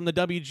payments from the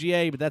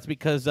WGA, but that's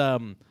because I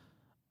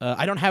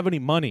don't have any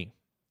money.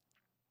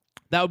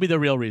 That would be the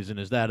real reason,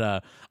 is that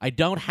I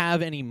don't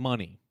have any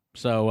money.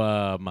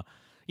 So,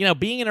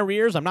 being in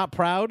arrears, I'm not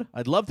proud.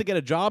 I'd love to get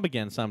a job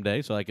again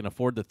someday so I can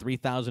afford the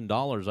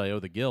 $3,000 I owe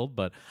the guild,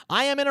 but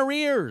I am in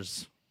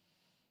arrears.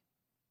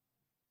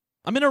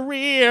 I'm in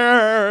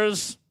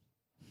arrears.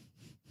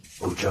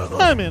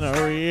 I'm in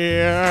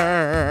arrears.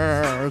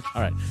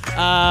 All right.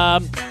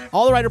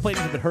 All the writer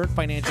plaintiffs have been hurt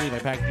financially by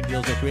packaging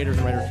deals that creators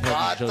and writers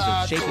have shows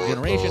have shaped a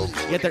generation,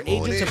 yet their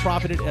agents have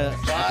profited at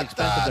the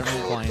expense of their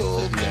own clients.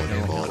 Says the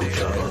General Counsel of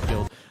the Writers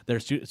Guild. They're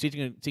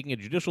seeking a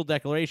judicial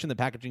declaration that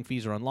packaging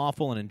fees are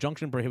unlawful, an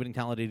injunction prohibiting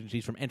talent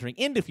agencies from entering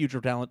into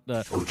future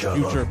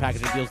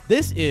packaging deals.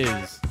 This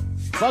is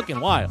fucking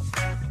wild.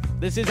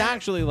 This is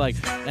actually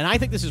and I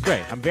think this is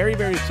great. I'm very,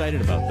 very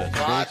excited about this.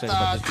 I'm very excited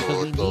about this because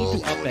we need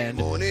to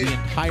upend the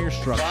entire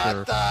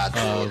structure of the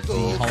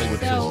Hollywood So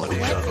system. what's going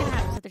to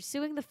happen? So they're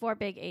suing the 4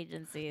 big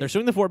agencies. They're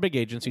suing the 4 big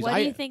agencies. What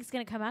do you think is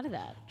going to come out of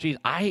that? Geez,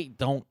 I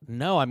don't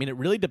know. I mean, it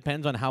really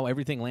depends on how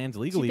everything lands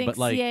legally. Do you think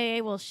but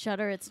CAA will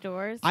shutter its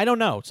doors? I don't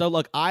know. So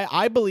look,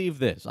 I believe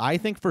this. I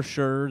think for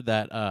sure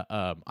that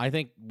I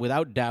think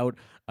without doubt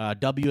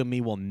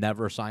WME will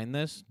never sign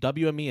this.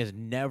 WME has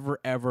never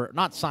ever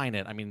not sign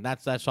it. I mean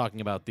that's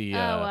talking about the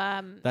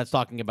that's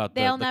talking about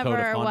the code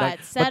of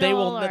conduct. But they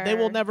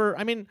will never.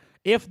 I mean,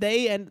 if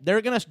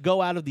they're going to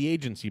go out of the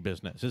agency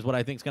business is what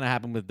I think is going to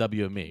happen with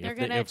WME. They're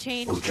going to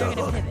change. They're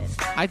going to pivot.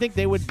 I think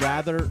they would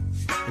rather.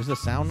 Is the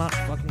sound not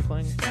fucking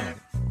playing? No.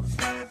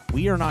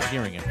 We are not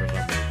hearing it for some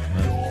reason.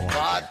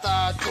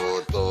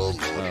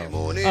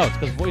 It's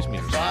because voice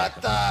meters.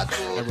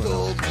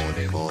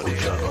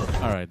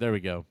 All right, there we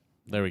go.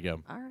 There we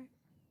go. All right.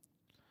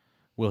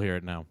 We'll hear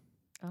it now.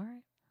 All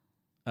right.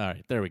 All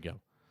right, there we go.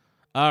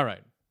 All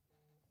right.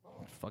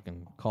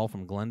 Fucking call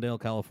from Glendale,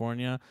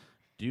 California.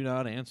 Do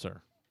not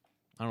answer.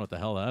 I don't know what the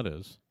hell that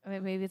is. I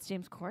mean, maybe it's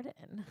James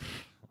Corden.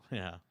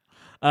 Yeah.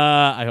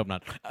 I hope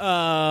not.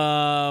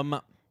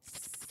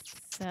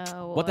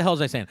 So What the hell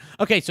was I saying?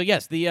 Okay, so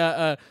yes,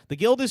 the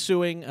guild is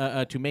suing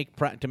to make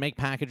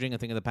packaging a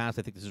thing of the past.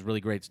 I think this is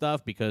really great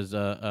stuff because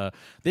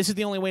this is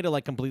the only way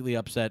to completely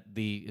upset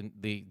the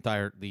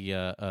entire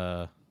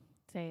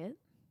Say it.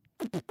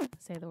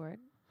 Say the word.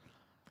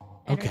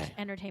 Okay.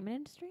 Entertainment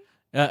industry.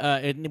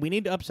 We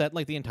need to upset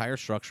the entire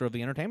structure of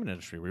the entertainment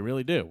industry. We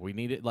really do. We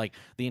need it.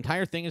 The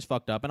entire thing is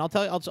fucked up. And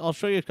I'll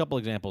show you a couple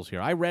examples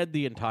here.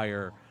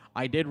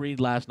 I did read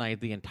last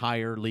night the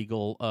entire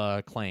legal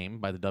claim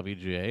by the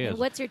WGA.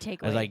 What's your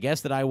takeaway? As I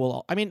guess that I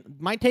will. I mean,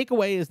 my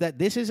takeaway is that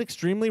this is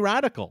extremely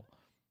radical.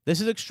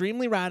 This is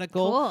extremely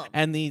radical, Cool.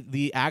 and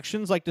the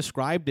actions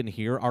described in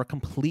here are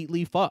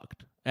completely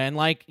fucked, and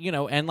I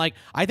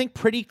think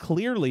pretty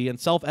clearly and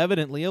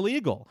self-evidently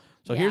illegal.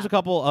 So here's a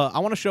couple. I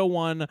want to show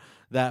one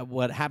that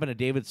what happened to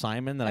David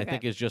Simon that I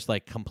think is just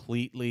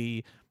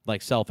completely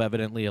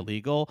self-evidently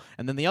illegal.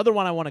 And then the other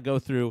one I want to go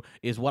through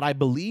is what I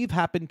believe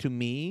happened to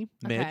me,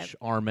 Mitch,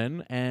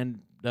 Armin,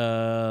 and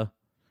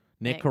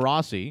Nick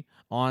Carassi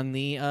on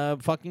the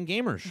fucking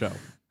Gamers show.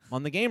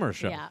 On the Gamers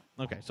show. Yeah.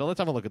 Okay, so let's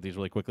have a look at these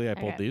really quickly. I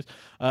pulled these.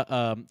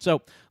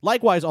 So,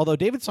 likewise, although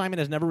David Simon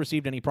has never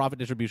received any profit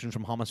distributions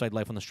from Homicide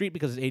Life on the Street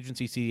because his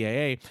agency,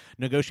 CAA,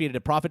 negotiated a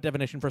profit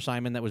definition for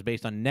Simon that was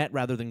based on net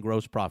rather than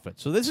gross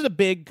profit. So this is a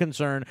big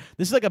concern.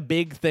 This is a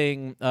big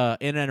thing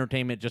in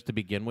entertainment just to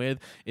begin with,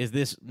 is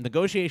this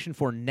negotiation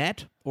for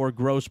net or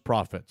gross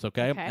profits,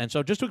 okay? And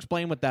so just to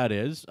explain what that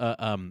is,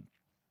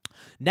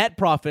 Net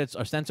profits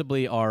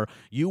ostensibly are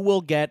you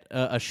will get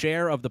a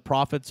share of the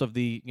profits of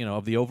the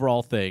of the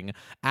overall thing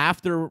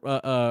after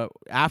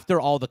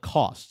all the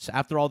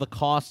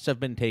costs have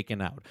been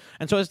taken out.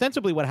 And so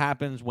ostensibly what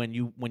happens when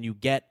you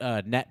get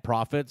net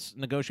profits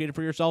negotiated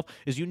for yourself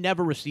is you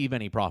never receive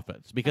any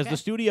profits because the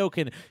studio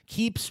can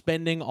keep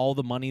spending all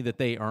the money that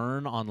they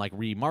earn on like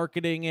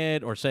remarketing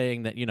it or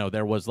saying that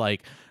there was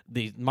like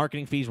the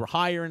marketing fees were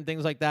higher and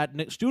things like that.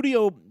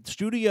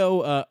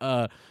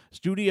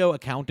 Studio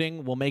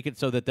accounting will make it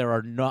so that there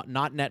are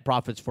not net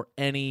profits for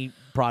any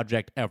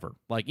project ever.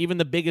 Like even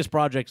the biggest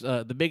projects,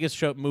 the biggest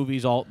shows and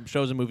movies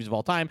of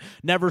all time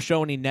never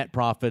show any net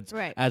profits,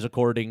 as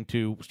according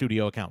to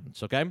studio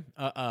accountants. Okay,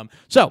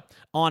 so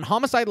on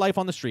Homicide: Life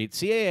on the Street,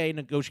 CAA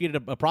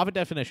negotiated a profit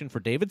definition for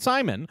David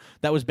Simon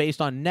that was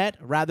based on net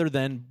rather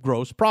than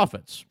gross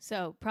profits.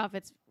 So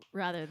profits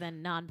rather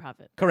than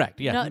non-profit. Correct.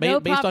 Yeah,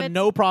 based on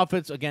no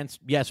profits against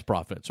yes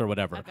profits or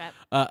whatever.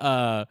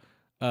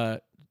 Okay.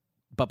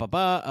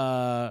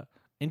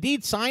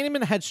 Indeed,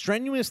 Simon had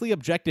strenuously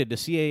objected to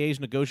CAA's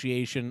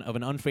negotiation of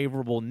an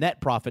unfavorable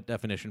net profit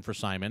definition for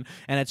Simon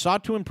and had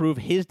sought to improve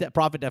his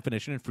profit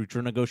definition in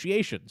future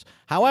negotiations.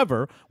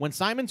 However, when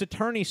Simon's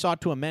attorney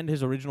sought to amend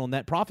his original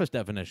net profits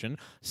definition,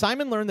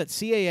 Simon learned that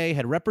CAA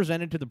had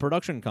represented to the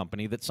production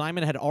company that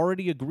Simon had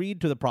already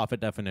agreed to the profit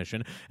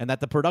definition and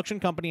that the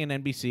production company and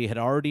NBC had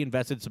already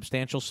invested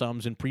substantial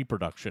sums in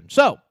pre-production.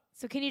 So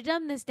can you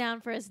dumb this down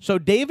for us? So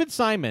David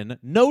Simon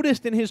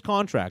noticed in his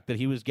contract that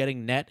he was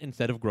getting net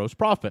instead of gross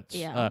profits.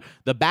 Yeah.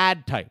 The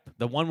bad type,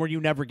 the one where you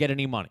never get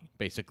any money,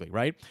 basically,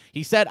 right?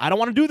 He said, I don't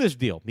want to do this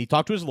deal. He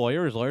talked to his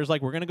lawyer. His lawyer's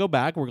like, we're going to go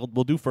back.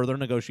 We'll do further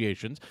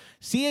negotiations.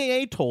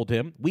 CAA told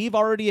him, we've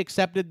already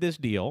accepted this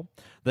deal.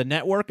 The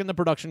network and the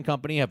production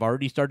company have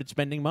already started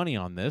spending money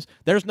on this.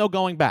 There's no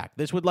going back.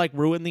 This would like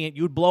ruin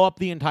you'd blow up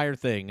the entire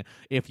thing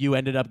if you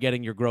ended up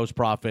getting your gross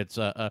profits.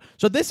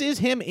 So this is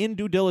him in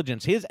due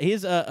diligence.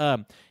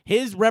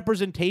 His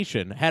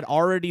representation had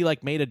already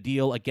like made a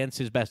deal against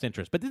his best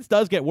interest. But this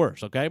does get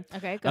worse, okay?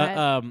 Okay, go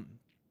ahead.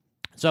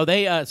 So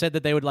they said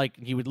that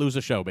he would lose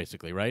the show,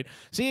 basically, right?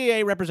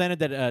 CAA represented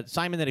that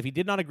Simon that if he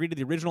did not agree to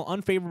the original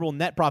unfavorable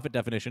net profit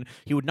definition,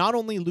 he would not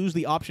only lose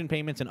the option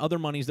payments and other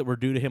monies that were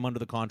due to him under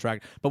the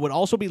contract, but would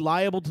also be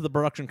liable to the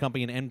production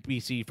company and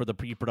NBC for the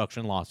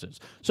pre-production losses.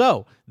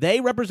 So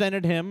they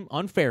represented him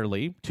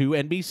unfairly to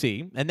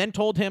NBC and then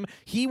told him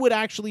he would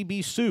actually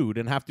be sued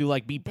and have to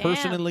like be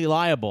personally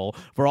liable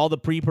for all the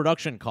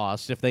pre-production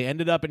costs if they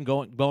ended up in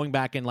going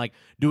back and like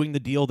doing the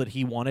deal that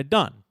he wanted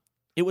done.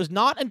 It was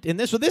not in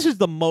this. So this is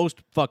the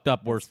most fucked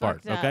up, worst part.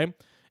 Okay,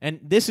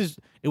 and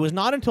it was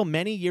not until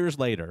many years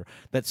later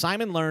that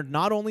Simon learned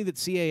not only that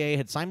CAA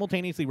had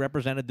simultaneously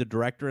represented the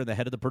director and the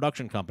head of the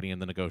production company in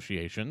the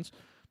negotiations,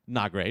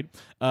 not great,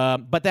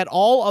 but that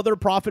all other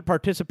profit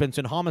participants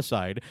in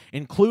Homicide,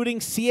 including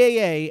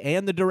CAA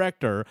and the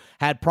director,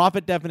 had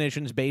profit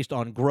definitions based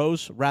on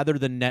gross rather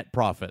than net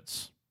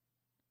profits.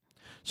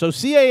 So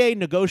CAA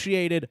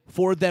negotiated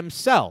for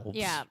themselves.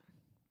 Yeah.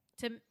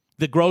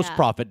 The gross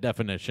profit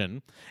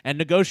definition, and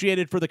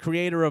negotiated for the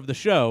creator of the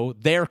show,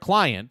 their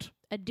client,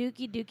 a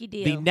dookie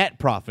deal. The net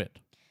profit.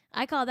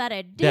 I call that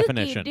a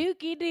definition.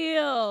 Dookie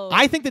deal.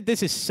 I think that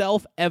this is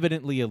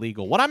self-evidently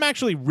illegal. What I'm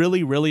actually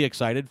really, really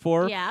excited for,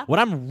 That's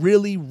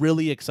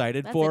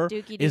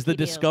is the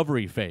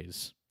discovery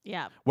phase.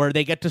 Yeah. Where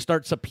they get to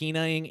start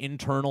subpoenaing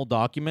internal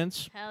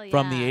documents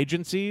from the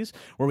agencies,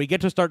 where we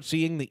get to start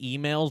seeing the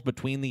emails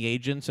between the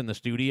agents and the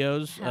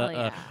studios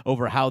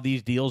over how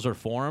these deals are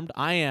formed.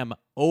 I am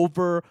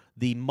over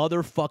the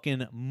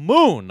motherfucking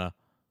moon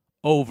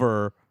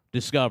over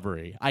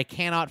Discovery. I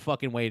cannot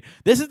fucking wait.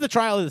 This is the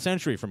trial of the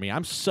century for me.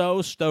 I'm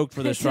so stoked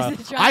for this trial.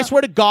 I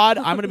swear to God,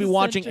 I'm going to be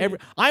watching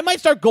I might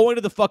start going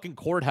to the fucking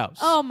courthouse.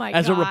 Oh my God.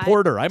 As a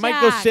reporter. I might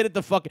go sit at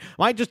the fucking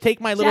I might just take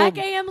my little Jack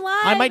AM Live.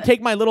 I might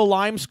take my little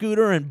Lime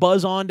scooter and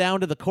buzz on down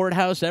to the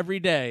courthouse every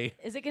day.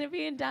 Is it going to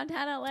be in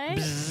downtown LA?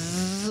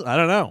 I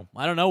don't know.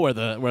 I don't know where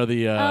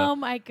the oh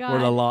my God. where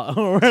the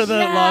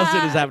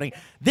lawsuit is happening.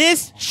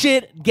 This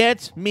shit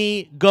gets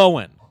me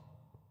going.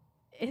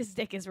 His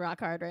dick is rock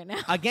hard right now.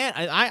 Again,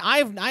 I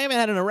haven't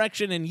had an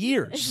erection in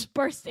years. It's just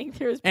bursting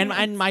through his pants.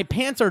 And my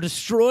pants are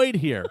destroyed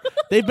here.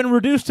 They've been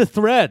reduced to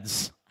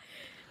threads.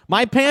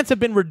 My pants have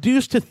been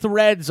reduced to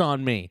threads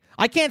on me.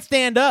 I can't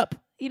stand up.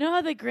 You know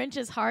how the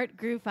Grinch's heart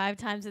grew 5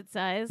 times its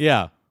size?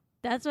 Yeah.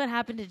 That's what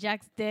happened to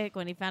Jack's dick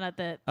when he found out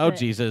that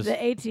Jesus. The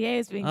ATA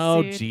is being sued.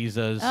 Oh,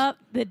 Jesus.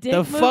 The dick The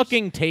moved.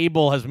 Fucking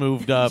table has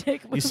moved up.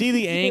 You see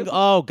the moved. angle?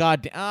 Oh,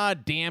 God.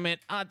 Damn it.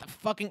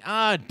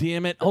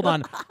 Damn it. Hold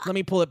on. Let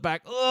me pull it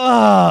back.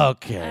 Oh,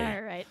 okay.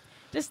 All right.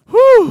 Just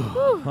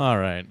Whew. All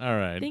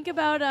right. think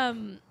about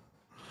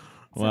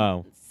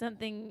Wow.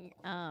 something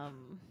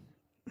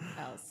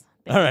else.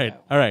 All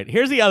right.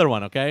 Here's the other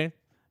one, okay?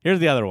 Here's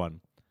the other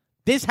one.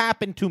 This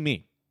happened to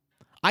me.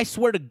 I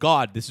swear to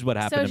God, this is what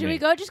happened So to should me. we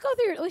go? We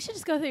should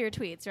just go through your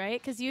tweets, right?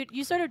 Because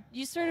you sort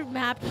of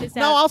mapped this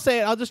No, out. I'll say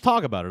it. I'll just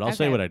talk about it. I'll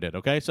say Okay. what I did,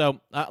 okay?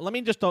 So let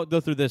me just go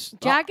through this.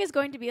 Jack is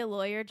going to be a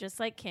lawyer, just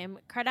like Kim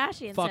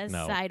Kardashian Fuck says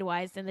no.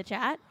 sidewise in the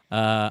chat.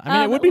 I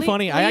mean, it would be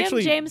funny. I Liam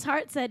actually... James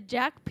Hart said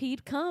Jack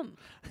Pete come.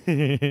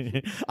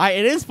 It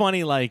is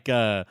funny, like,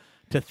 to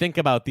think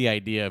about the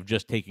idea of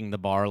just taking the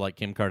bar like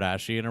Kim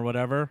Kardashian or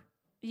whatever.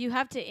 You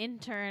have to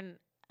intern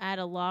at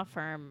a law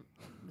firm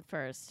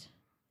first.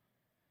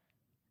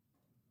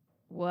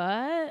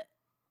 What?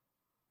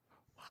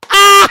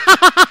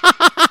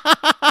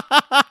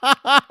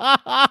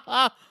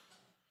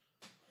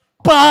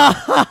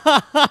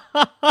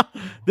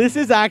 This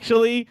is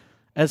actually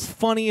as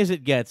funny as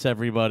it gets,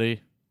 everybody.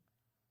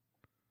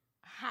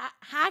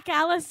 Hack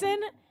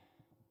Allison?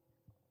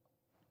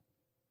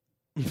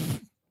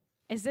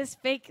 Is this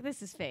fake?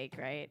 This is fake,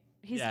 right?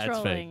 He's Yeah,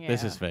 trolling it's fake. you.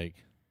 This is fake.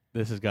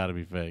 This has got to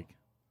be fake.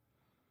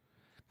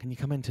 Can you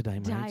come in today,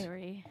 mate?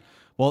 Diary.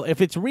 Well,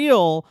 if it's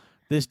real,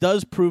 this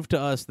does prove to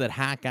us that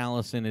Hack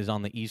Allison is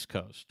on the East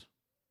Coast.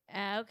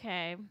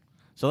 Okay.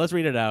 So let's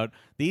read it out.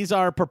 These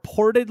are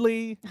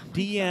purportedly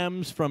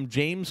DMs from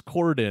James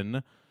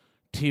Corden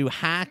to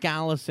Hack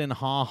Allison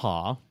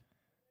haha.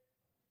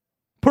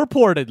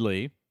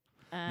 Purportedly.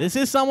 This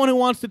is someone who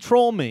wants to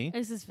troll me.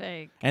 This is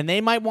fake. And they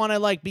might want to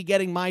like be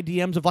getting my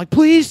DMs of like,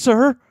 please,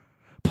 sir,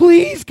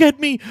 please get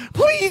me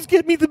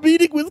the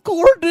meeting with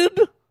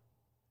Corden.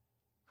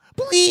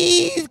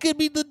 Please get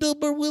me the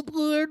number with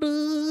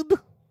Corden.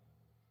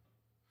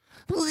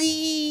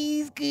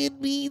 Please get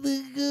me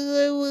the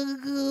guy I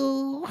want to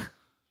go.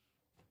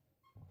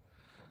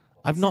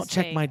 I've This not is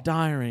checked fake. my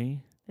diary.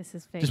 This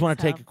is fake. Just want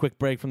as to take hell. a quick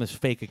break from this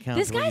fake account.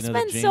 This to let guy you know that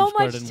spends James so much Corden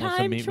wants to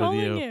time meet with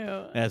trolling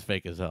you. That's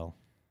fake as hell.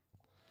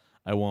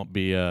 I won't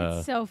be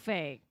It's so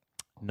fake.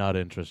 not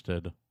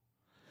interested.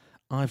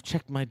 I've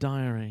checked my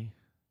diary.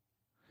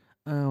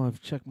 Oh, I've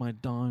checked my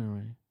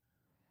diary.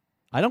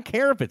 I don't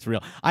care if it's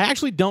real. I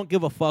actually don't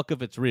give a fuck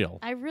if it's real.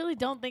 I really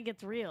don't think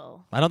it's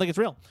real. I don't think it's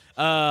real.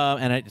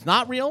 And it's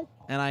not real.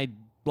 And I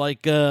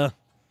like.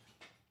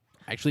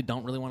 Actually,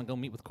 don't really want to go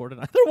meet with Corden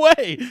either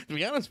way. To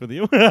be honest with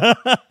you.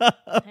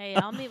 Hey,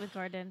 I'll meet with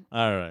Corden.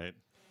 All right.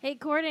 Hey,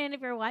 Corden,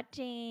 if you're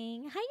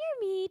watching, hire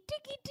me.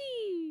 Tiki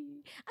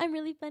tee. I'm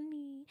really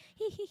funny.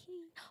 Hee hee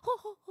hee. Ho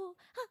ho ho.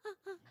 Ha ha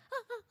ha.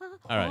 Ha ha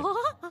ha. All right. Ha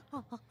ha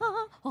ha. Ha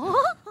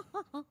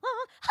ha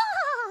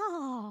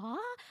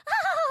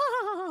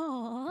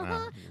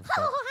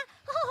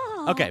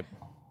ha. Okay.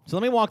 So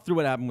let me walk through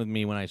what happened with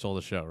me when I sold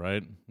the show,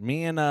 right?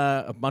 Me and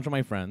a bunch of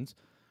my friends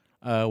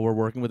were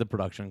working with a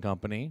production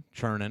company,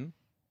 Churnin,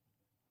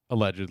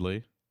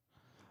 allegedly,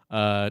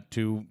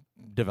 to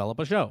develop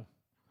a show.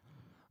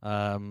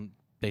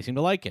 They seemed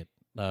to like it.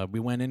 We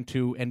went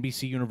into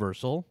NBC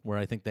Universal, where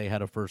I think they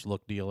had a first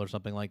look deal or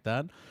something like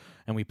that,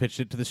 and we pitched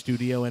it to the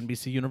studio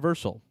NBC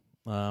Universal.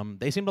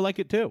 They seemed to like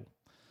it too,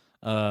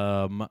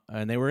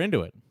 and they were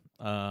into it.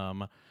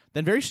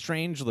 Then very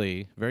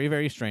strangely, very,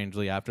 very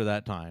strangely, after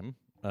that time,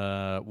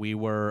 they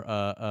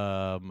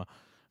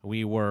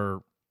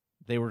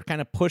were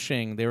kind of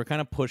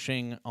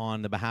pushing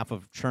on the behalf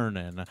of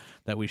Churnin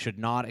that we should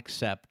not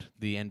accept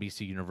the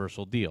NBC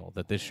Universal deal,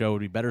 that this show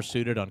would be better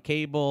suited on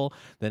cable,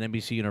 that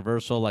NBC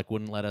Universal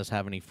wouldn't let us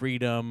have any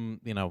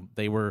freedom. You know,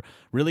 they were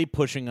really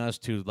pushing us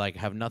to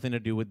have nothing to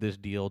do with this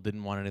deal,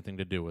 didn't want anything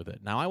to do with it.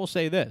 Now, I will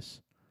say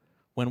this.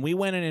 When we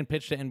went in and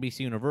pitched to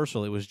NBC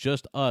Universal, it was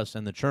just us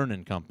and the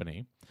Churnin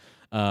company.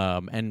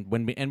 And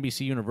when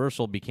NBC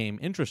Universal became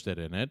interested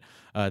in it,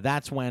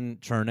 that's when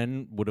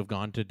Churnin would have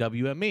gone to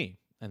WME,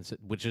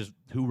 which is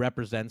who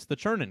represents the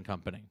Churnin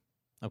company.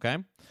 Okay?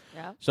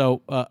 Yeah.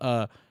 So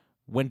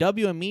when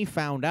WME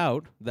found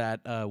out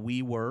that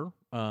we were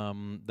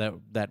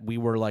that we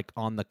were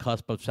on the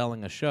cusp of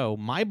selling a show,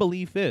 my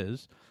belief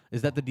is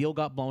that the deal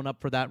got blown up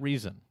for that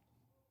reason.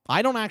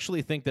 I don't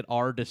actually think that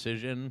our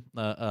decision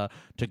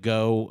to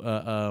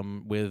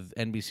go with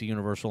NBC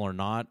Universal or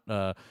not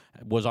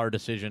was our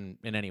decision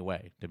in any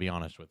way, to be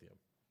honest with you.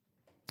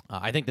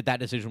 I think that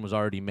decision was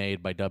already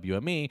made by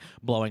WME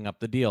blowing up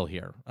the deal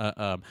here.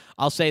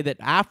 I'll say that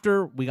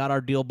after we got our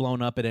deal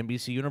blown up at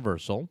NBC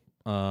Universal,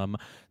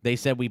 they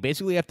said we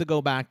basically have to go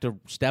back to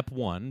step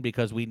one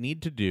because we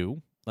need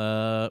to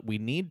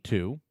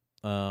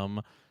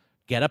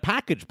get a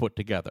package put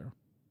together.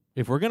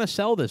 If we're going to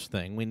sell this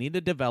thing, we need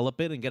to develop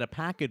it and get a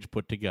package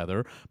put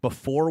together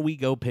before we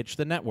go pitch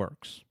the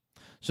networks.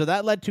 So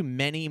that led to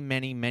many,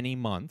 many, many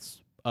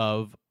months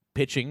of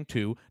pitching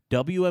to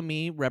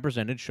WME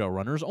represented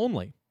showrunners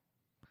only.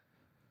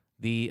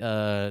 The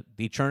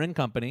Churnin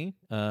company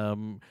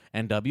and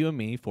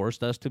WME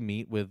forced us to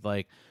meet with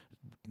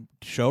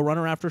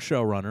showrunner after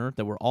showrunner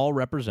that were all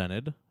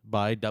represented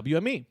by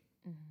WME.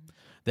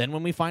 Then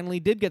when we finally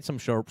did get some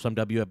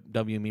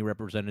WME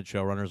represented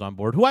showrunners on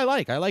board, who I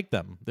like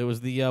them. There was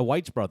the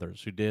Weitz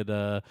brothers who did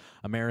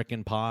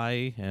American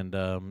Pie and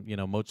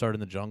Mozart in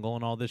the Jungle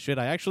and all this shit.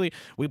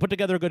 We put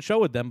together a good show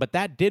with them, but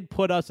that did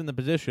put us in the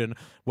position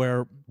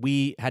where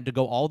we had to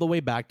go all the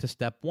way back to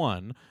step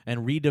one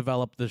and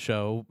redevelop the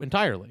show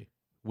entirely.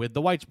 with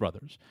the Weitz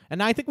brothers.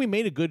 And I think we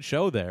made a good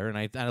show there, and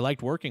I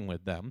liked working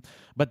with them.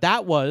 But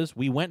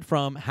we went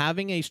from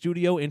having a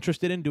studio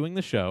interested in doing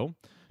the show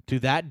to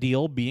that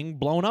deal being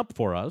blown up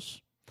for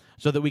us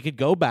so that we could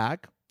go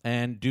back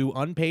and do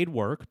unpaid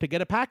work to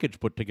get a package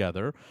put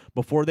together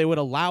before they would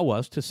allow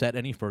us to set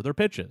any further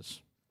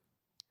pitches.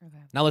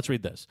 Okay. Now let's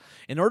read this.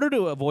 In order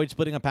to avoid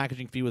splitting a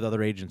packaging fee with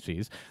other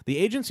agencies, the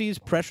agencies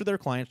pressure their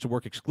clients to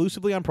work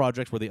exclusively on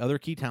projects where the other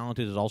key talent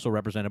is also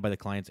represented by the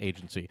client's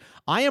agency.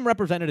 I am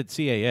represented at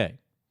CAA,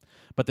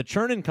 but the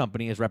Chernin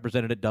Company is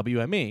represented at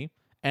WME,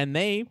 and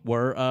they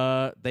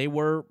were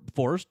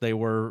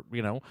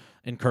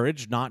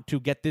encouraged not to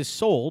get this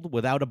sold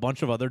without a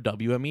bunch of other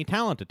WME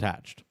talent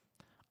attached.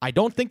 I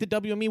don't think that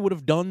WME would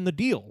have done the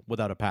deal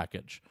without a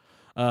package.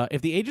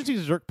 If the agencies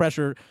exert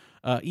pressure,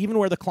 even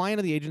where the client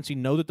of the agency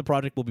know that the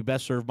project will be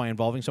best served by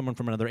involving someone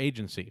from another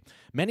agency.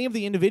 Many of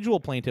the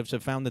individual plaintiffs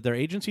have found that their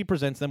agency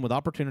presents them with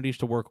opportunities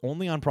to work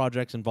only on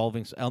projects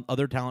involving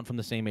other talent from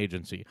the same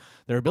agency.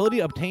 Their ability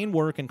to obtain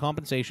work and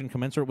compensation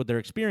commensurate with their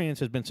experience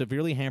has been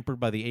severely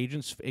hampered by the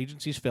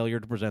agency's failure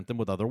to present them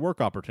with other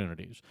work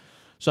opportunities.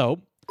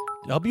 So,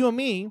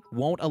 WME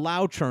won't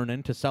allow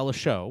Chernin to sell a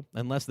show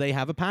unless they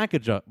have a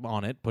package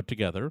on it put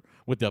together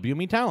with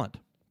WME talent.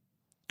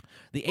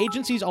 The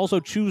agencies also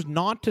choose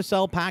not to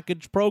sell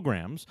package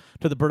programs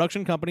to the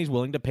production companies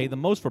willing to pay the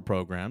most for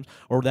programs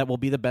or that will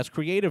be the best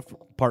creative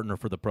partner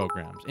for the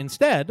programs.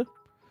 Instead,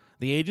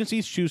 the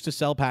agencies choose to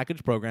sell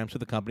package programs to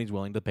the companies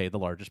willing to pay the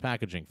largest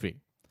packaging fee.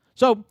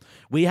 So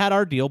we had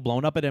our deal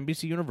blown up at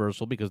NBC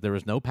Universal because there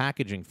was no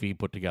packaging fee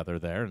put together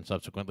there, and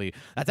subsequently,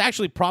 that's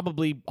actually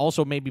probably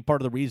also maybe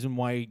part of the reason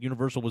why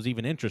Universal was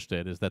even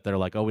interested, is that they're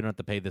like, oh, we don't have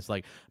to pay this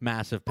like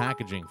massive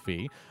packaging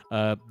fee.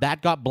 That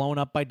got blown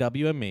up by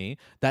WME.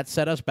 That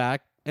set us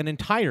back an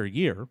entire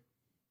year.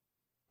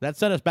 That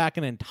set us back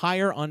an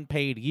entire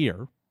unpaid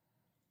year.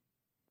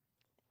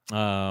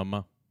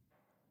 Oh,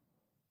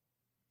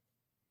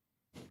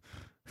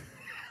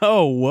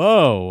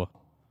 whoa.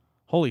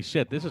 Holy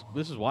shit, this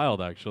is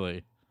wild,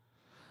 actually.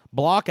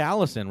 Block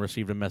Allison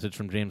received a message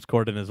from James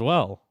Corden as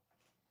well.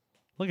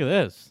 Look at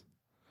this.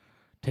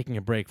 Taking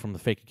a break from the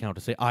fake account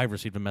to say, I've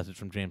received a message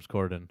from James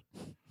Corden.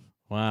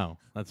 Wow,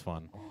 that's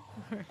fun.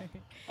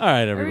 All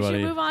right, everybody. Or we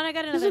should move on. I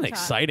got another This is an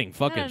exciting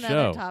fucking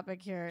show. Topic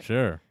here.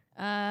 Sure.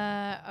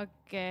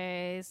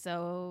 Okay,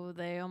 so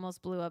they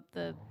almost blew up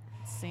the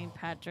St.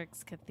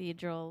 Patrick's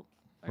Cathedral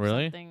or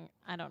Really? something.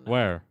 I don't know.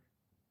 Where?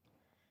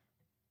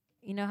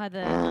 You know how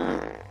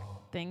the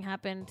thing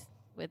happened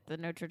with the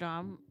Notre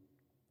Dame?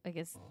 I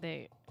guess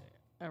they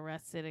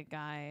arrested a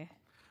guy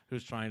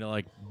Who's trying to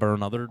like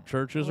burn other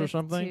churches or with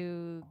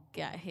something?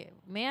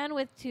 Man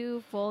with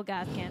 2 full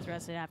gas cans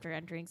arrested after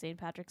entering St.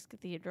 Patrick's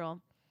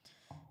Cathedral.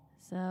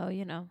 So,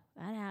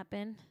 that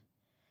happened.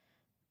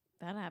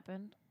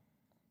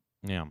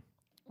 Yeah.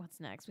 What's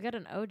next? We got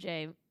an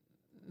OJ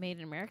made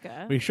in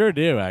America. We sure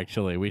do,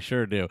 actually. We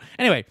sure do.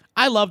 Anyway,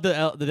 I love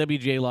the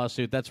WGA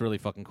lawsuit. That's really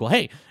fucking cool.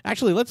 Hey,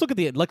 actually, let's look at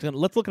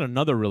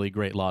another really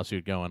great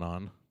lawsuit going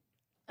on.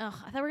 Oh,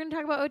 I thought we were going to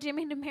talk about OJ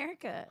made in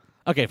America.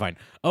 Okay, fine.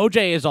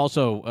 OJ is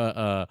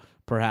also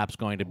perhaps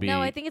going to be...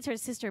 No, I think it's her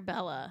sister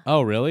Bella.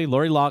 Oh, really?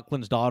 Lori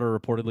Loughlin's daughter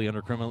reportedly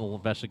under criminal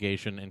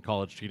investigation in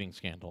college cheating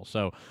scandal.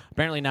 So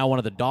apparently now one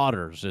of the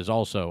daughters is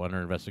also under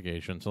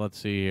investigation. So let's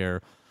see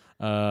here.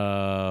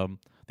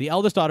 The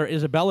eldest daughter,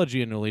 Isabella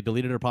Giannulli,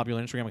 deleted her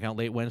popular Instagram account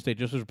late Wednesday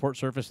just as reports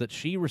surfaced that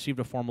she received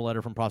a formal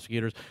letter from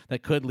prosecutors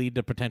that could lead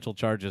to potential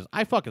charges.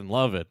 I fucking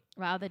love it.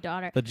 Wow, the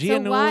daughter. The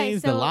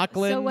Giannullis, the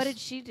Loughlins. So what did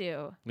she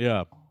do?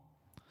 Yeah.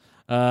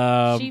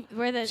 She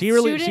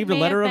received a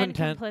letter of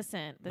intent.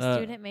 Complicit. The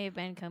student may have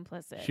been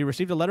complicit. She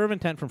received a letter of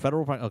intent from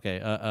federal...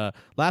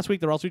 last week,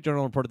 the Wall Street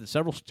Journal reported that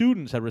several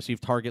students had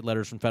received target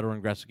letters from federal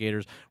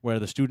investigators where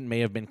the student may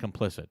have been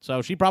complicit.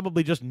 So she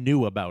probably just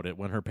knew about it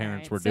when her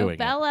parents were doing it.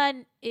 So Bella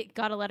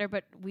got a letter,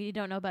 but we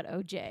don't know about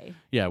OJ.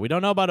 Yeah, we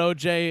don't know about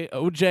OJ.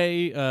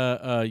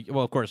 OJ,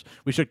 well, of course,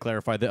 we should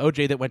clarify. The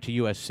OJ that went to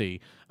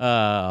USC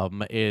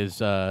is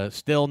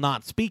still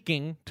not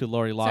speaking to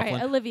Lori Loughlin.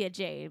 Sorry, Olivia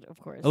Jade, of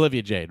course.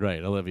 Olivia Jade,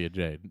 right. Olivia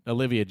Jade.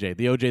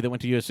 The OJ that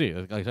went to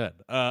USC, like I said.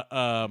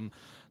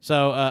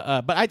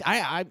 But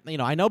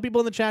I know people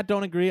in the chat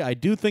don't agree. I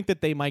do think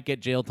that they might get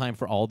jail time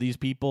for all these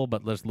people,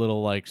 but there's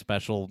little like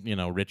special,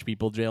 rich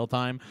people jail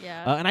time.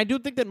 Yeah. And I do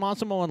think that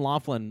Massimo and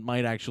Loughlin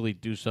might actually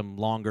do some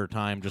longer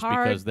time just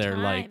because they're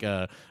like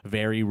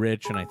very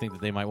rich, and I think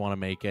that they might want to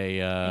make a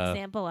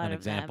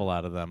example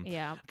out of them.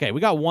 Yeah. Okay,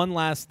 we got one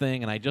last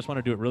thing, and I just want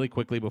to do it really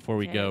quickly before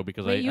we go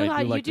because I do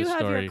like this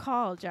story. You do have your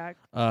call, Jack.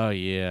 Oh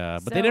yeah,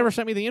 but they never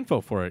sent me the info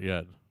for it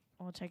yet.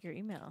 I'll check your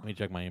email. Let me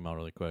check my email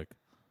really quick.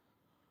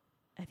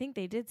 I think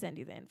they did send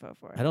you the info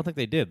for it. I don't think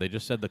they did. They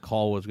just said the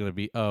call was going to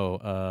be,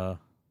 oh,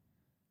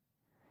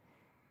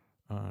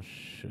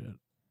 shit.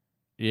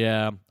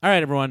 Yeah. All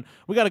right, everyone.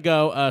 We got to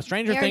go.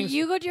 Stranger Things.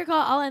 You go to your call.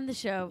 I'll end the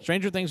show.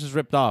 Stranger Things is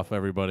ripped off,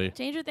 everybody.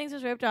 Stranger Things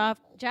was ripped off.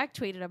 Jack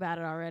tweeted about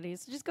it already.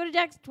 So just go to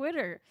Jack's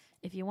Twitter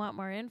if you want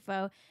more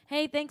info.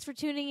 Hey, thanks for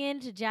tuning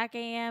in to Jack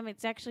AM.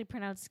 It's actually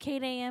pronounced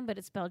Kate AM, but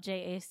it's spelled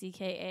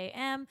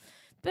JACKAM.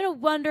 been a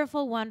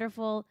wonderful,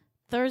 wonderful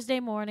Thursday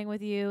morning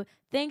with you.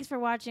 Thanks for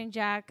watching,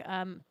 Jack.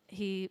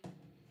 He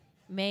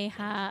may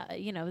have,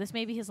 this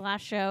may be his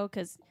last show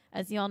because,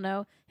 as you all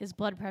know, his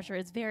blood pressure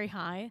is very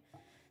high,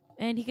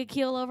 and he could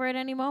keel over at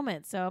any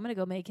moment. So I'm gonna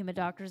go make him a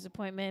doctor's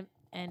appointment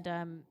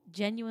and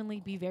genuinely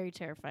be very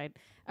terrified.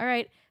 All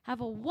right,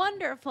 have a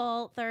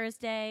wonderful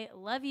Thursday.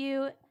 Love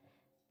you.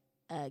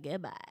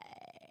 Goodbye.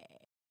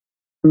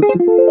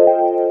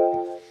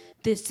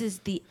 This is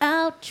the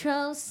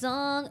outro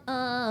song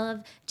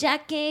of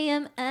Jack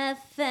AM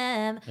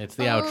FM. It's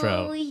the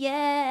outro. Oh,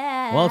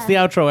 yeah. Well, it's the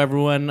outro,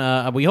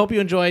 everyone. We hope you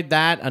enjoyed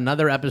that.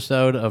 Another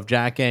episode of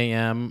Jack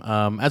AM.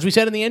 As we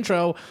said in the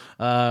intro,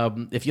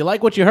 if you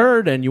like what you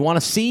heard and you want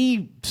to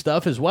see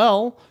stuff as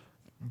well,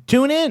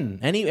 tune in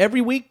every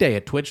weekday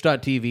at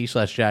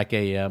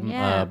twitch.tv/JackAM.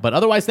 Yeah. But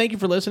otherwise, thank you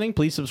for listening.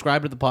 Please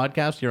subscribe to the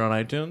podcast here on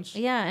iTunes.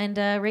 Yeah, and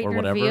rate Or and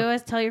whatever. review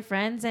us. Tell your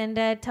friends, and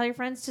tell your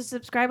friends to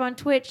subscribe on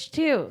Twitch,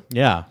 too.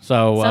 Yeah.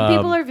 So Some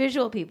people are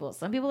visual people.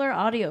 Some people are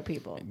audio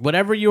people.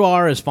 whatever you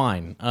are is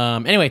fine.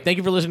 Anyway, thank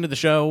you for listening to the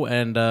show,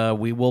 and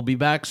we will be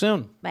back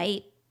soon.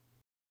 Bye.